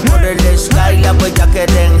vacilando por el sky. La huella que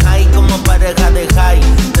den high como pareja de high.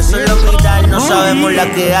 De solo mirar no sabemos la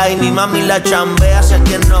que hay. Ni mami la chambea, sé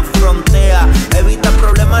quien nos frontea. Evita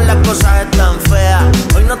problemas, las cosas están feas.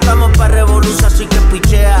 Hoy no estamos pa' revolución, así que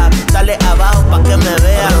pichea. Dale abajo pa' que me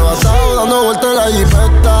vea. Arrebatado dando vueltas en la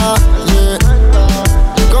jipeta, yeah.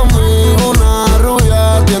 Conmigo una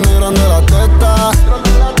rubia tiene grande la teta.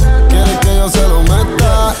 Quiere que yo se lo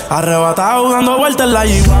meta. Arrebatado dando vueltas en la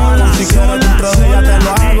jipeta. Si quieres dentro de ella te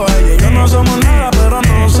lo hago. Ella y yo no somos nada, pero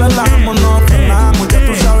no nos celamos, no frenamos. Ya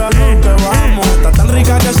tú sabes a lo que vamos. Está tan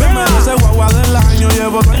rica que se merece guagua del año.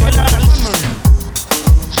 Llevo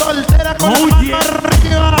soltera con la mano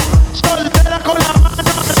arriba. Soltera con la mano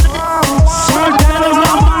arriba. Solteros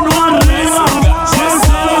la mano arriba.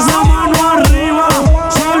 Solteros la mano arriba.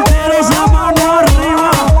 Solteros la mano arriba.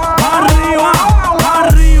 Arriba,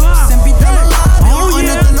 arriba. Se invitan los labios en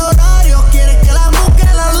este horario. Quiere que la busque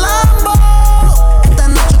la Lambo. Esta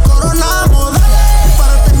noche coronamos. Dale,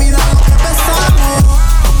 párate, mira lo que pesamos.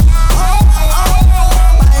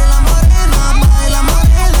 Baila morena, baila morena. Baila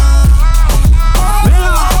morena.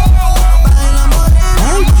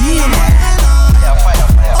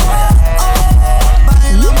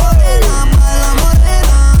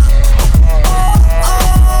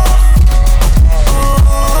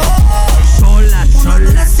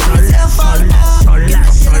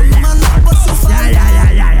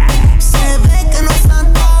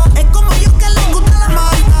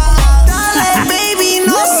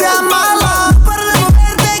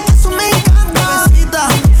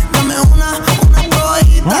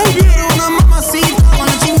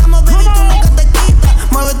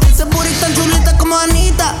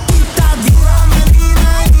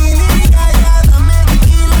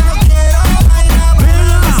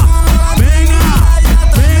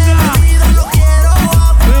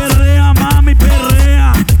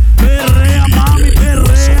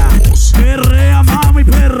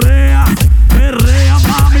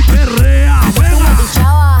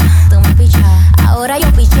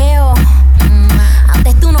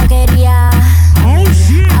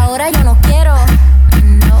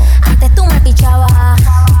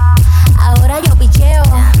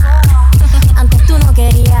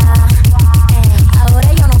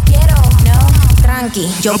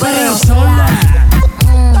 Yo perreo sola.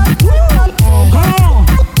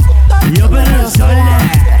 Yo perreo sola.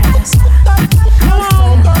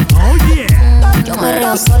 Oh yeah. Yo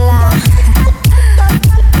perreo sola.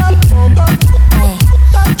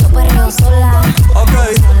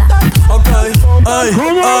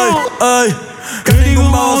 ey. Que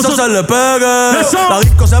ningún baboso se le pegue. Eso. La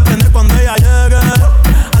disco se prende cuando ella llegue.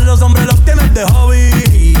 A los hombres los tienes de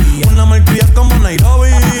hobby. Una malcria como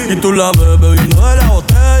Nairobi. Y tú la ves bebiendo de la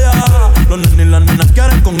botella. Los nenes y las nenas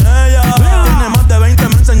quieren con ella. Tiene más de 20,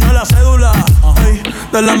 me enseñó la cédula. Ay,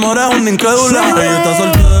 del amor es una incrédula. Ella está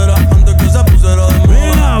soltera antes que se pusiera de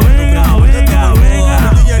moda. Venga.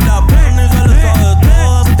 DJ la pone y se le sabe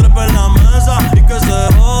toda. Se trepa en la mesa y que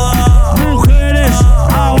se joda. Mujeres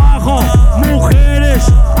abajo, mujeres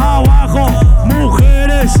abajo,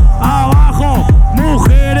 mujeres abajo,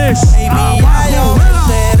 mujeres Baby, ya yo me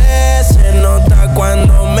enteré, se nota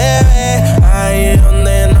cuando me ve. Ahí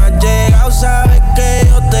donde no has llegado, sabes que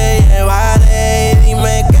yo te llevaré. Y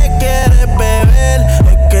dime qué quieres beber,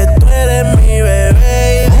 es que tú eres mi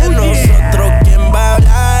bebé. Y de nosotros, ¿quién va a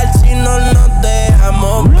hablar si no nos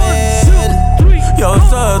dejamos ver? Yo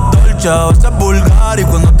sé dolce, a veces vulgar. Y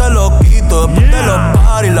cuando te lo quito, después de los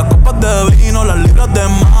paris, las copas de vino, las libras de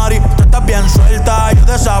mari. Tú estás bien suelta, yo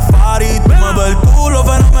de safari. Tú me ves el culo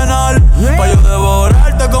fenomenal, pa' yo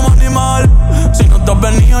devorarte como animal. Si no te has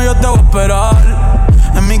venido, yo te voy a esperar.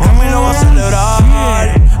 En mi camino voy a celebrar.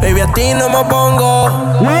 Baby, a ti no me pongo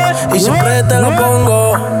y siempre te lo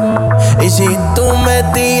pongo. Y si tú me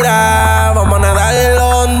tiras, vamos a nadar el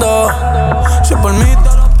hondo. Si por mí te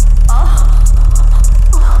lo...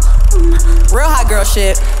 Real hot girl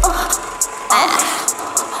shit.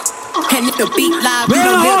 And if the beat live, we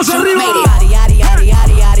don't get you made it. Body, yaddy, yaddy,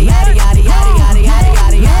 yaddy, yaddy, yaddy, yaddy, yaddy, yaddy, yaddy,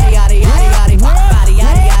 yaddy, yaddy, yaddy, yaddy, yaddy. Body,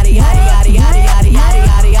 yaddy, yaddy, yaddy, yaddy, yaddy, yaddy,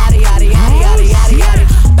 yaddy, yaddy, yaddy, yaddy, yaddy, yaddy, yaddy.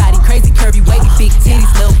 Body crazy, curvy, wavy, big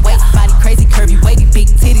titties, little waist. Body crazy, curvy, wavy,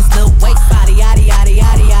 big titties, little waist. Body, yaddy, yaddy,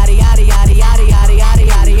 yaddy, yaddy, yaddy, yaddy, yaddy, yaddy, yaddy,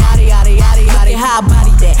 yaddy, yaddy, yaddy, yaddy, yaddy. How I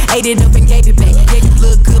body that, ate it up and gave it back. Yeah, you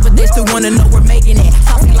look good, but they still wanna know we're making it.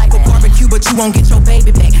 Saucy like a barbecue, but you won't get your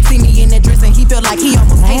baby back. See me in that dress and he felt like he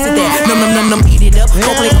almost tasted that. Num, eat it up.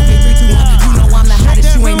 Go play, okay, 3, 2, 1. You know I'm the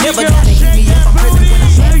hottest, you ain't never gotta hit me up. I'm prison when I'm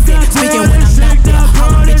back. Speaking when I'm not there. All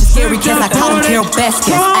them bitches scary cats, I call them Carol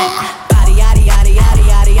Baskins. Body, yaddy, yaddy, yaddy,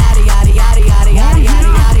 yaddy, yaddy, yaddy, yaddy, yaddy, yaddy,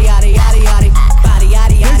 yaddy, yaddy, yaddy, yaddy. Body,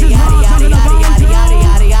 yaddy, yaddy, yaddy, yaddy, yaddy, yaddy, yaddy,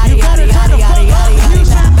 yaddy, yaddy, yaddy, yaddy, yaddy, yaddy.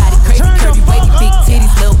 Body crazy, curvy, wavy, big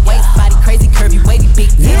titties, little waist. Body crazy, curvy, wavy, big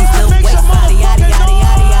titties, little waist. Body, yaddy, yaddy,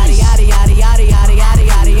 yaddy, yaddy, yaddy, yaddy, yaddy, yaddy,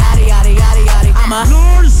 yaddy, yaddy, yaddy, yaddy, yaddy. I'm a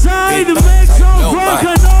Northside makes a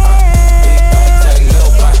broken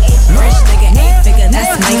rich nigga, 8-figure,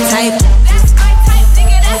 that's my type. That's my type,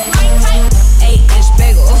 nigga, that's my type. 8-inch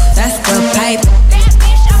bagel, that's the pipe. Bad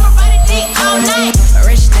bitch, I'ma ride a dick all night.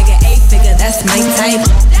 Rich nigga, 8-figure, that's my type.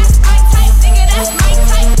 That's my type, nigga, that's my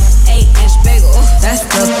type. 8-inch bagel, that's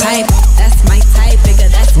the pipe. That's my type,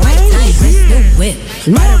 nigga, that's my type. Wrist new whip,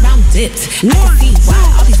 right around dipped. I can see why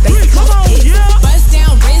all these basic hits. Bust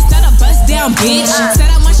down wrist, not a bust down bitch. Said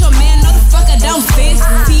I want your man, no the fuck I don't fit.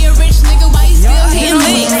 See a rich nigga, why you still hitting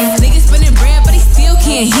licks? Nigga spinning bread, but he still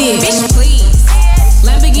can't hit. Bitch, please.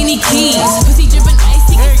 Lamborghini keys, pussy dripping ice,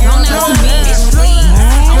 he get thrown out to me. Bitch, please.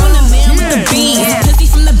 I want a man with the beans, pussy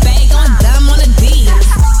from the bag on dumb on a D.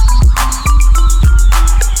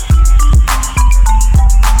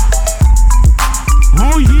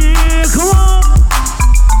 Oh yeah, come on.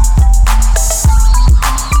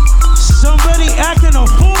 Somebody acting a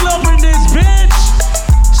fool up in this bitch.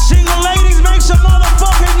 Single ladies, make some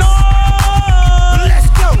motherfucking noise. Let's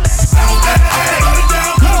go.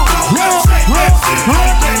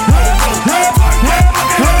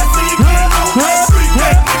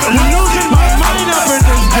 I'm losing my mind up in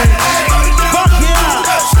this bitch. Fuck yeah.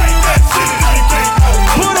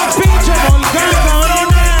 Put a pinche Volcan,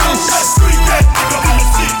 cabrones.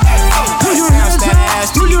 Put your hands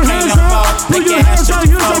up, put your hands up, put your hands up,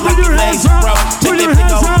 put your hands up, put your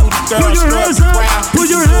hands up, put your hands up, put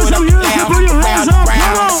your hands up, put your hands up,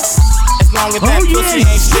 come on. As long as that pussy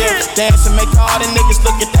ain't stiff, dance and make all the niggas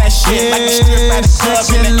look at that shit like a strip at a club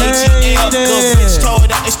in the ATL. Little bitch told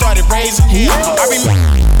it up, they started raising hell. I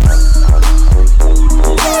remember.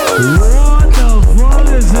 What the fuck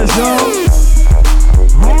is this, yo?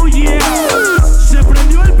 Oh yeah, se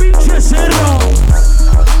prendió el pinche cerro.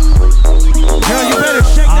 Girl, you better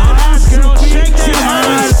shake that ass, girl. Shake that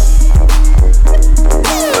ass.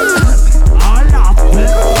 A la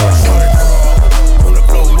perra. On the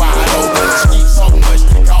floor wide open, ski so much,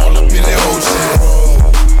 they all up in the ocean.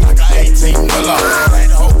 Like a 18-wheeler, right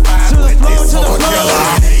the whole vibe with this whole killer.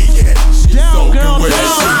 Down, girl,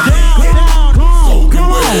 down, down,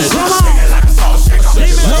 Come on. Shake it like a salt shaker,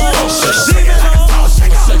 shake it like a salt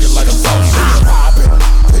shaker, shake it like a salt shaker, poppin'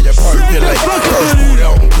 till you percolate. First boot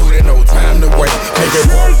on, boot it, no time to wait. Make it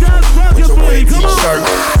work with your white t-shirt.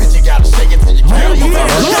 Bitch, you gotta shake it till you can't move.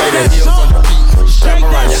 Shake the heels on your feet, strap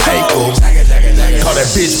around your ankle.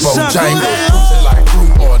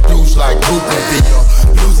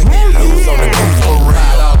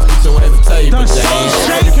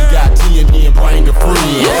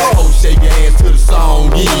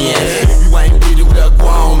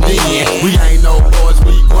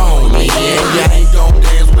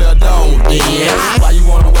 Why you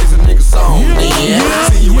wanna waste a nigga song? Yeah.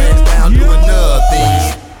 See you ass down doing nothing.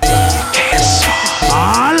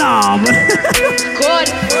 ¡Hala!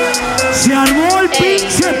 Se armó el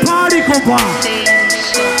pinche party, compa.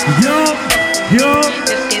 Yo.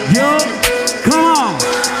 Come on.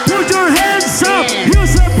 Put your hands up. You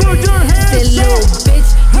said put your hands up. Little bitch,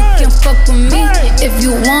 you can fuck with me if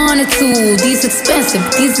you wanted to. These expensive,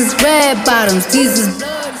 these is red bottoms, these is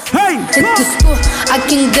blood. Hit the school, I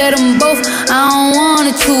can get them both. I don't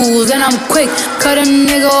wanna choose, and I'm quick, cut a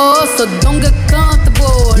nigga off, so don't get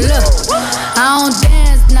comfortable. Look, I don't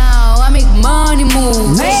dance now, I make money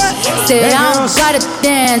move. Said I don't gotta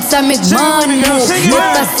dance, I make money move. If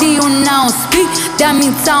I see you now speak, that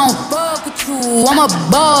means I don't fuck with you. I'm a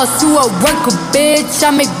boss, you a worker, bitch.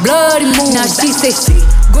 I make bloody moves. Now she say she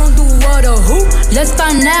gon' do what or who? Let's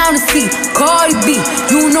find out and see. Cardi B,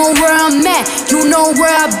 you know where I'm at, you know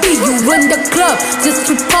where I be. You in the club just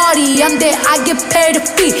to party, I'm there, I get paid a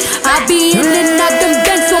fee. I be in and out them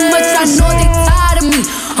bands so much, I know they tired of me.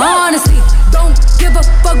 Honestly, don't give a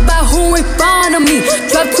fuck about who in front of me.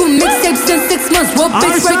 Drop 2 mixtapes in 6 months, what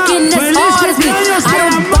bitch freaking as hard as me? I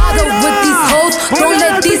don't bother with these hoes, don't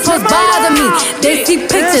let these hoes bother me. They see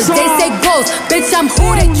pictures, they say goals, bitch I'm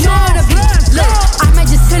who they tryna be. Look, I might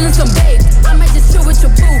just chill in some babe, I might just chill with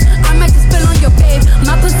your boo, I might just spill on your babe.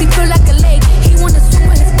 My pussy feel like a lake, he wanna swim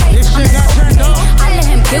with his face. I'm so I let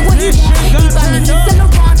him get what he want. He buy me Yves Saint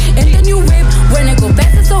Laurent and the new whip. When it go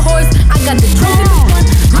fast as a horse, I got the trunk in the front.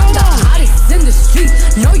 I'm the hottest in the street,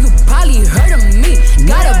 know you probably heard of me.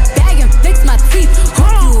 Got a bag and fix my teeth.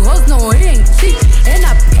 Hope you hoes know it ain't cheap, and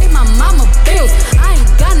I pay my mama bills. I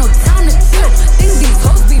ain't got no time to chill. Think these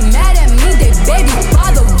hoes be mad at me, they baby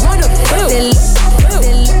father wanna feel.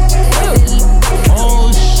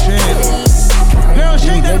 Oh shit. Girl,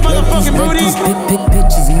 shake that motherfucking booty.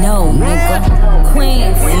 Bitches know, nigga.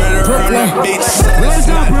 Queens, Brooklyn. Where's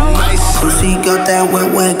up, bro? Pussy got that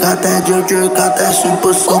wet, got that drip, got that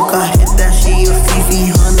super soak. I hit that, she a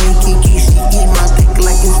Fifi, honey, Kiki. She eat my dick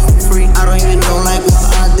like it's free. I don't even know like why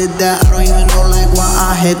I did that. I don't even know like why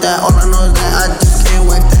I hit that. All I know is that I just can't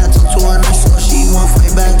whack that. Took to her neck, so she won't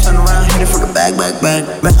fight back. Turn around, hit it for the back. Back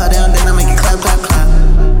her down, then I make it clap.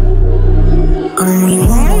 I don't really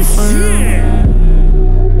want no fun.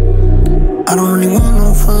 I don't really want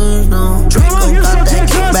no fun, no. Draco got that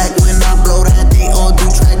kickback when I blow that. They all do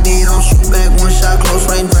track, they don't shoot back. One shot, close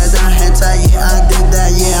range, right down, head tight. Yeah, I did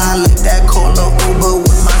that, yeah, I licked that. Call a Uber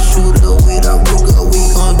with my shooter, with a Ruger.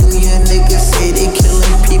 We gon' do your niggas say they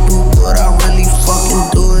killing people, but I really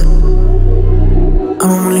fucking do it. I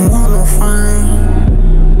don't really want no fun.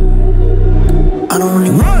 I don't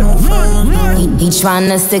really want no fun. He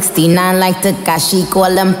tryna 69 like Takashi,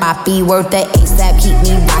 call him Papi. Worth the ASAP, keep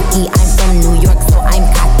me rocky. I'm from New York, so I'm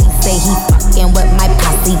cocky. Say he fucking with my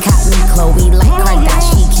posse. Caught me Chloe like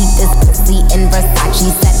Kardashian. Keep this pussy in Versace.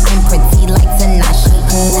 Said I'm pretty like Tanashi.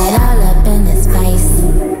 Put it all up in his face.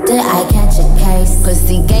 Did I catch a case?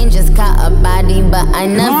 Pussy gang just caught a body, but I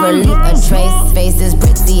never leave a trace. Face is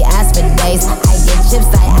pretty ass for days. I get chips,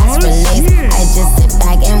 I ask for lace. I just sit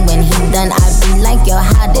back and when he done, I be like, yo,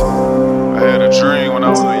 how did? I had a dream when I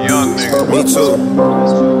was a young nigga. Me too.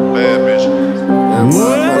 Bad bitch.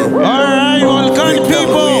 Alright, Volcan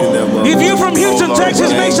people. If you from Houston,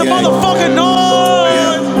 Texas, make some motherfucking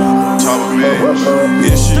noise. Top of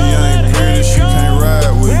bitch. If she ain't pretty, she can't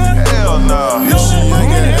ride with me. Hell nah. If she ain't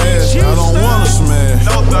got ass, I don't wanna smash.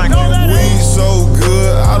 No thank you. Weed so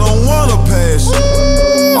good, I don't wanna pass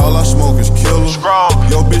it. All I smoke is killer.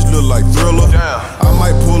 Yo bitch look like Thriller. I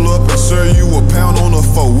might pull up and serve you a pound on a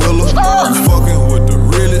 4-wheeler. You fucking with the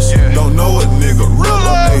realest, don't know a nigga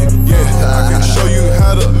realer. Hey, yeah, I can show you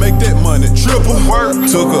how to make that money triple.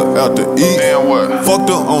 Took her out to eat, fucked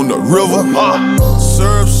her on the river.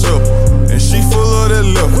 Serve simple, and she full of that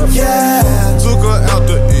liquor. Took her out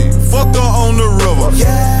to eat, fucked her on the river.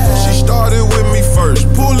 She started with me first,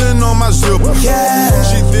 pulling on my zipper.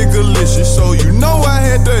 She thick delicious, so you know I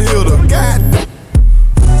had to hit her. God.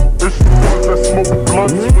 It's the ones that smoke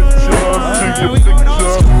blunts with ya, see your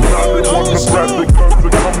picture. Now they want to grab the guns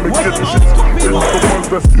and come and get you. It's the ones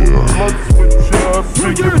that smoke blunts with ya,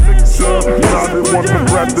 see your picture. Now they want to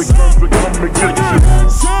grab the guns and come and get you.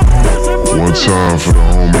 One time for the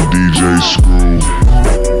homie DJ Screw.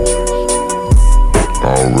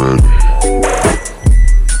 Already,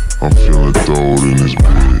 I'm feeling throwed in this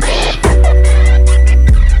bitch.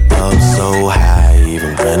 I'm so high,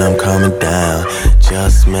 even when I'm coming down.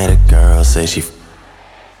 Just met a girl, say she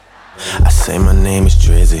I say my name is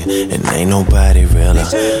Drizzy, and ain't nobody realer.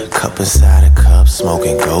 Cup inside a cup,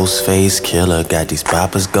 smoking ghost face killer. Got these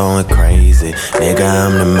boppers going crazy. Nigga,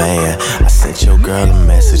 I'm the man. I sent your girl a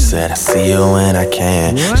message, said I see you when I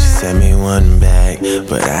can. She sent me one back,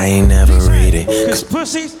 but I ain't never read it. Cause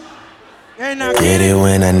pussies, get it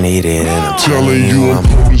when I need it, and I'm Telling you I'm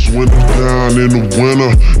published when I'm down in the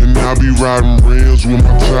winter. And I be riding rims with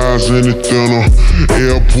my tires in the thinner.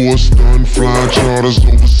 Airports done, flying charters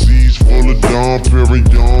overseas, full of Dom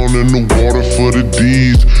Perignon in the water for the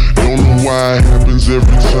D's. Don't know why it happens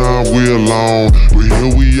every time we're alone, but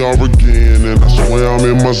here we are again, and I swear I'm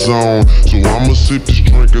in my zone. So I'ma sip this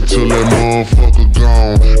drink until that motherfucker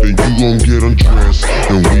gone. Then you gon' get undressed,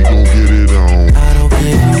 and we gon' get it on. I don't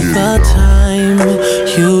give you the time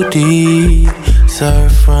you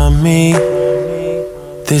deserve from me.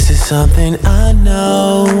 This is something I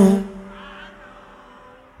know.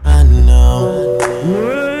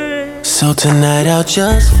 So tonight I'll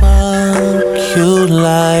just fuck you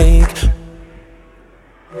like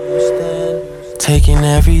taking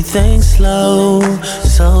everything slow,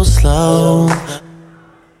 so slow.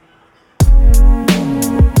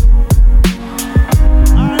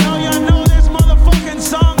 I know y'all know this motherfucking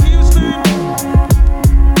song, Houston.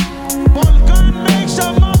 Volcan makes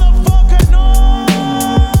a motherfucking noise.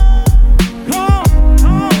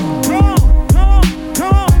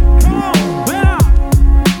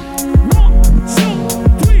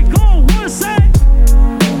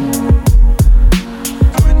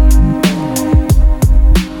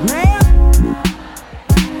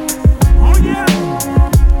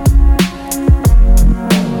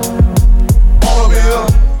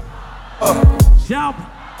 Shout.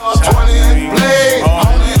 20 blade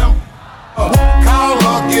on him. Call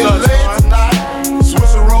up, get laid tonight.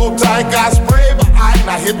 Swiss and roll tight, got spray behind.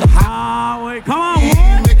 I hit the highway. Come on,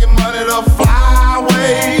 boy. Making money the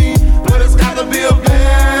flyway, but it's got to be a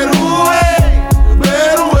better way,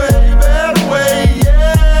 better way,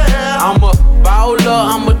 yeah. I'm a baller,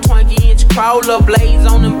 I'm a 20-inch crawler, blaze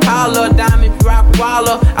on Impala, diamond rock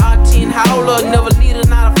waller, R10 howler, never leader,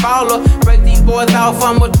 not a faller. Break these boys off,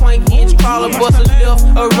 I'm a 20-inch crawler, bust a left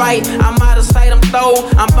or right, I'm out of sight, I'm throw.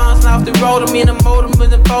 I'm bouncing off the road, I'm in the motor,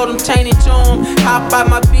 with the boat, I'm chaining charm. Hop out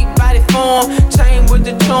my big body form, chain with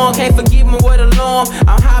the charm, can't forget me with alarm.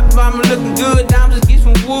 I'm hopping, I'm looking good, diamonds get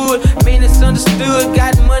some wood. Man, it's understood,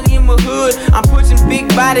 got money in my hood. I'm pushing big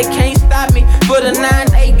body, can't stop me. For the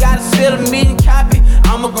 9-8, gotta sell a million copy.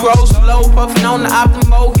 I'ma grow slow, puffin' on the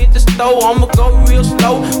Optimo, hit the stove. I'ma go real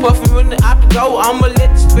slow, puffin' when the Optigo. I'ma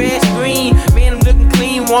let the spread screen. Man, I'm looking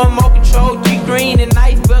clean, one more control, G green and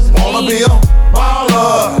nice bustin' Wanna be a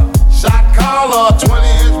baller, shot caller,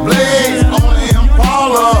 20-inch blades on the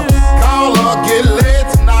Impala. Caller, get laid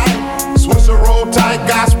tonight. Swiss and roll tight,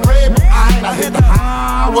 got spray behind. I hit the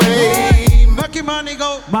highway. Lucky money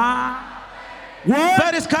go.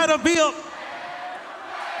 That is kind of bill.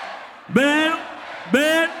 Ven.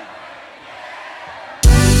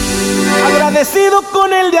 Agradecido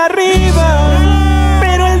con el de arriba,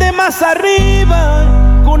 pero el de más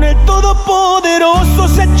arriba, con el todopoderoso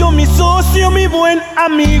se ha hecho mi socio, mi buen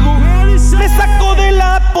amigo. Me sacó de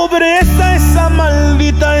la pobreza, esa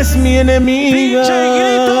maldita es mi enemiga.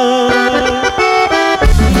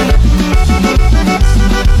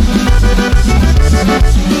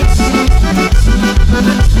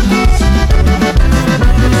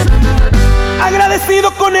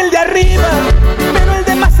 Agradecido con el de arriba, pero el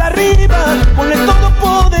de más arriba, con el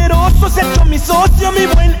todopoderoso se ha hecho mi socio, mi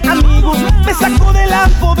buen amigo. Me sacó de la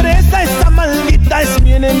pobreza, esa maldita es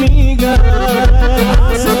mi enemiga.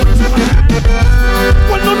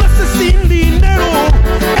 Cuando naces sin dinero,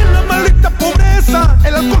 en la maldita pobreza,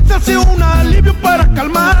 el alcohol se hace un alivio para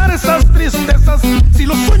calmar esas tristezas. Si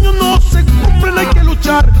los sueños no se cumplen hay que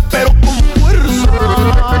luchar, pero con fuerza.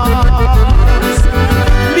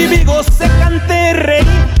 Viví, gocé, canté, reí,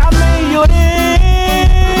 amé y lloré.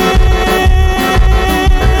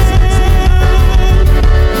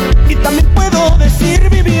 Y también puedo decir,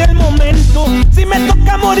 viví el momento. Si me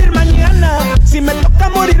toca morir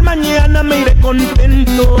mañana, me iré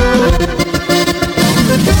contento.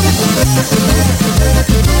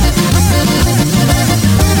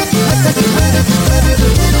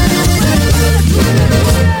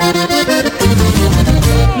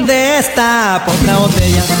 Destapo otra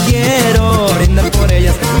botella, quiero brindar por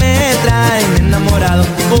ellas. Me traen enamorado,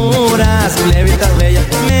 puras levitas bellas.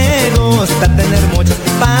 Me gusta tener muchas,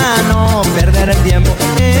 para no perder el tiempo.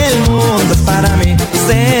 El mundo es para mí,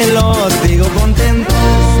 se los digo contento.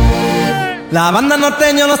 La banda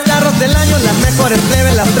norteño, los carros del año, las mejores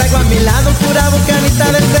plebes las traigo a mi lado. Pura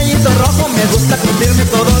bucanita de sellito rojo, me gusta cumplirme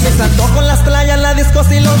todos mis antojos. Las playas, la disco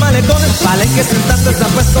discos y los malecones. Vale que sentaste se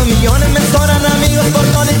han puesto millones. Me sobran amigos por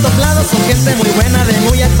todos lados. Son gente muy buena de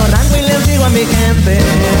muy alto rango. Y les digo a mi gente: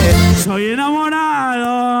 soy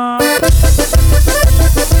enamorado.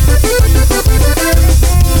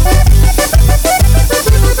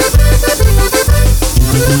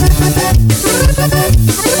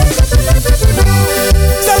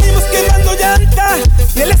 Salimos quemando llanta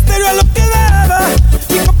y el estéreo a lo que daba.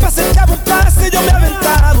 Mi compa se echaba un pase, yo me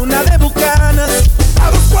aventaba una de Bucanas. A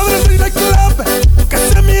 2 cuadras del nightclub, que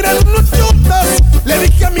se miran unos chotas. Le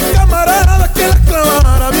dije a mi camarada que la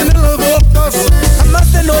clavara bien en las botas. A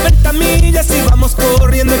más de 90 millas íbamos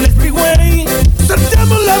corriendo en el freeway.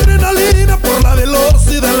 Sentíamos la adrenalina por la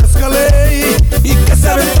velocidad de la escalé. Y que se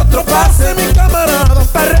aventó otro pase mi camarada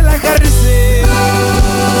para relajarse.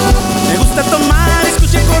 Me gusta tomar,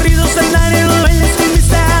 escuché corridos, andar en los bailes con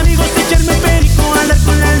mis amigos, echarme perico, andar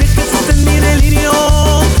con las viejas hasta en mi delirio.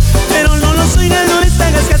 Pero no lo soy, no les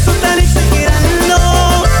hagas caso tan exagerando.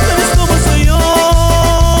 ¿Sabes cómo soy yo,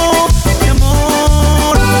 mi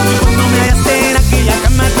amor? Y cuando me hallaste en aquella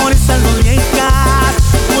cama con esas dos viejas,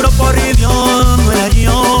 juro por Dios, no era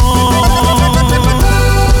yo.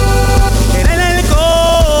 Era el alcohol.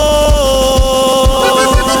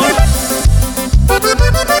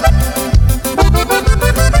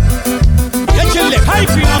 Y échenle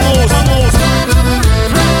hype, vamos, vamos.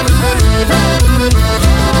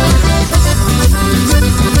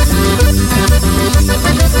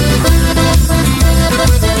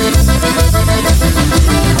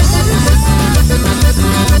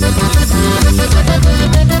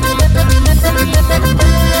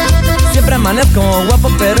 siempre amanezco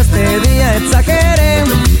guapo, pero este día exageré.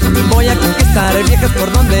 Voy a conquistar viejas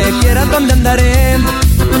por donde quiera, donde andaré.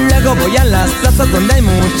 Luego voy a las plazas donde hay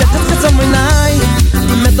muchachas que son muy nice.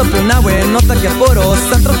 Me topé una buenota que por los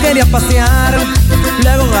centros quería pasear.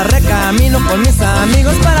 Luego agarré camino con mis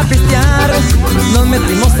amigos para pistear. Nos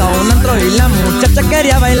metimos a un antro y la muchacha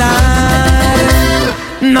quería bailar.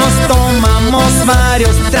 Nos tomamos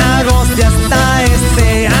varios tragos y hasta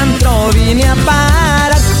este antro vine a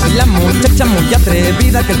parar. Y la muchacha muy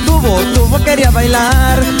atrevida que tuvo quería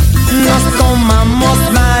bailar. Nos tomamos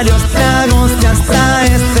varios tragos y hasta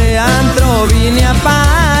este antro vine a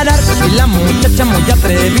parar. Y la muchacha muy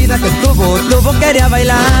atrevida que tuvo quería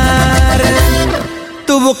bailar.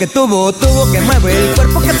 Tuvo que mueve el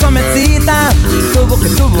cuerpo que suavecita. Tuvo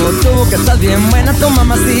que estás bien buena tu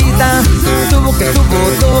mamacita. Tuvo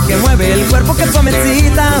que mueve el cuerpo que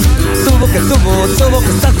suavecita. Tuvo que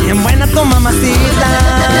estás bien buena tu mamacita.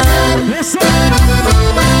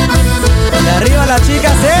 De arriba la chica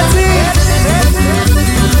sexy.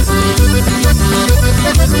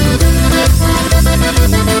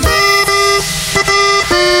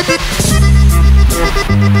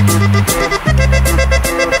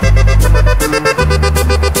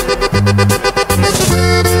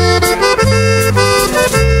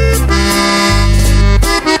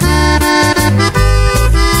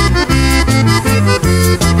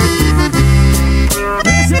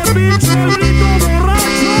 Ese pinche grito borracho.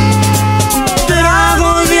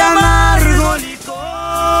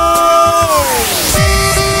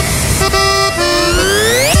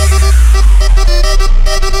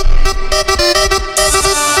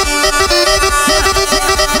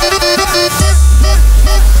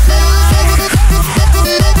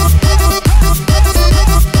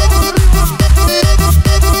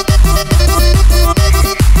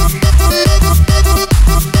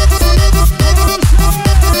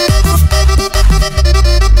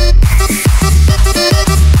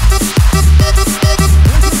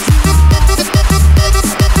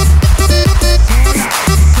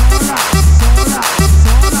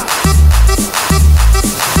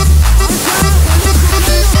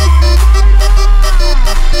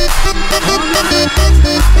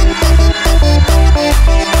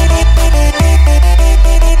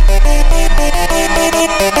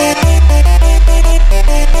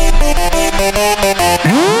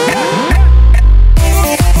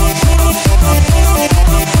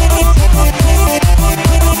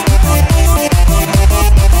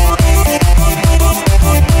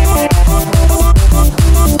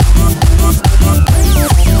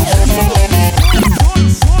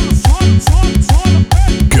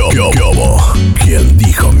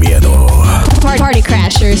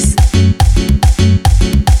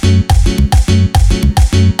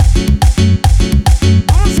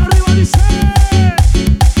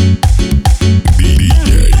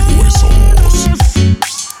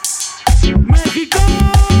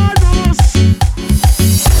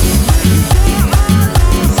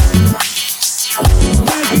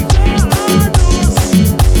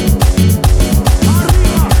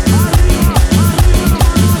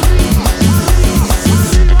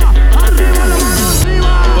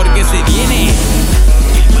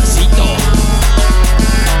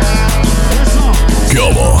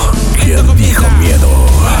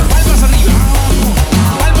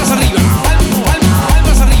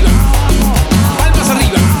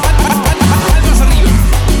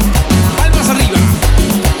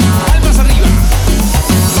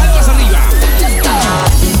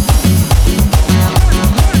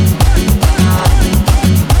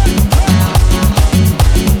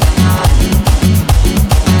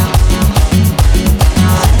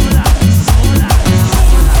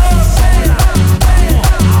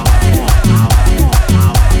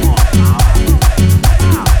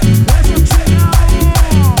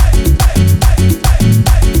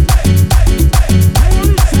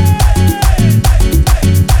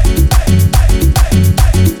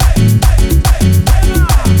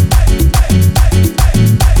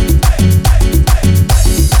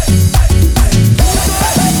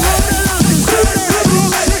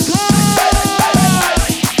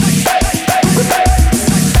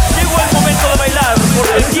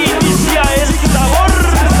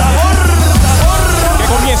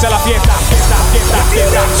 Esa es la fiesta.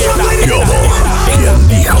 ¿Quién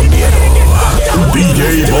dijo miedo?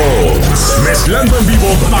 DJ Bones, mezclando en vivo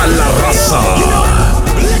a la raza.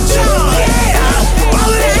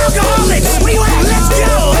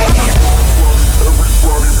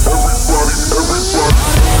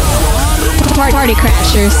 Party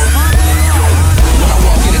crashers. When I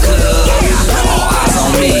walk in the club, all eyes on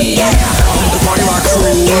me. The party rock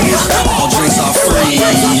crew, all drinks are free. We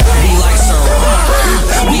like Ciroc,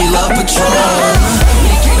 we love Patron.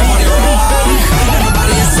 We keep the money rock,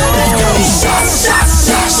 everybody is on. Shots, shots,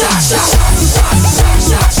 shots, shots, shots, shots,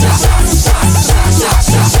 shots, shots, shots, shots,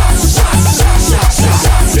 shots, shots, shots, shots,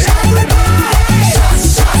 shots, everybody. Shots,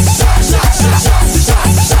 shots, shots, shots,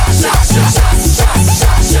 shots, shots, shots, shots, shots,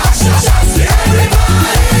 shots, shots, shots, everybody.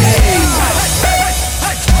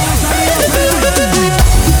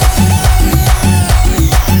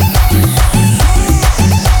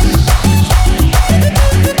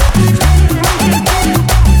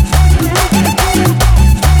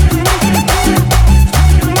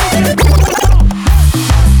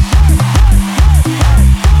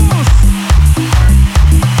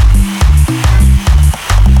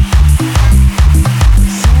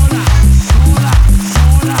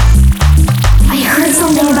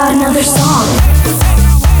 Another song.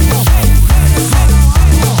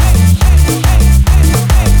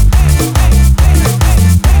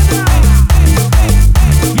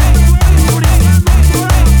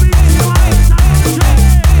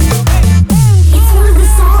 It's one of the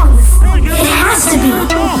songs. It has to be.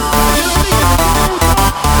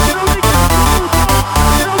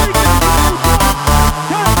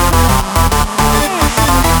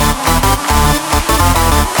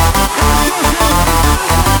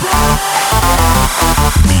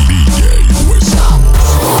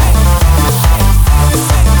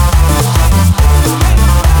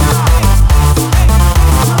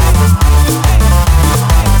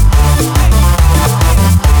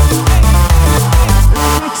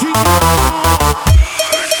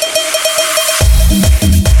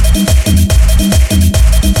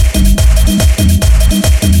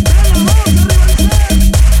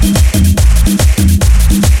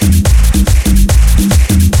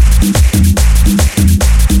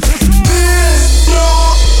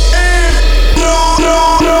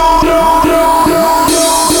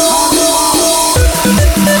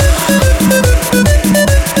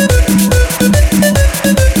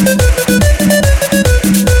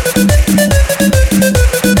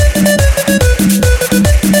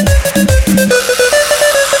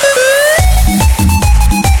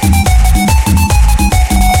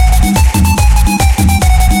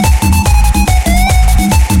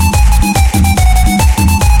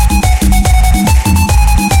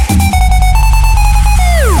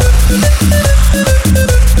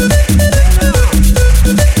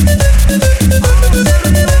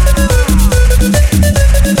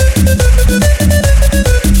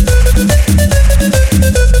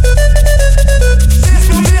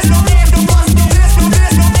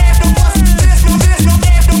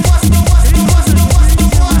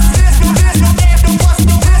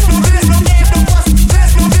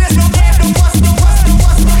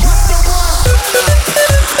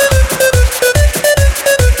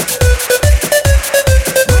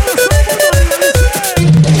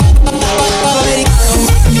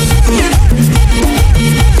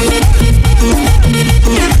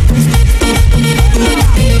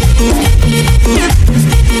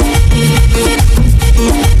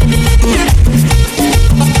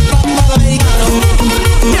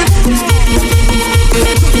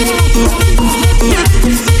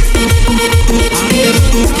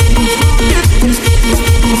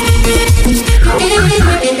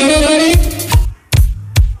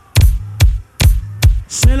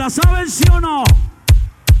 ¿Se la saben, sí o no?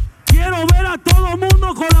 Quiero ver a todo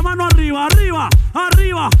mundo con la mano arriba, arriba,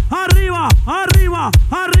 arriba, arriba, arriba,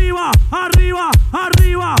 arriba, arriba,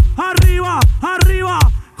 arriba, arriba, arriba.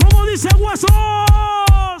 ¿Cómo dice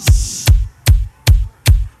Huesos?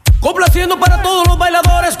 Complaciendo para todos los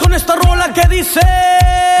bailadores con esta rola que dice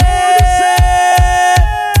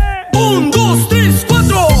 1, 2, 3,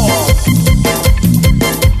 4.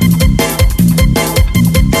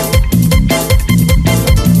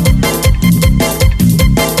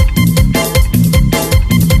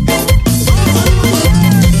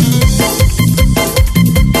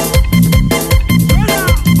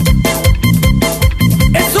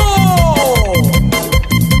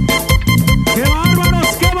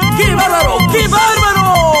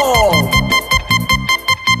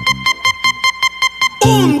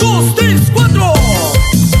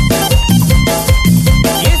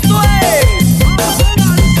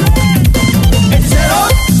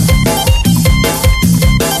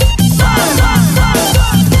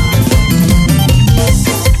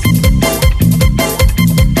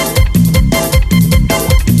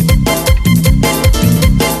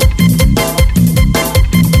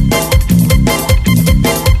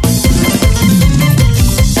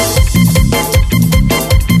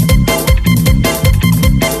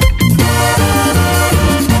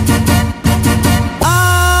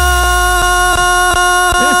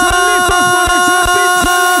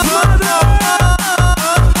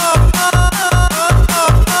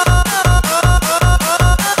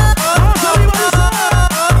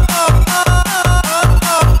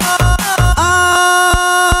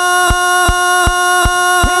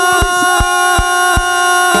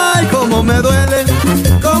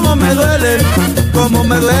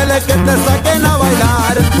 que te saquen a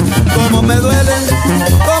bailar. Como me duele,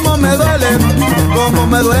 como me duele, como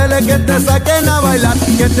me duele que te saquen a bailar,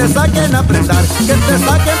 que te saquen a apretar, que te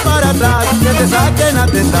saquen para atrás, que te saquen a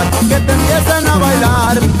tentar, que te empiecen a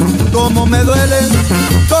bailar. Como me duele,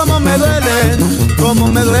 como me duele, como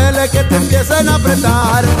me duele que te empiecen a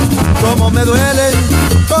apretar. Como me duele,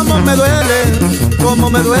 como me duele, como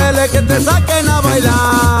me duele que te saquen a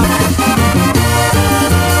bailar.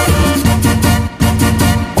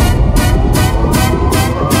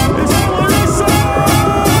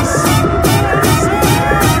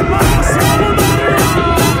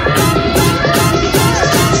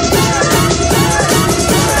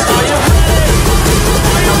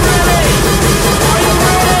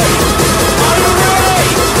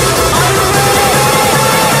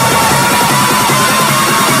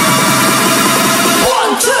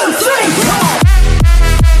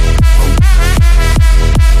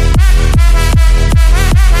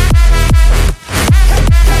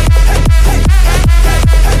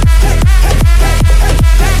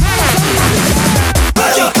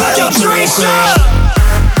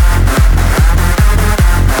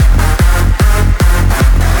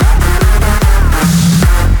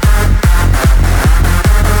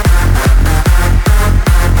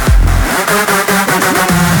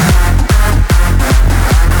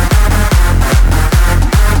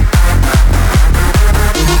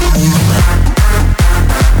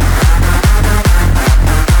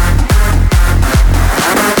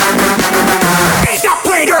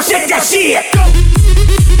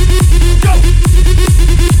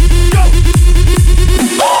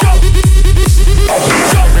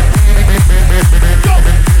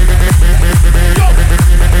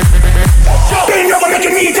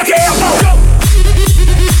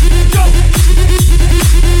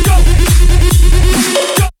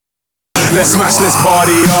 Let's smash this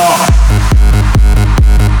party up.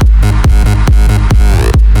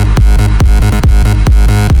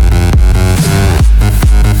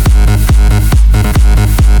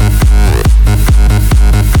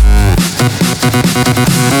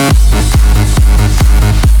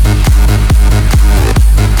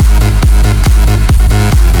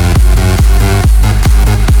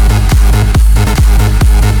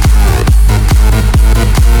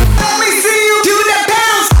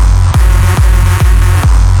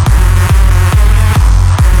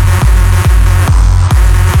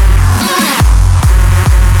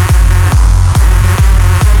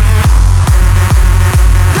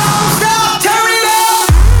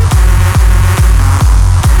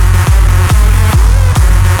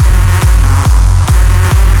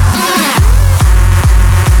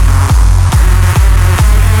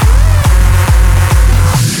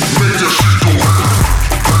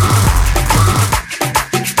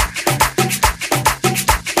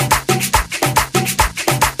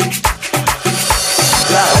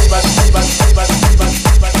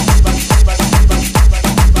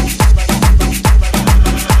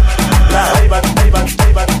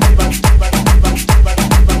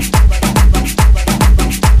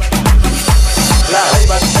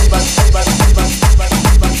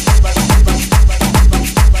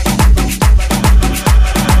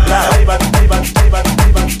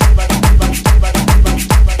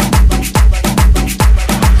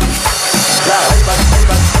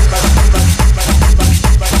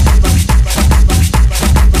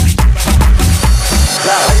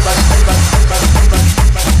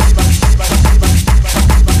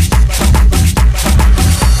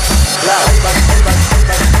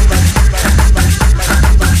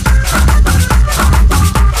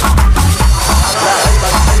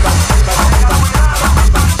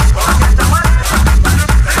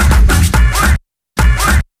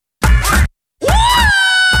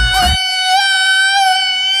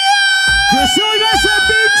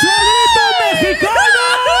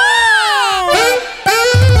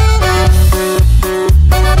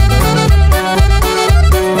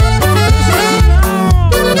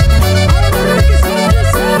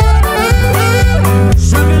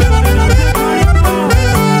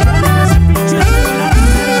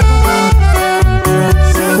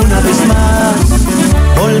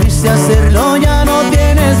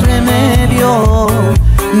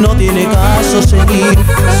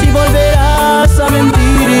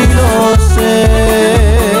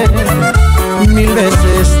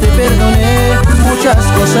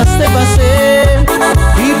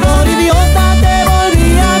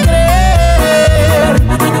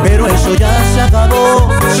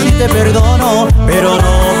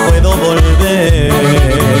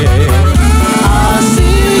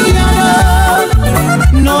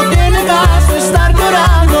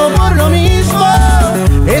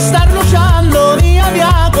 Estar luchando día a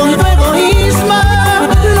día contra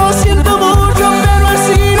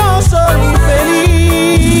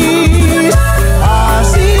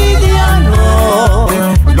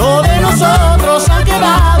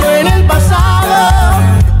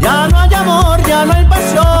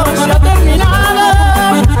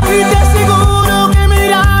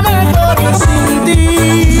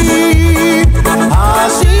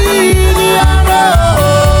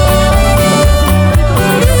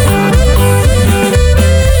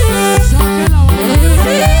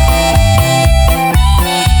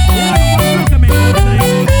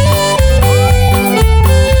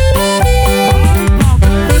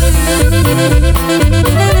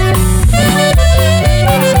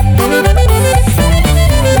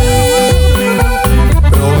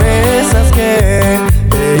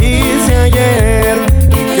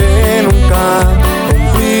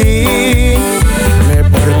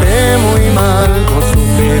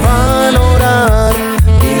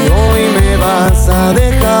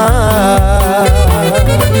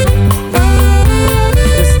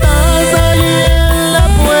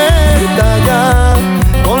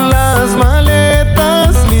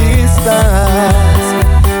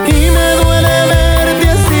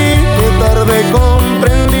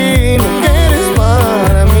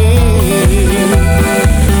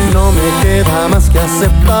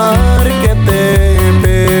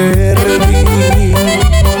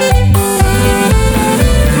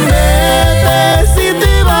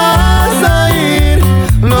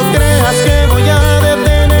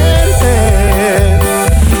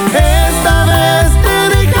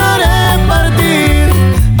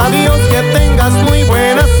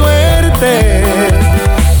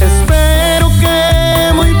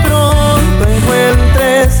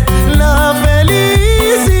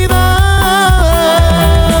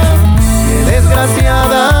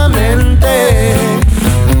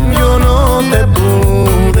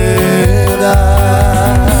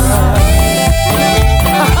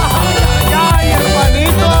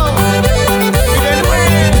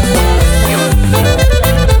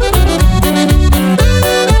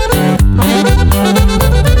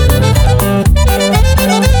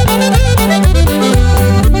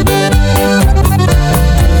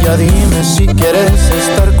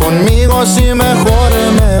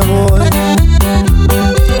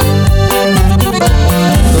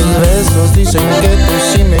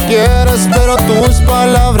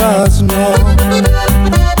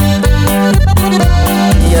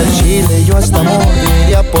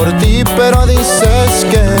pero dices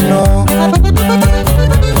que no.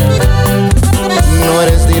 No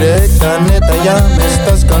eres directa, neta, ya me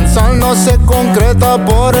estás cansando. Sé concreta,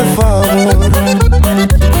 por favor.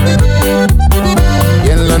 Y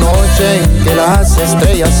en la noche en que las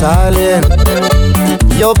estrellas salen,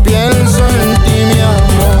 yo pienso en ti, mi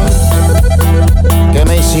amor. Que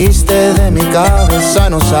me hiciste de mi cabeza,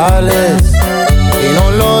 no sales. Y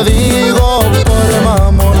no lo digo por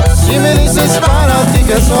mamón. Si me dices para ti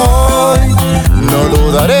que soy, no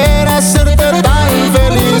dudaré en hacerte tan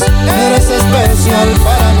feliz. Eres especial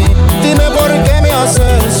para mí. Dime por qué me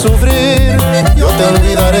haces sufrir. Yo te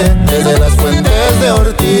olvidaré desde las fuentes de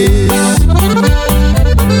Ortiz.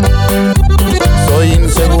 Soy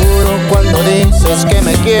inseguro cuando dices que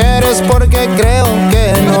me quieres, porque creo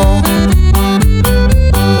que no.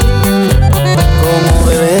 Como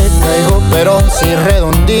bebé caigo, pero sí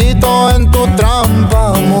redondito en tu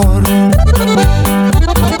trampa, amor.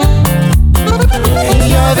 Y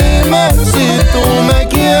ya dime si tú me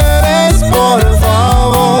quieres, por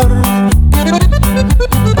favor.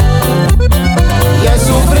 Y he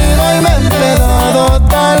sufrido y me he enredado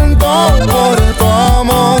tanto por tu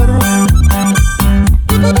amor.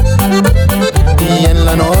 Y en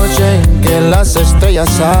la noche en que las estrellas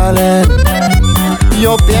salen,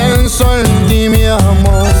 yo pienso en ti, mi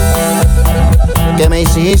amor. Que me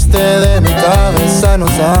hiciste de mi cabeza, no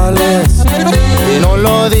sales. Y no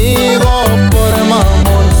lo digo por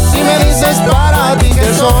mamón. Si me dices para ti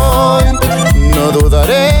que soy, no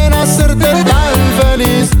dudaré en hacerte tan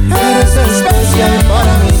feliz. Eres especial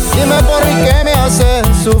para mí. Dime por qué me haces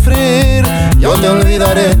sufrir. Yo te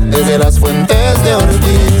olvidaré desde las fuentes de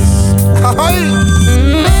Ortiz. ¡Ay!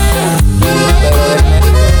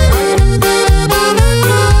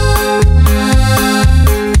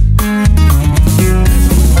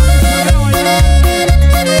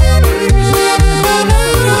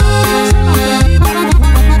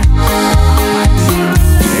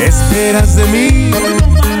 Esperas de mí,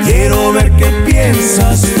 quiero ver qué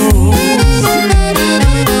piensas tú.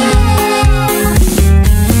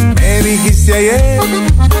 Me dijiste ayer,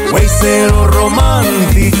 güey, cero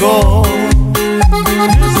romántico.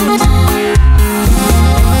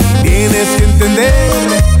 Tienes que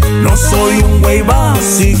entender, no soy un güey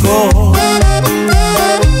básico.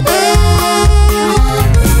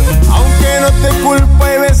 Aunque no te culpo,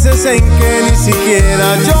 hay veces en que ni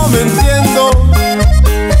siquiera yo me entiendo.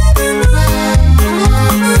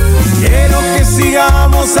 Quiero que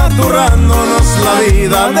sigamos aturrándonos la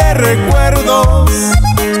vida de recuerdos.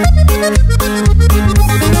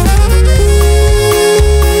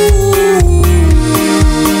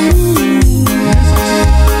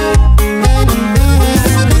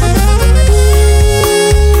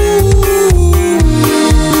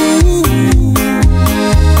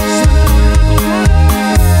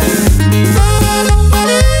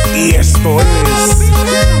 Y esto es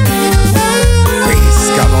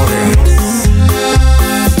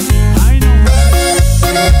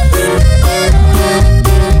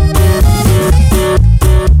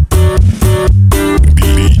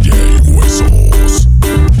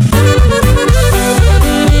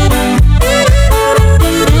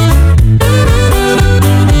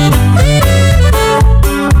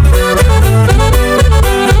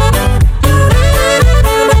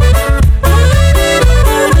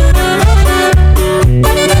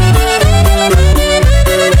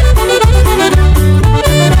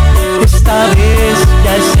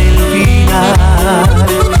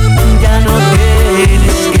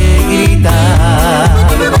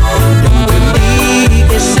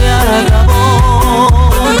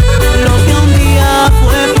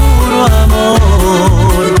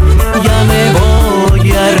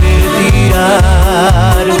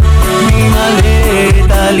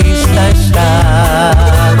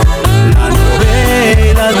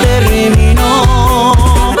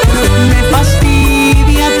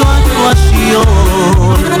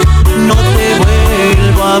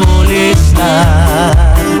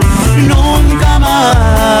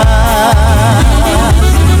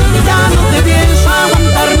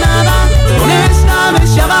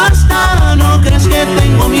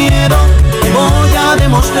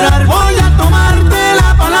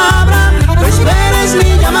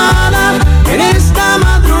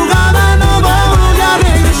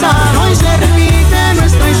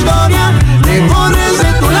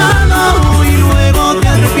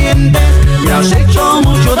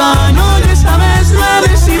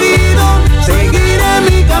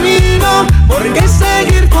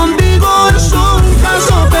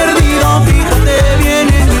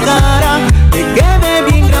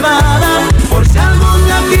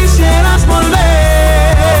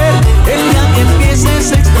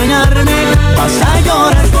extrañarme.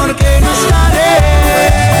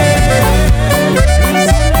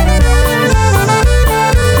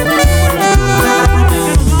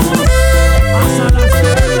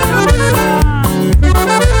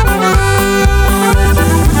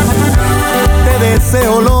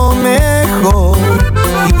 deseo lo mejor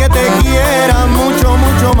y que te quiera mucho,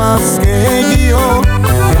 mucho más que yo.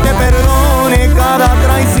 Que te perdone cada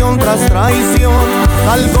traición tras traición,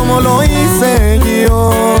 tal como lo hice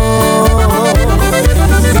yo.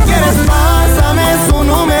 Si quieres pásame su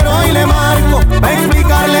número y le marco para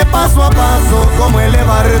explicarle paso a paso cómo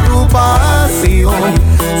elevar tu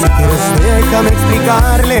pasión. Si quieres déjame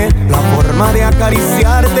explicarle la forma de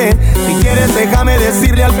acariciarte. Si quieres déjame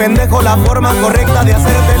decirle al pendejo la forma correcta de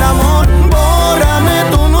hacerte el amor. Bórrame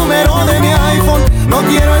tu número de mi iPhone, no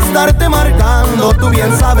quiero estarte marcando, tú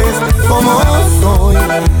bien sabes cómo soy.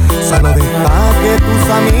 Solo deja que tus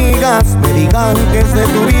amigas me digan que es de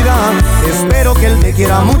tu vida. Espero que él te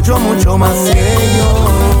quiera mucho, mucho más que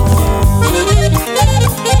yo.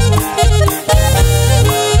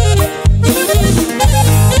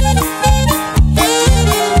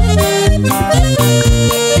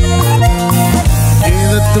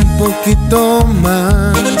 Quédate un poquito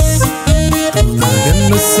más, todavía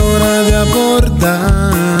no es hora de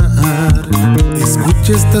abordar.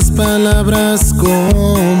 Escucha estas palabras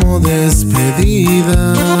como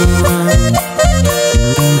despedida.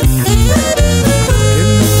 ¿Qué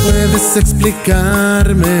no puedes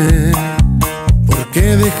explicarme por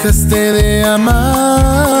qué dejaste de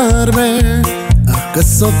amarme?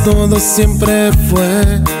 ¿Acaso todo siempre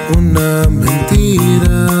fue una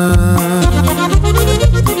mentira?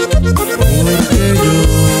 Porque yo,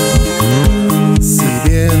 si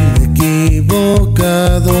bien me he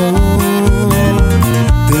equivocado,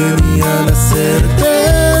 tenía la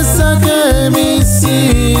certeza que mi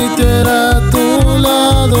sitio era a tu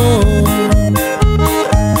lado.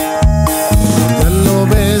 Ya lo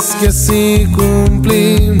ves que sí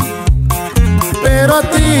cumplí, pero a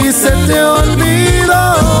ti se te olvidó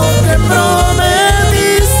que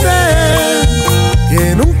prometiste que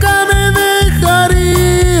nunca me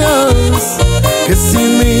dejarías, que sin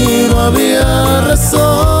mí no había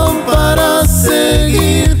razón para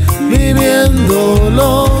seguir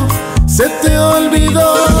viviéndolo. Se te olvidó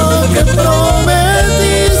que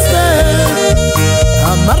prometiste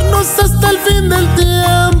amarnos hasta el fin del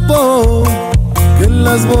tiempo, que en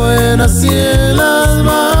las buenas y en las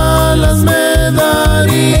malas me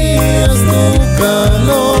darías tu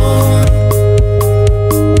calor.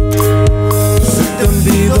 Se te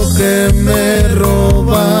olvidó que me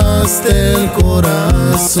robaste el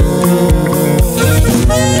corazón.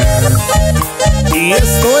 Y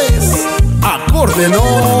esto es Acorde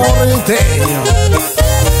Norteño.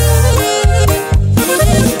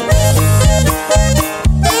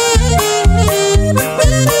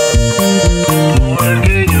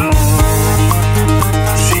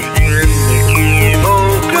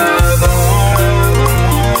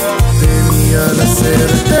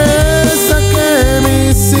 Certeza que mi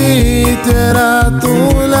sitio era a tu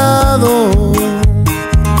lado.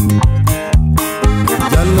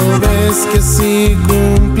 Ya lo ves que sí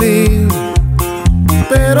cumplí,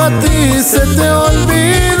 pero a ti se te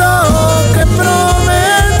olvidó que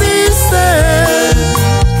prometiste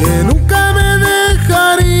que nunca me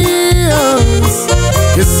dejarías,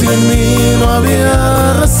 que sin mí no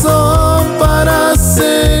había razón para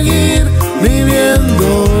seguir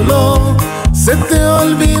viviéndolo. Se te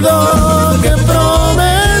olvidó que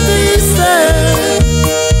prometiste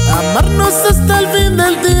amarnos hasta el fin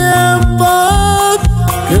del tiempo,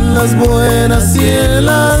 que en las buenas y en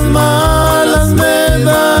las malas me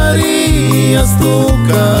darías tu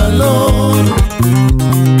calor.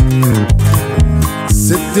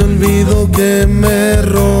 Se te olvidó que me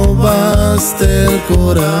robaste el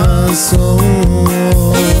corazón.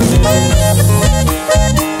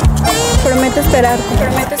 Prometo esperar,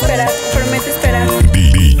 prometo esperar, prometo esperar.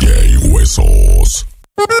 DJ Huesos.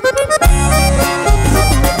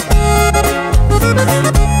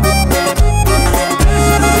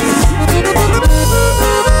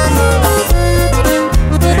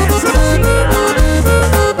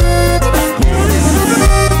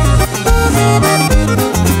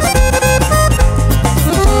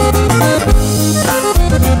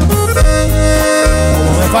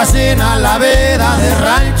 Como me fascina la vida de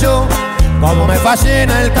rancho, como me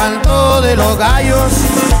fascina el canto de los gallos.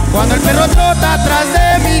 Cuando el perro trota atrás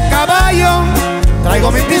de mi caballo,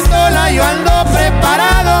 traigo mi pistola, yo ando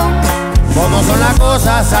preparado. Como son las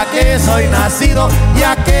cosas, a que soy nacido y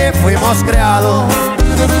a que fuimos creados.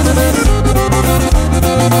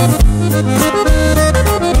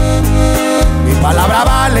 Mi palabra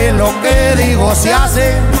vale, lo que digo se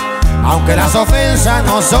hace, aunque las ofensas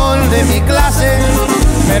no son de mi clase.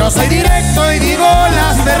 Pero soy directo y digo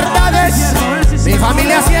las verdades. Mi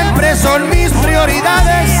familia siempre son mis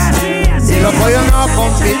prioridades. Y los pollos no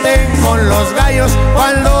compiten con los gallos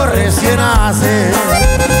cuando recién nacen.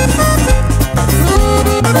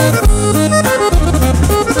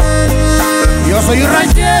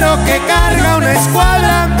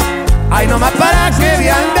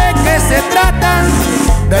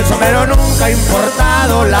 Del sombrero nunca ha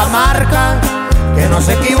importado la marca, que no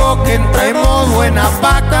se equivoquen, traemos buena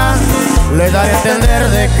paca. Le da a entender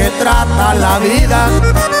de qué trata la vida,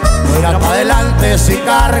 mira para adelante si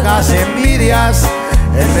cargas envidias.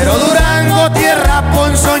 En mero Durango, tierra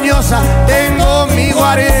ponzoñosa, tengo mi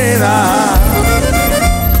guarida.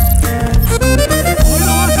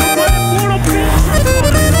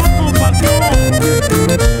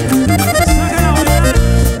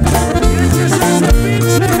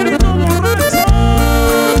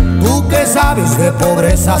 Tú que sabes de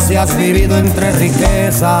pobreza si has vivido entre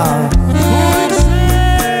riqueza.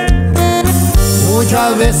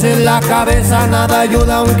 Muchas veces la cabeza nada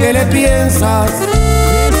ayuda aunque le piensas.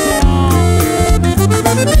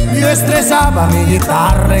 Yo estresaba mi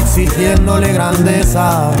guitarra exigiéndole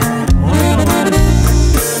grandeza.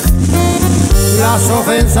 Las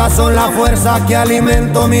ofensas son la fuerza que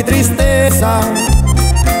alimento mi tristeza.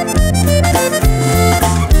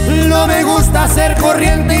 No me gusta ser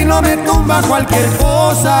corriente y no me tumba cualquier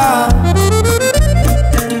cosa.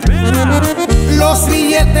 Los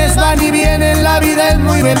billetes van y vienen, la vida es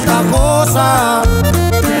muy ventajosa.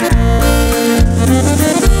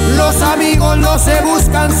 Los amigos no se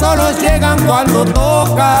buscan, solos llegan cuando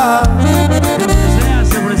toca.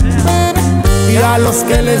 Y a los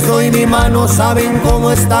que les doy mi mano saben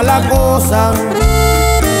cómo está la cosa.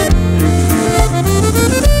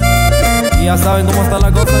 Y ya saben cómo está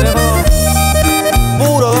la cosa, viejo.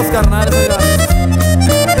 Puro dos carnales, oiga.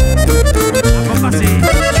 ¿A poco así?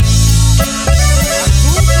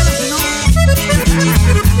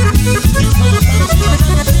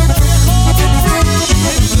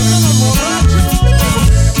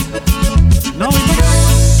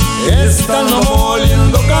 Están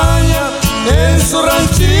moliendo caña en su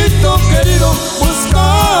ranchito querido,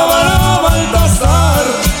 buscaban a Baltasar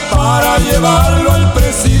para llevarlo al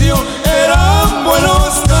presidio. Eran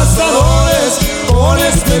buenos cazadores con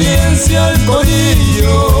experiencia al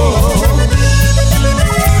codillo.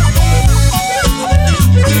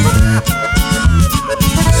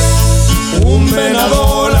 Un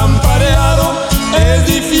venado lampareado es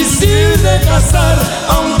difícil de cazar,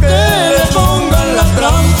 aunque le pongan la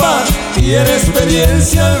trampa. Tiene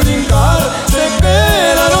experiencia al brincar, se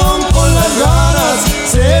quedaron con las ganas,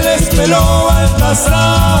 se les peló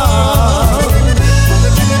Baltasar.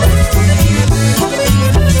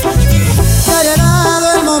 Ya ha llegado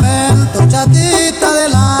el momento, chatita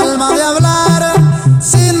del alma, de hablar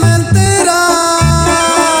sin mentiras.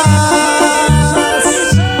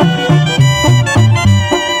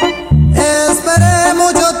 Esperé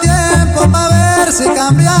mucho tiempo para ver si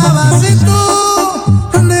cambiabas y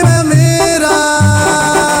tú ni me miras.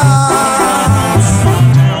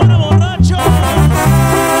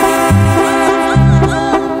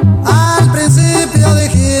 Al principio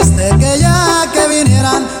dijiste que ya que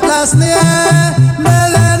vinieran las nieves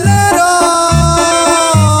del enero,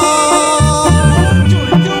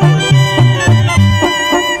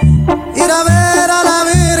 ir a ver a la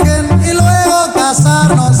Virgen y luego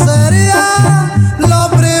casarnos sería lo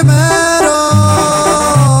primero.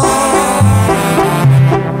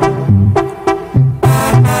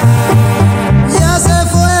 Ya se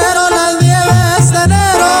fueron las nieves de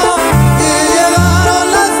enero y llegaron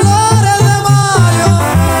las flores de mayo.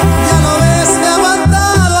 Ya lo ves, me ha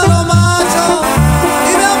matado a lo macho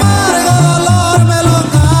y mi amargo dolor me lo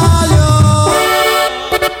callo.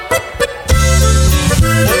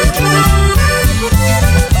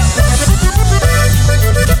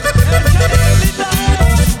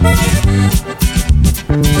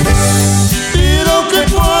 Pido que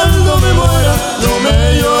cuando me muera no me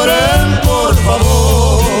lloren, por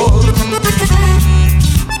favor.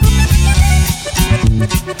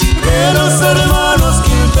 Que los hermanos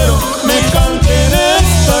Quintero me canten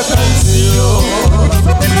esta canción.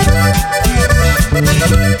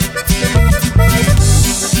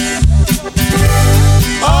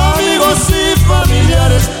 Amigos y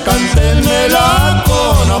familiares, cántenmela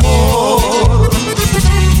con amor.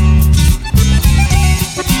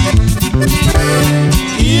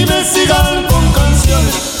 Y me sigan con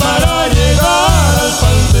canciones para llegar al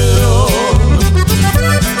panteón.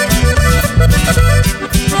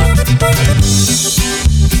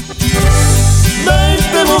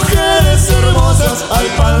 20 mujeres hermosas al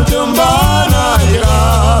panteón van a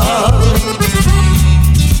llegar.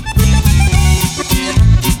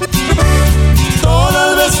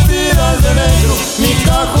 Todas vestidas de negro, mi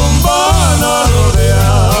cajón van a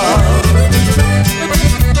rodear.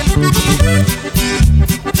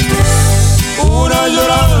 Una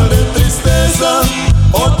llorada de tristeza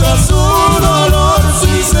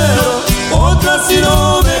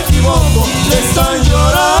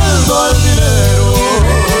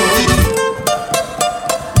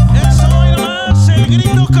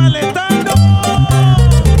Carlito calentando.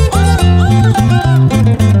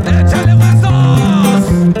 Échale huesos.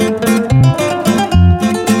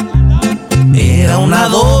 Era una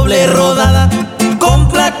doble rodada con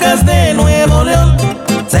placas de Nuevo León.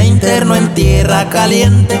 Se internó en tierra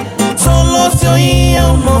caliente, solo se oía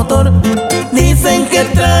un motor. Dicen que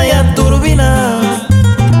traía turbinas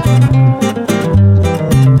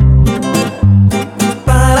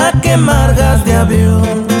para quemar gas de avión.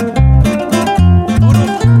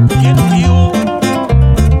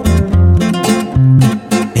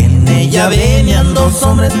 En ella venían dos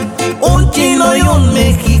hombres, un chino y un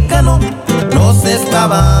mexicano. Los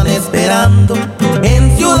estaban esperando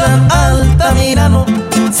en Ciudad Altamirano.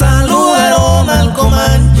 Saludaron al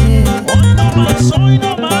Comanche. Hoy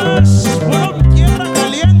no más, fueron tierra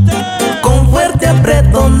caliente. Con fuerte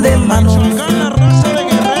apretón de manos. Sacan la raza de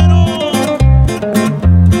guerrero.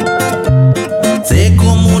 Se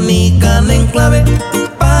comunican en clave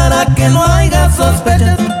para que no haya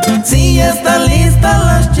sospechas. Si ya están listas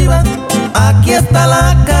las chivas, aquí está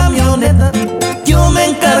la camioneta. Yo me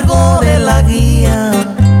encargo de la guía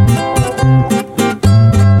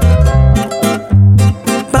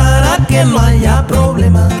para que no haya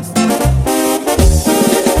problemas.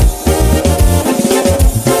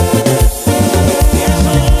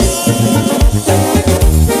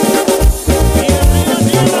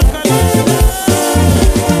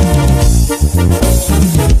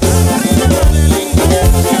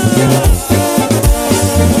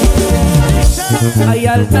 Hay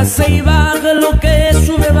altas y bajas, lo que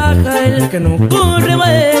sube baja, el que no corre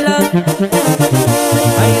vuela.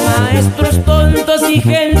 Hay maestros tontos y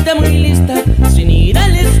gente muy lista sin ir a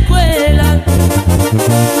la escuela.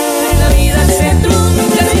 La vida se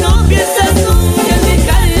trunca si no piensas nunca en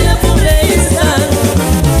dejar la pobreza.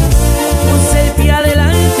 Puse el pie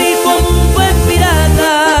adelante y como un buen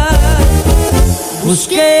pirata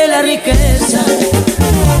busqué la riqueza.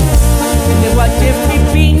 De guache fui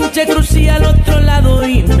pinche, crucé al otro lado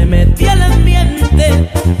y me metí al ambiente.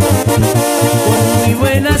 Con muy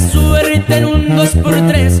buena suerte en un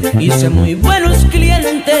 2x3 hice muy buenos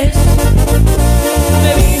clientes.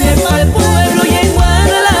 Me vine pa'l pueblo y en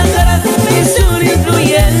Guadalajara me hice un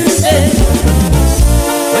influyente.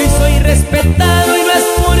 Hoy soy respetado y no es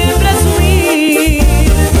por presumir.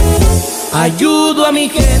 Ayudo a mi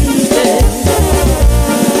gente.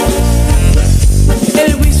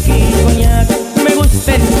 El whisky y coñac me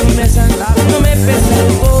gusta en mi mesa, no me pesa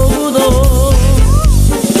el codo.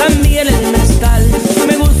 También el mezcal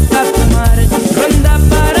me gusta tomar, ronda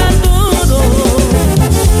para todo.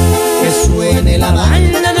 Que suene la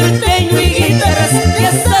banda norteño y guitarras,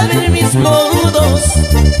 ya saben mis modos.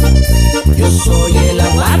 Yo soy el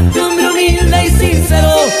aguante, hombre humilde y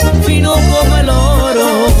sincero, fino como el oro.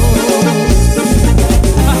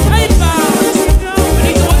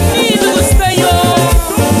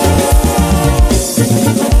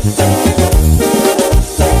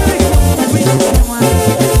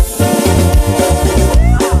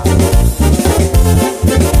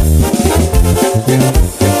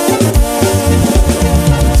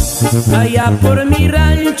 Allá por mi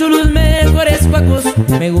rancho los mejores cuacos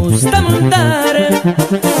me gusta montar.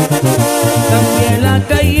 También la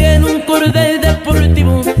calle en un cordel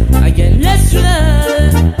deportivo allá en la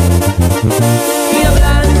ciudad. Y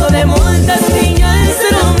hablando de montas, niñas,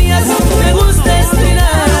 ceromias, me gusta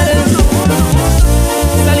estrenar.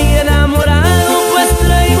 Salí enamorado pues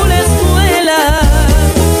traigo la escuela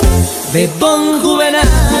de Don Juvenal.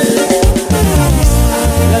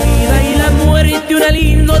 La vida y la muerte, una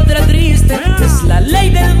linda, otra triste, es la ley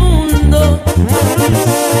del mundo.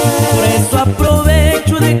 Por eso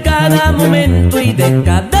aprovecho de cada momento y de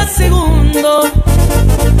cada segundo.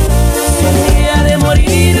 Si un día de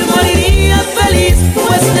morir, moriría feliz,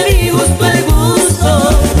 pues te di gusto el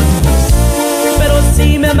gusto. Pero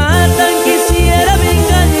si me matan, quisiera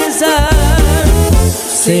venganza,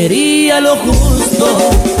 sería lo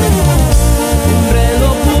justo. Un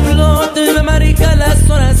reloj bublote me marca las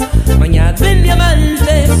horas, bañado en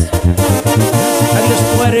diamantes. Adiós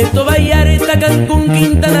Puerto Vallarta, Cancún,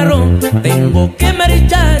 Quintana Roo, tengo que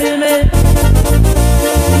marcharme.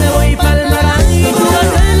 Me voy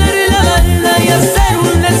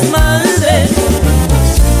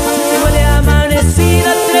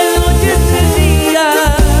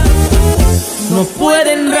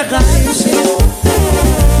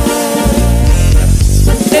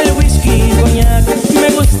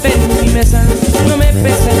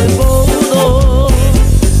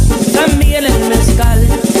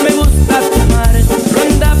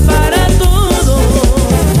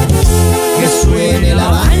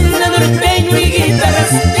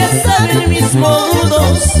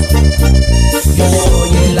todos. Yo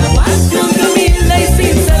soy el amante humilde y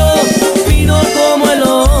sincero, fino como el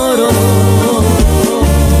oro.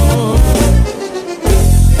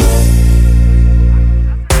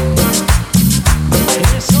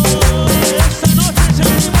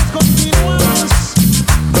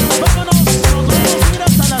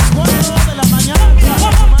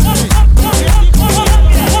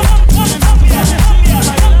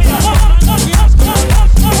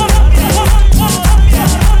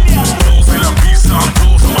 Todos en la pista,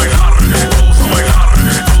 todos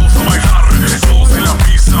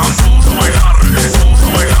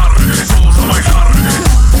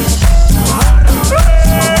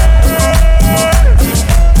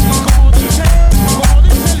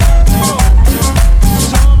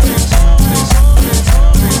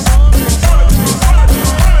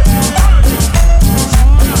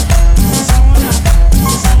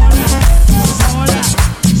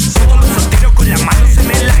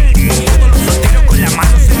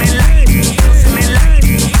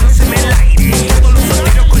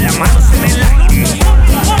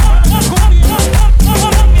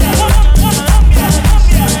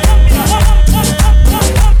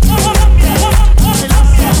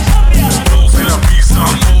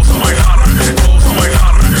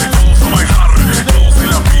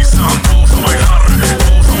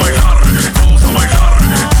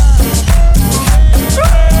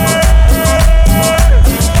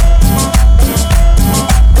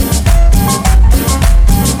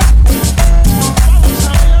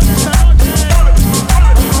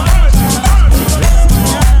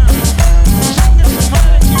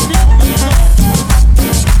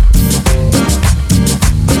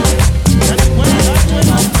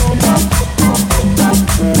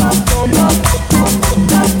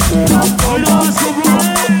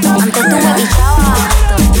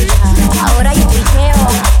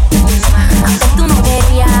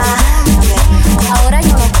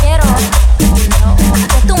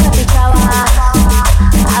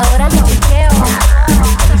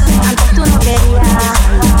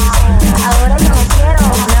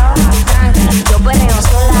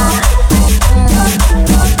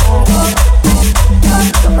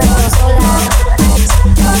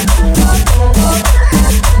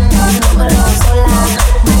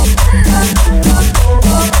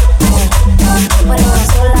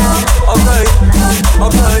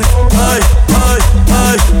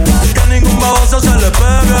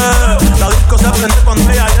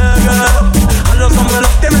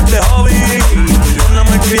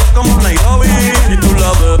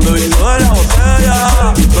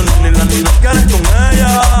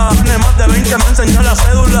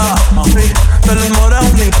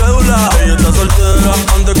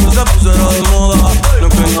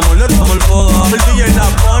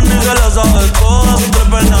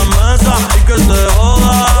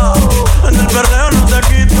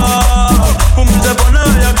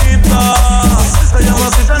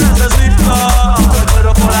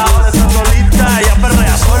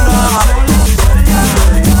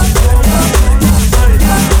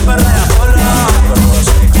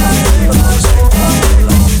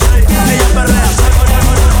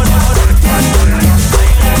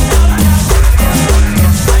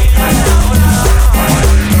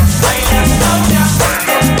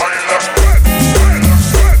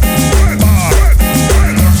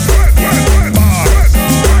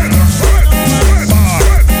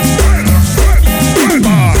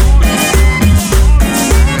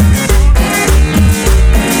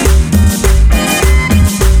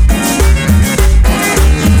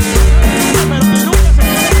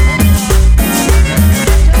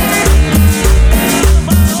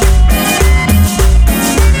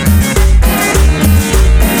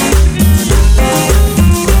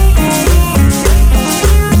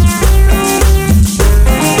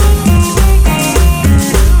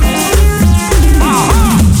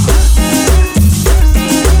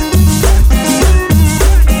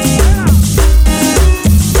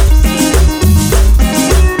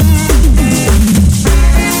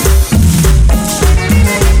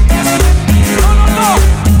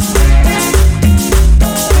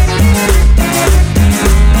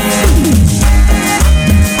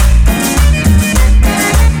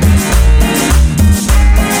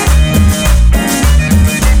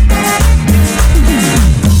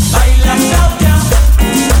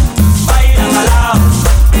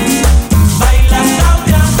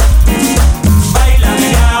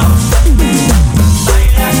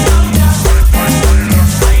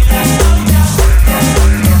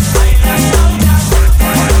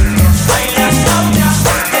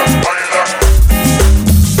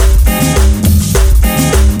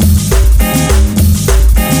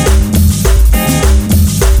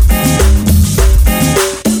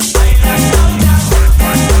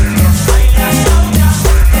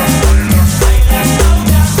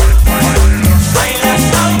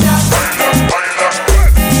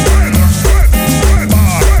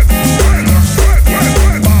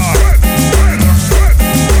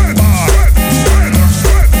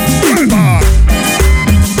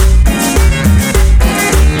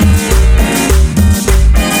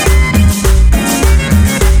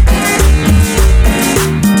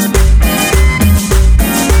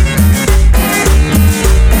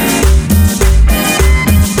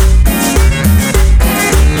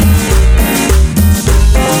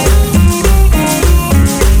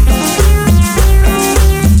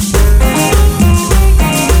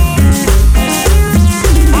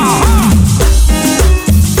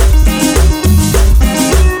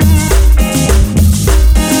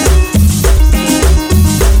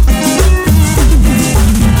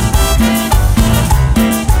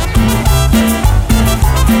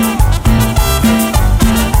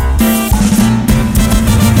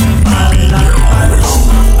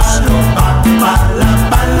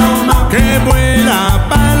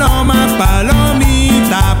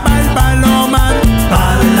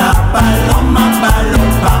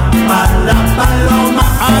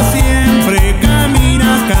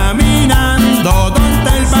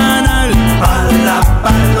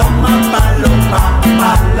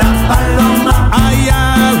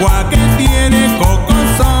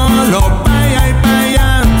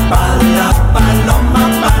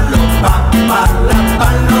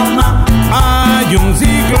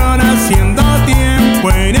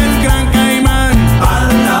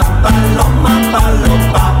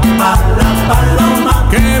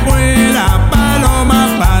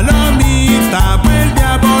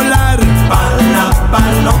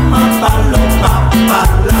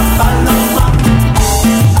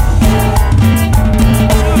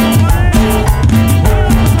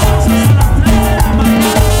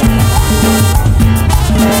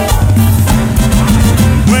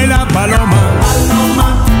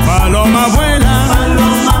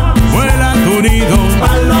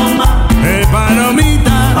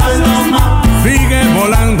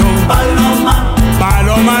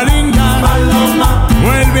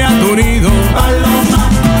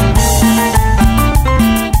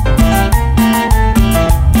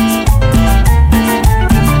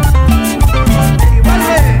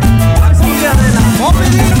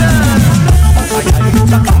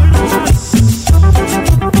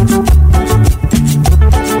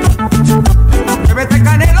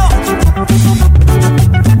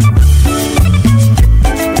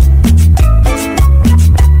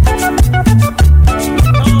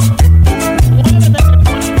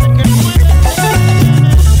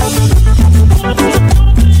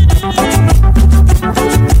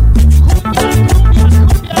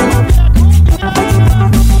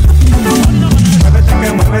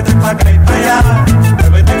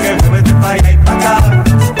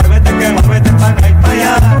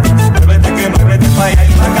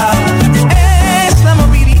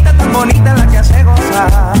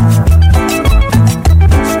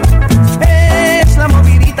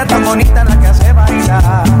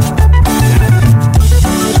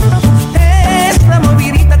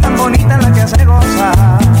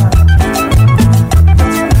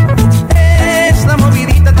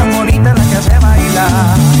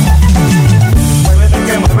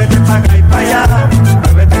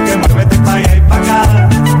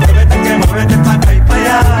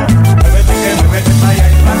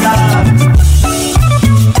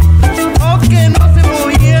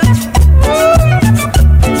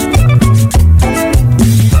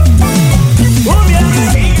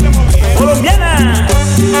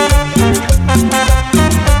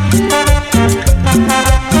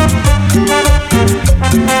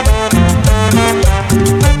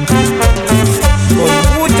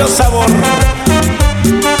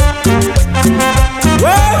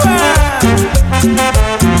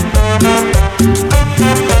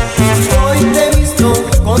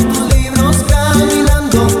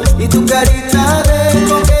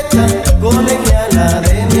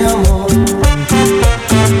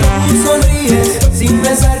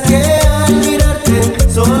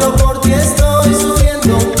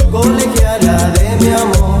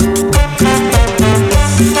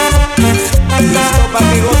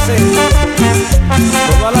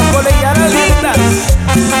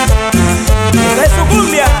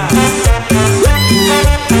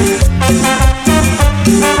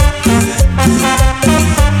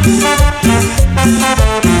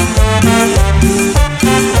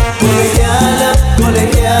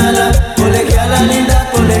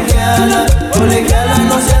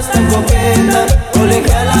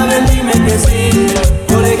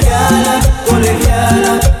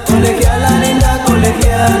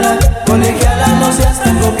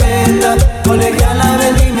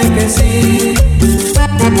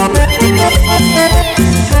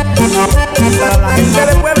Para la gente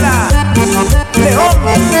de Puebla, León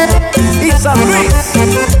y San Luis.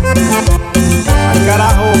 Al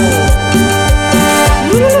carajo.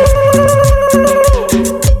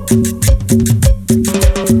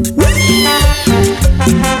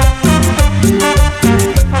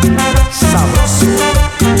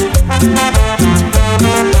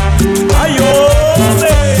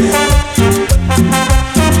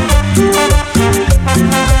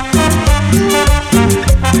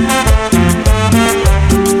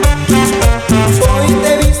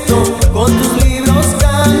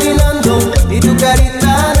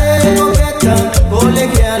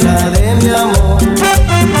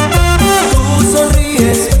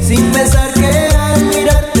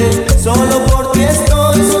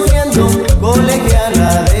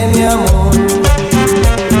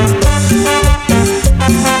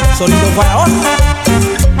 Sonido Faraón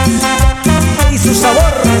y su sabor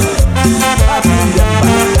a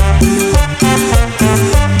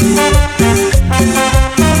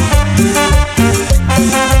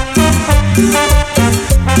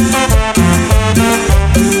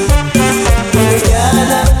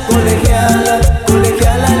Colegiala, colegiala,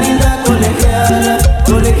 colegiala, linda colegiala,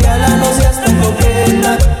 colegiala, no seas tan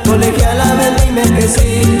coqueta, colegiala, ven dime que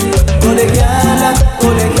sí, colegiala,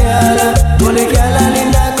 colegiala, colegiala,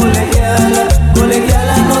 linda colegiala,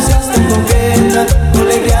 colegiala, no seas tan coqueta,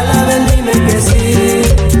 colegiala, ven dime que sí.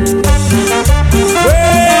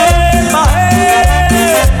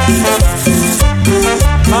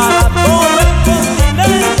 Para todo el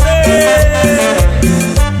continente.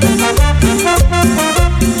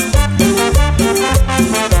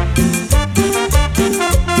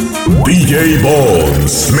 DJ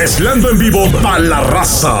Bones, mezclando en vivo para la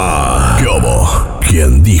raza. ¿Qué hubo?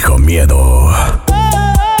 ¿Quién dijo miedo?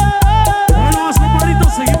 Bueno, más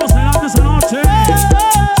compadritos, seguimos adelante esa noche.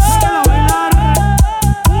 Sáquenla a bailar.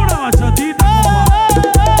 Pura bachatita, compa.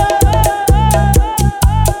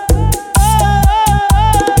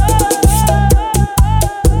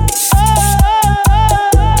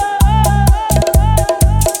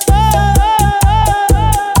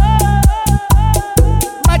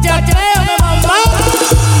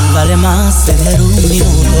 Vale más tener un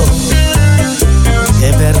minuto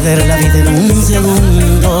que perder la vida en un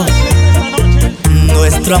segundo.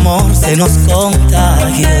 Nuestro amor se nos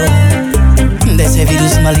contagió de ese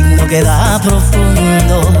virus maligno que da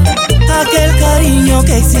profundo. Aquel cariño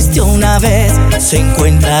que existió una vez se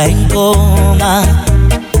encuentra en coma.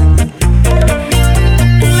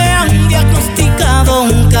 Le han diagnosticado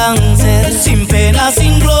un cáncer sin pena,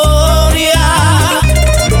 sin gloria.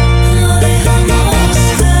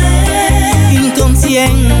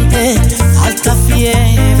 Inconsciente, alta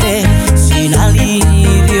fiebre, sin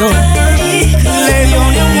alivio. Le dio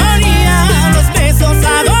neumonía, los besos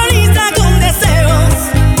agoniza con deseos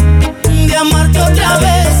de amarte otra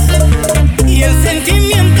vez. Y el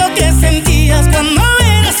sentimiento que sentías cuando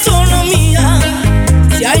eras solo mía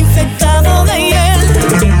se ha infectado de hiel.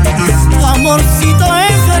 Amorcito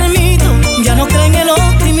enfermito, ya no cree en el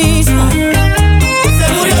optimismo.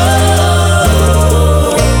 Se murió.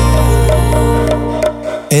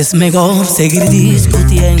 Es mejor seguir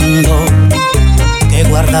discutiendo que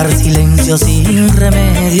guardar silencio sin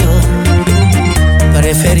remedio.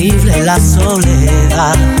 Preferible la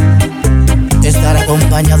soledad, estar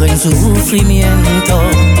acompañado en sufrimiento.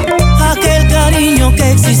 Aquel cariño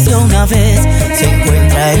que existió una vez se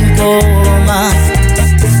encuentra en coma.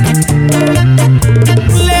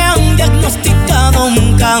 Le han diagnosticado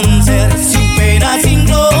un cáncer sin pena, sin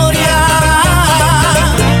gloria.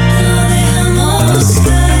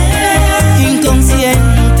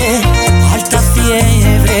 Inconsciente, alta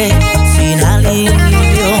fiebre, sin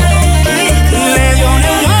alivio. Le dio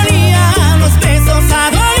neumonía, los besos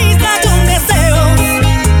agoniza con deseos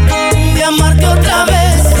de amarte otra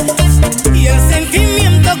vez. Y el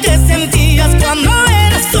sentimiento que sentías cuando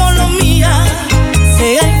eras solo mía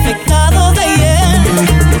se ha infectado de hiel.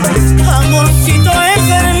 Amorcito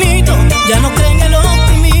enfermito, ya no cree en el otro.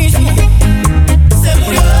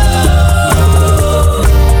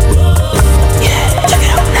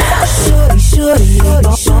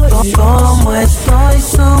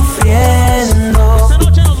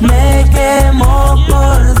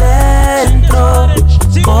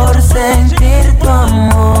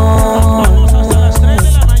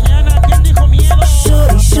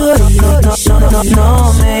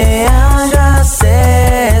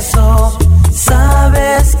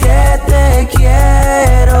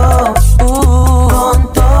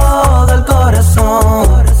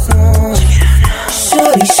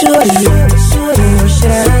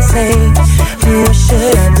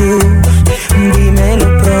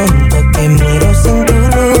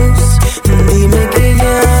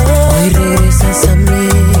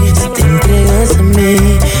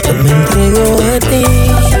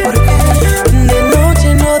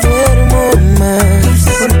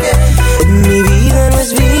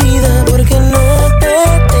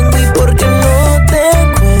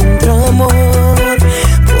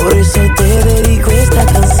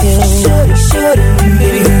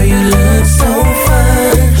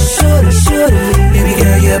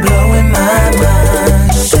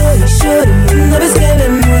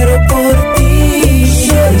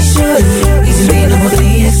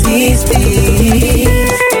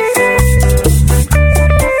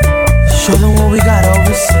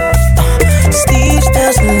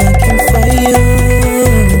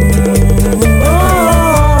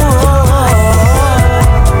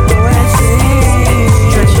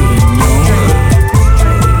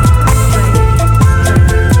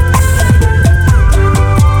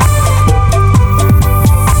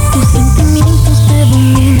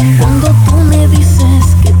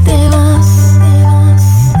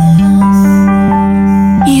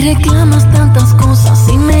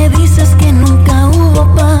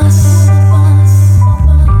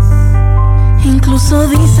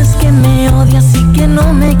 dices que me odias y que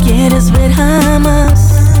no me quieres ver jamás.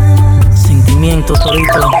 Sentimientos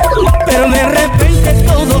solito. Pero de repente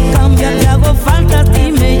todo cambia, te hago falta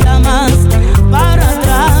y me llamas para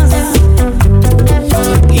atrás.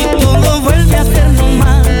 Y todo vuelve a ser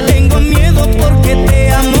normal. Tengo miedo porque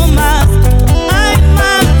te amo más. Ay,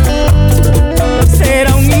 más.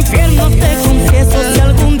 Será un infierno, te confieso, si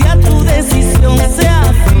algún día tu decisión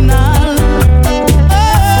sea final.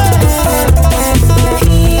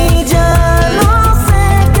 Y ya no sé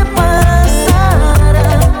qué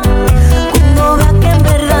pasará cuando vea que en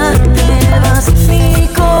verdad te vas. Mi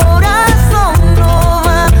corazón no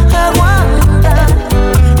va a aguantar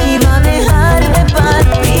y va a dejar de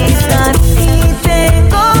palpitar. Y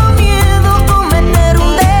tengo miedo cometer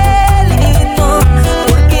un delito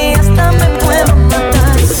porque hasta me puedo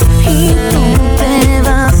matar. Y tú te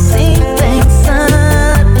vas sin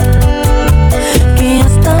pensar que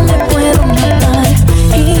hasta me puedo matar.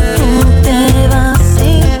 Y tú te vas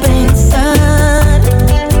sin pensar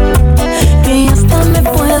que hasta me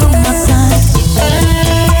puedo matar.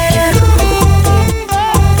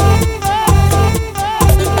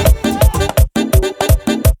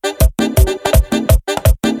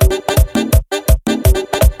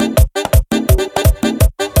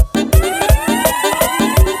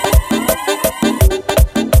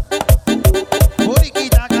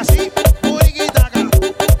 Puriquitaca, sí, puriquitaca.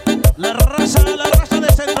 La raza de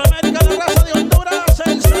Centroamérica, la raza de Honduras,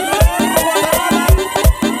 El Salvador, Guatemala.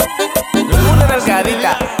 Una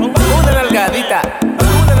nalgadita, una nalgadita,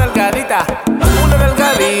 una nalgadita, una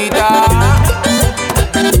nalgadita.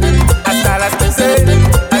 Hasta las 15,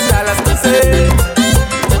 hasta las 15.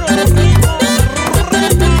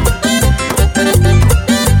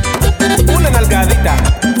 Una nalgadita,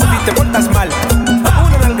 si te portas mal.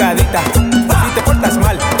 Una nalgadita, si te portas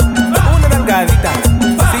mal. Una nalgadita,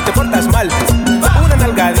 si te portas mal. Una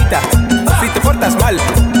nalgadita, si te portas mal.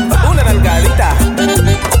 Una nalgadita.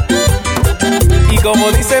 Y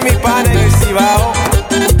como dice mi pana en el Sabado,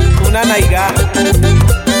 una naiga.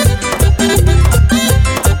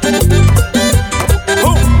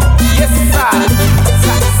 Yes, sa,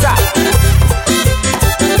 sa.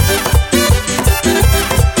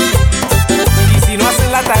 Y si no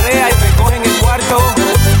hacen la tarea y recogen el cuarto,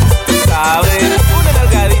 ¿sabes? Una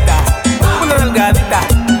nalgadita, una nalgadita,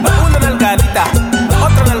 una nalgadita,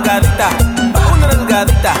 otra nalgadita, una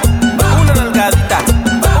nalgadita, una nalgadita,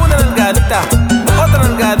 una nalgadita, otra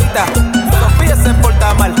nalgadita. Sofía se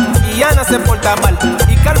porta mal, y Ana se porta mal,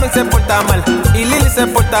 y Carmen se porta mal, y Lili se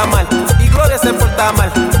porta mal, y Gloria se porta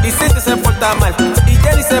mal, y Cindy se porta mal, y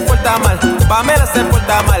Jenny se porta mal, Pamela se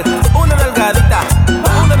porta mal. Una nalgadita,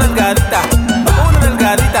 una nalgadita, una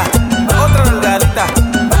nalgadita, otra nalgadita,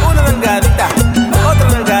 una nalgadita, otra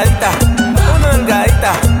nalgadita, una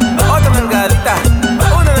nalgadita, otra nalgadita,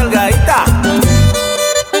 una nalgadita.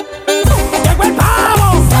 Llegó el pavo,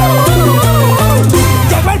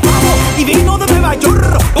 llegó el pavo y vino de Nueva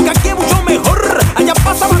York, porque aquí es mucho mejor. Allá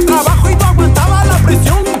pasaba trabajo y no aguantaba la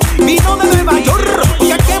presión. Vino de Nueva York,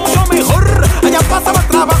 porque aquí es mucho mejor. Allá pasaba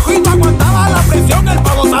trabajo y no aguantaba la presión. El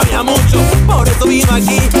pavo sabía mucho, por eso vino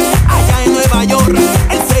aquí. Allá en Nueva York,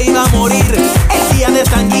 él se iba a morir. El día de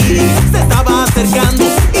San Gil se estaba acercando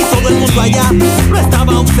y todo el mundo allá lo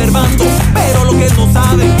estaba observando. Pero lo que él no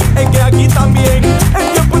sabe es que aquí también,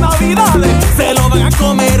 en tiempo de Navidades, se lo van a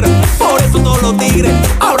comer. Por eso todos los tigres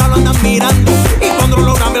ahora lo andan mirando. Y cuando lo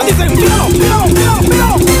logran ver dicen: ¡míralo, míralo, míralo,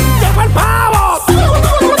 míralo! ¡Llegó el pavo!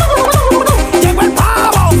 ¡Llegó el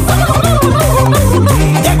pavo!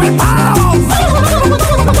 ¡Llegó el pavo!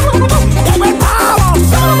 ¡Llegó el pavo!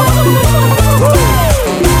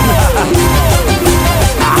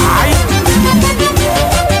 ¡Ay!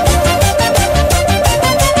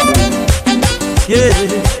 Yeah.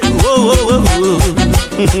 Oh, oh, oh, oh.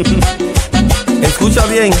 Escucha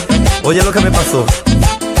bien, oye lo que me pasó.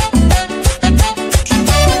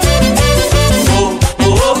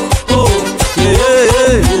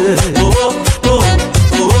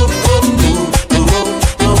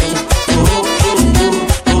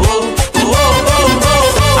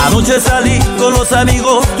 Anoche salí con los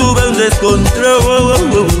amigos, tuve un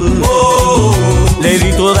descontrol. Le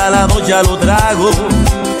di toda la noche a los tragos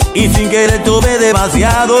y sin querer tomé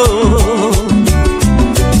demasiado.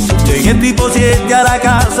 Llegué tipo 7 a la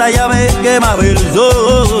casa, ya me quemaba el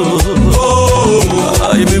sol.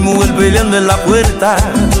 Ay, mi mujer peleando en la puerta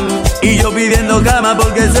y yo pidiendo cama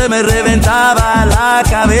porque se me reventaba la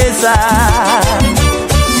cabeza.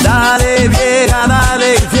 Dale vieja,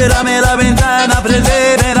 dale, ciérrame la ventana,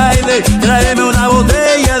 prendeme el aire, tráeme una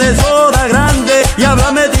botella de soda grande y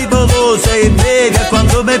háblame tipo 12:30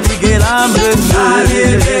 cuando me pique el hambre.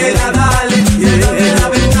 Dale vieja, dale, ciérrame la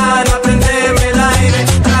ventana.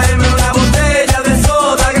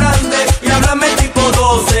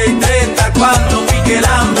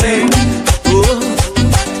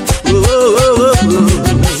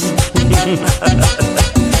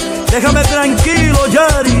 Déjame tranquilo,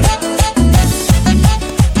 Yari.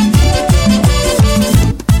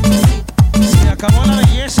 Se acabó la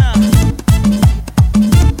belleza.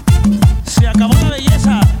 Se acabó la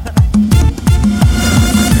belleza.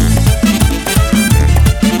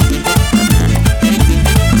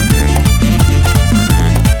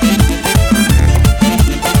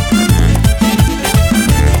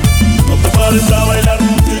 No te pares a bailar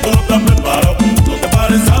si tú no estás preparado. No te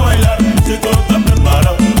pares a bailar si tú no estás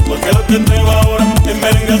preparado. Porque lo que tengo ahora es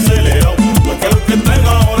merengue acelerado. Porque lo que tengo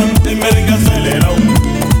ahora es merengue acelerado.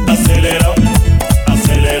 Acelerado,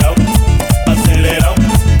 acelerado, acelerado,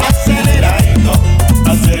 aceleradito.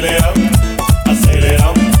 Acelerado,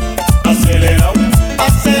 acelerado, acelerado,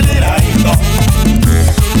 aceleradito.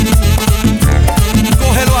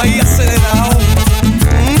 Cógelo ahí acelerado.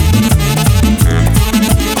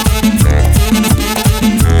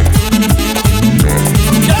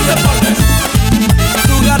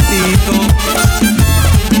 Tu gatito.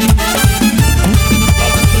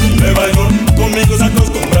 Nueva York conmigo se ha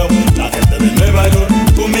acostumbrado. La gente de Nueva York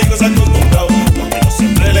conmigo se ha acostumbrado. Porque yo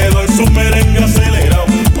siempre le doy su merengue acelerado.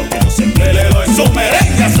 Porque yo siempre le doy su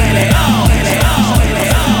merengue acelerado.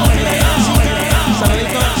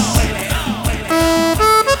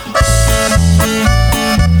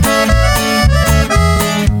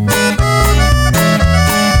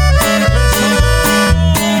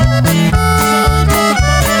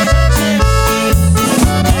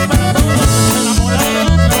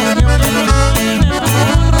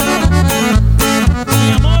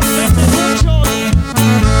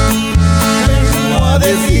 Vengo a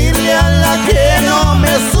decirle a la que no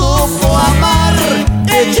me supo amar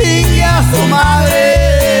que chingue a su madre.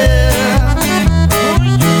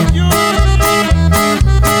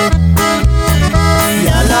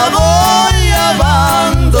 Ya la voy a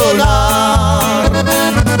abandonar.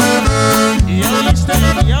 Ya viste,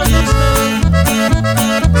 ya viste.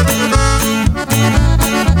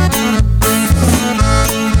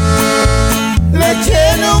 Le eché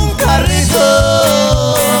en un carrito.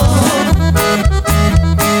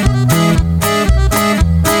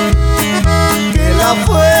 Que la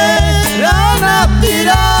fueran a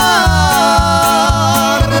tirar.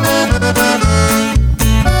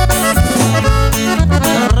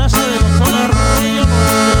 La raza de los Arroyo,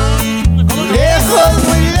 Lejos,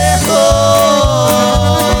 muy lejos.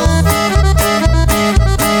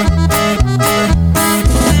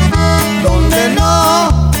 Donde no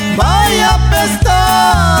vaya a apestar.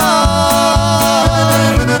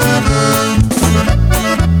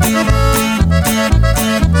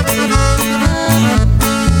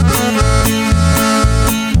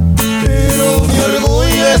 Pero mi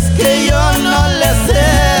orgullo es que yo no le sé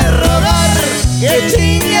rogar que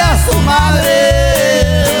chingue a su madre.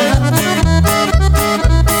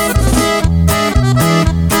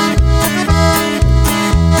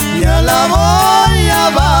 Ya la voy a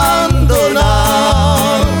abandonar.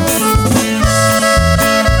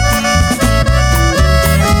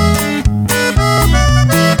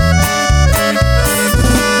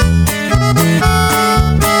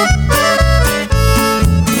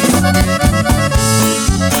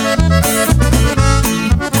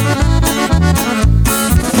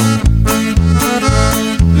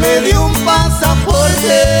 Le di un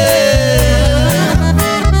pasaporte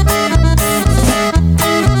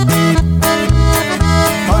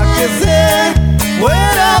pa' que se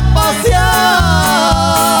fuera a pasear.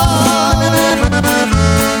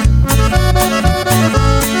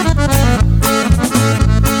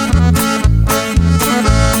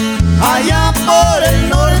 Allá por el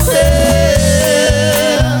norte.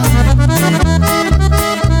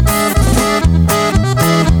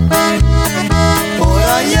 Por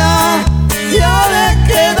allá se ha de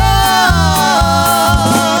quedar.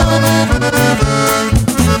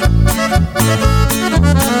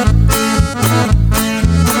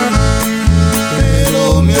 Pero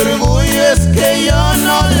mi orgullo es que yo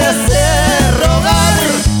no le sé rogar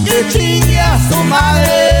que chingue a su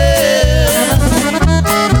madre.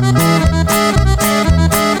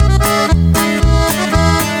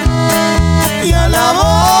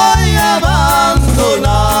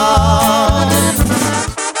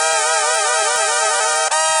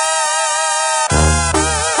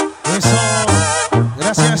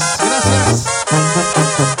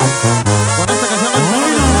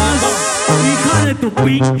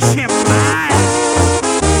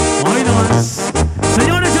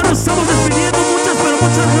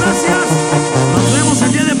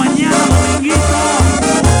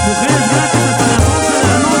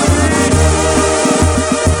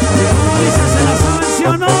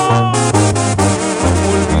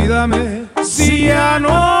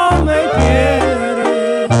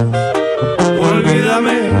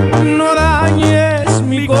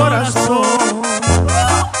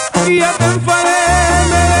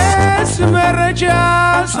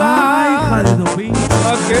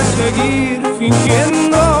 seguir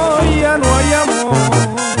fingiendo ya no hay amor.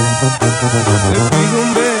 Te pido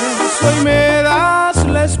un beso y me das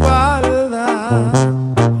la espalda.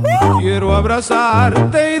 Quiero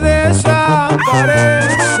abrazarte y desaparecer.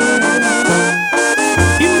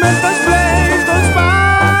 Inventas pleitos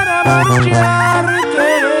para marcharte.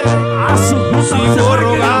 Sigo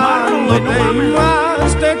rogándote y más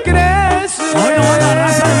te crees. Hoy no va la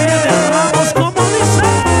raza de Villas de Ramos, ¿cómo dice?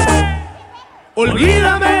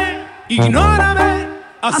 Olvídame, ignórame,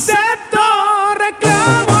 acepto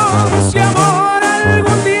reclamos. Si amor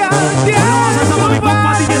algún día te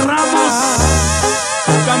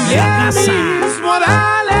cambié mis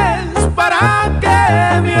modales para que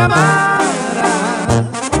me amaras.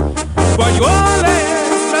 Falló la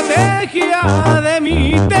estrategia, de mí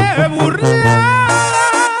te burlabas.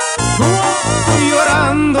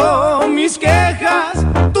 Llorando mis quejas,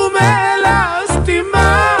 tú me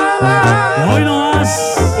lastimabas. Hoy no vas.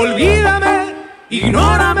 Olvídame,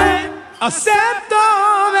 ignórame, acepto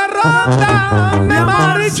derrota. Me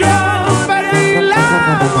marcho, perdí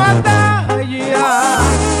la batalla.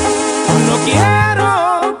 No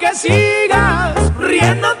quiero que sigas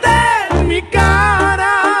riéndote en mi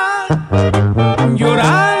cara,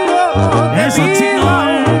 llorando de vida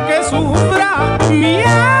que sufra mi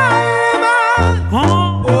alma.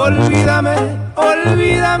 Olvídame,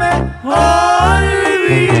 olvídame, olvídame.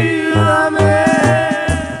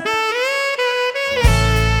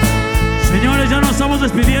 Señores, ya nos estamos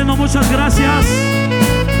despidiendo. Muchas gracias.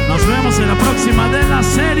 Nos vemos en la próxima de la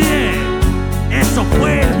serie. Esto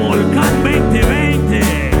fue el Volcan 2020.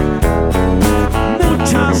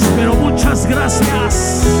 Muchas, pero muchas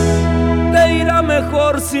gracias. Te irá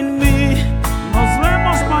mejor sin mí. Nos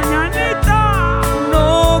vemos mañanita.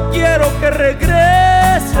 No quiero que regreses.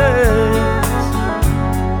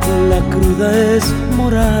 La cruda es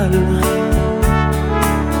moral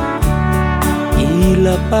y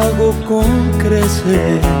la pago con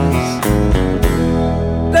creces.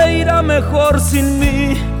 Te irá mejor sin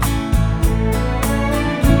mí.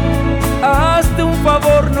 Hazte un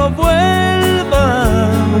favor, no vuelvas.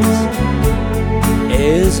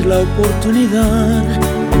 Es la oportunidad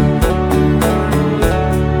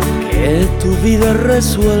que tu vida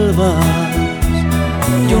resuelvas.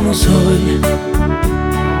 Yo no soy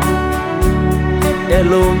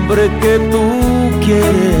el hombre que tú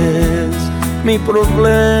quieres. Mi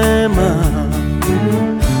problema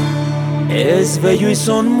es bello y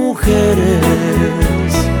son mujeres.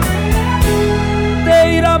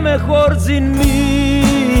 Te irá mejor sin mí.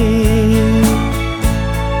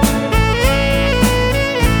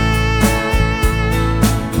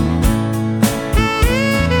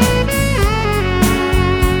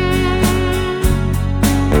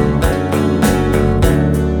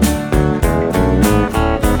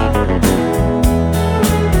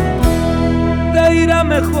 Te irá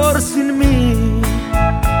mejor sin mí.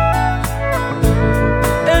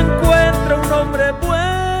 Encuentra un hombre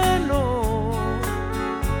bueno.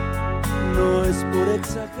 No es por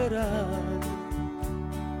exagerar.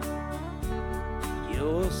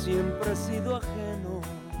 Yo siempre he sido ajeno.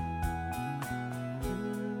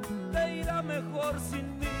 Te irá mejor sin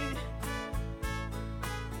mí.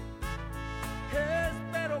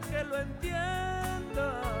 Espero que lo entiendas.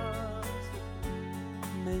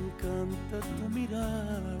 Me encanta tu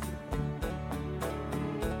mirar,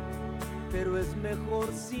 pero es mejor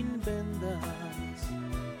sin vendas.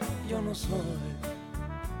 Yo no soy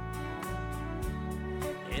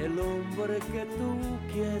el hombre que tú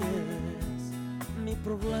quieres. Mi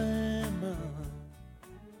problema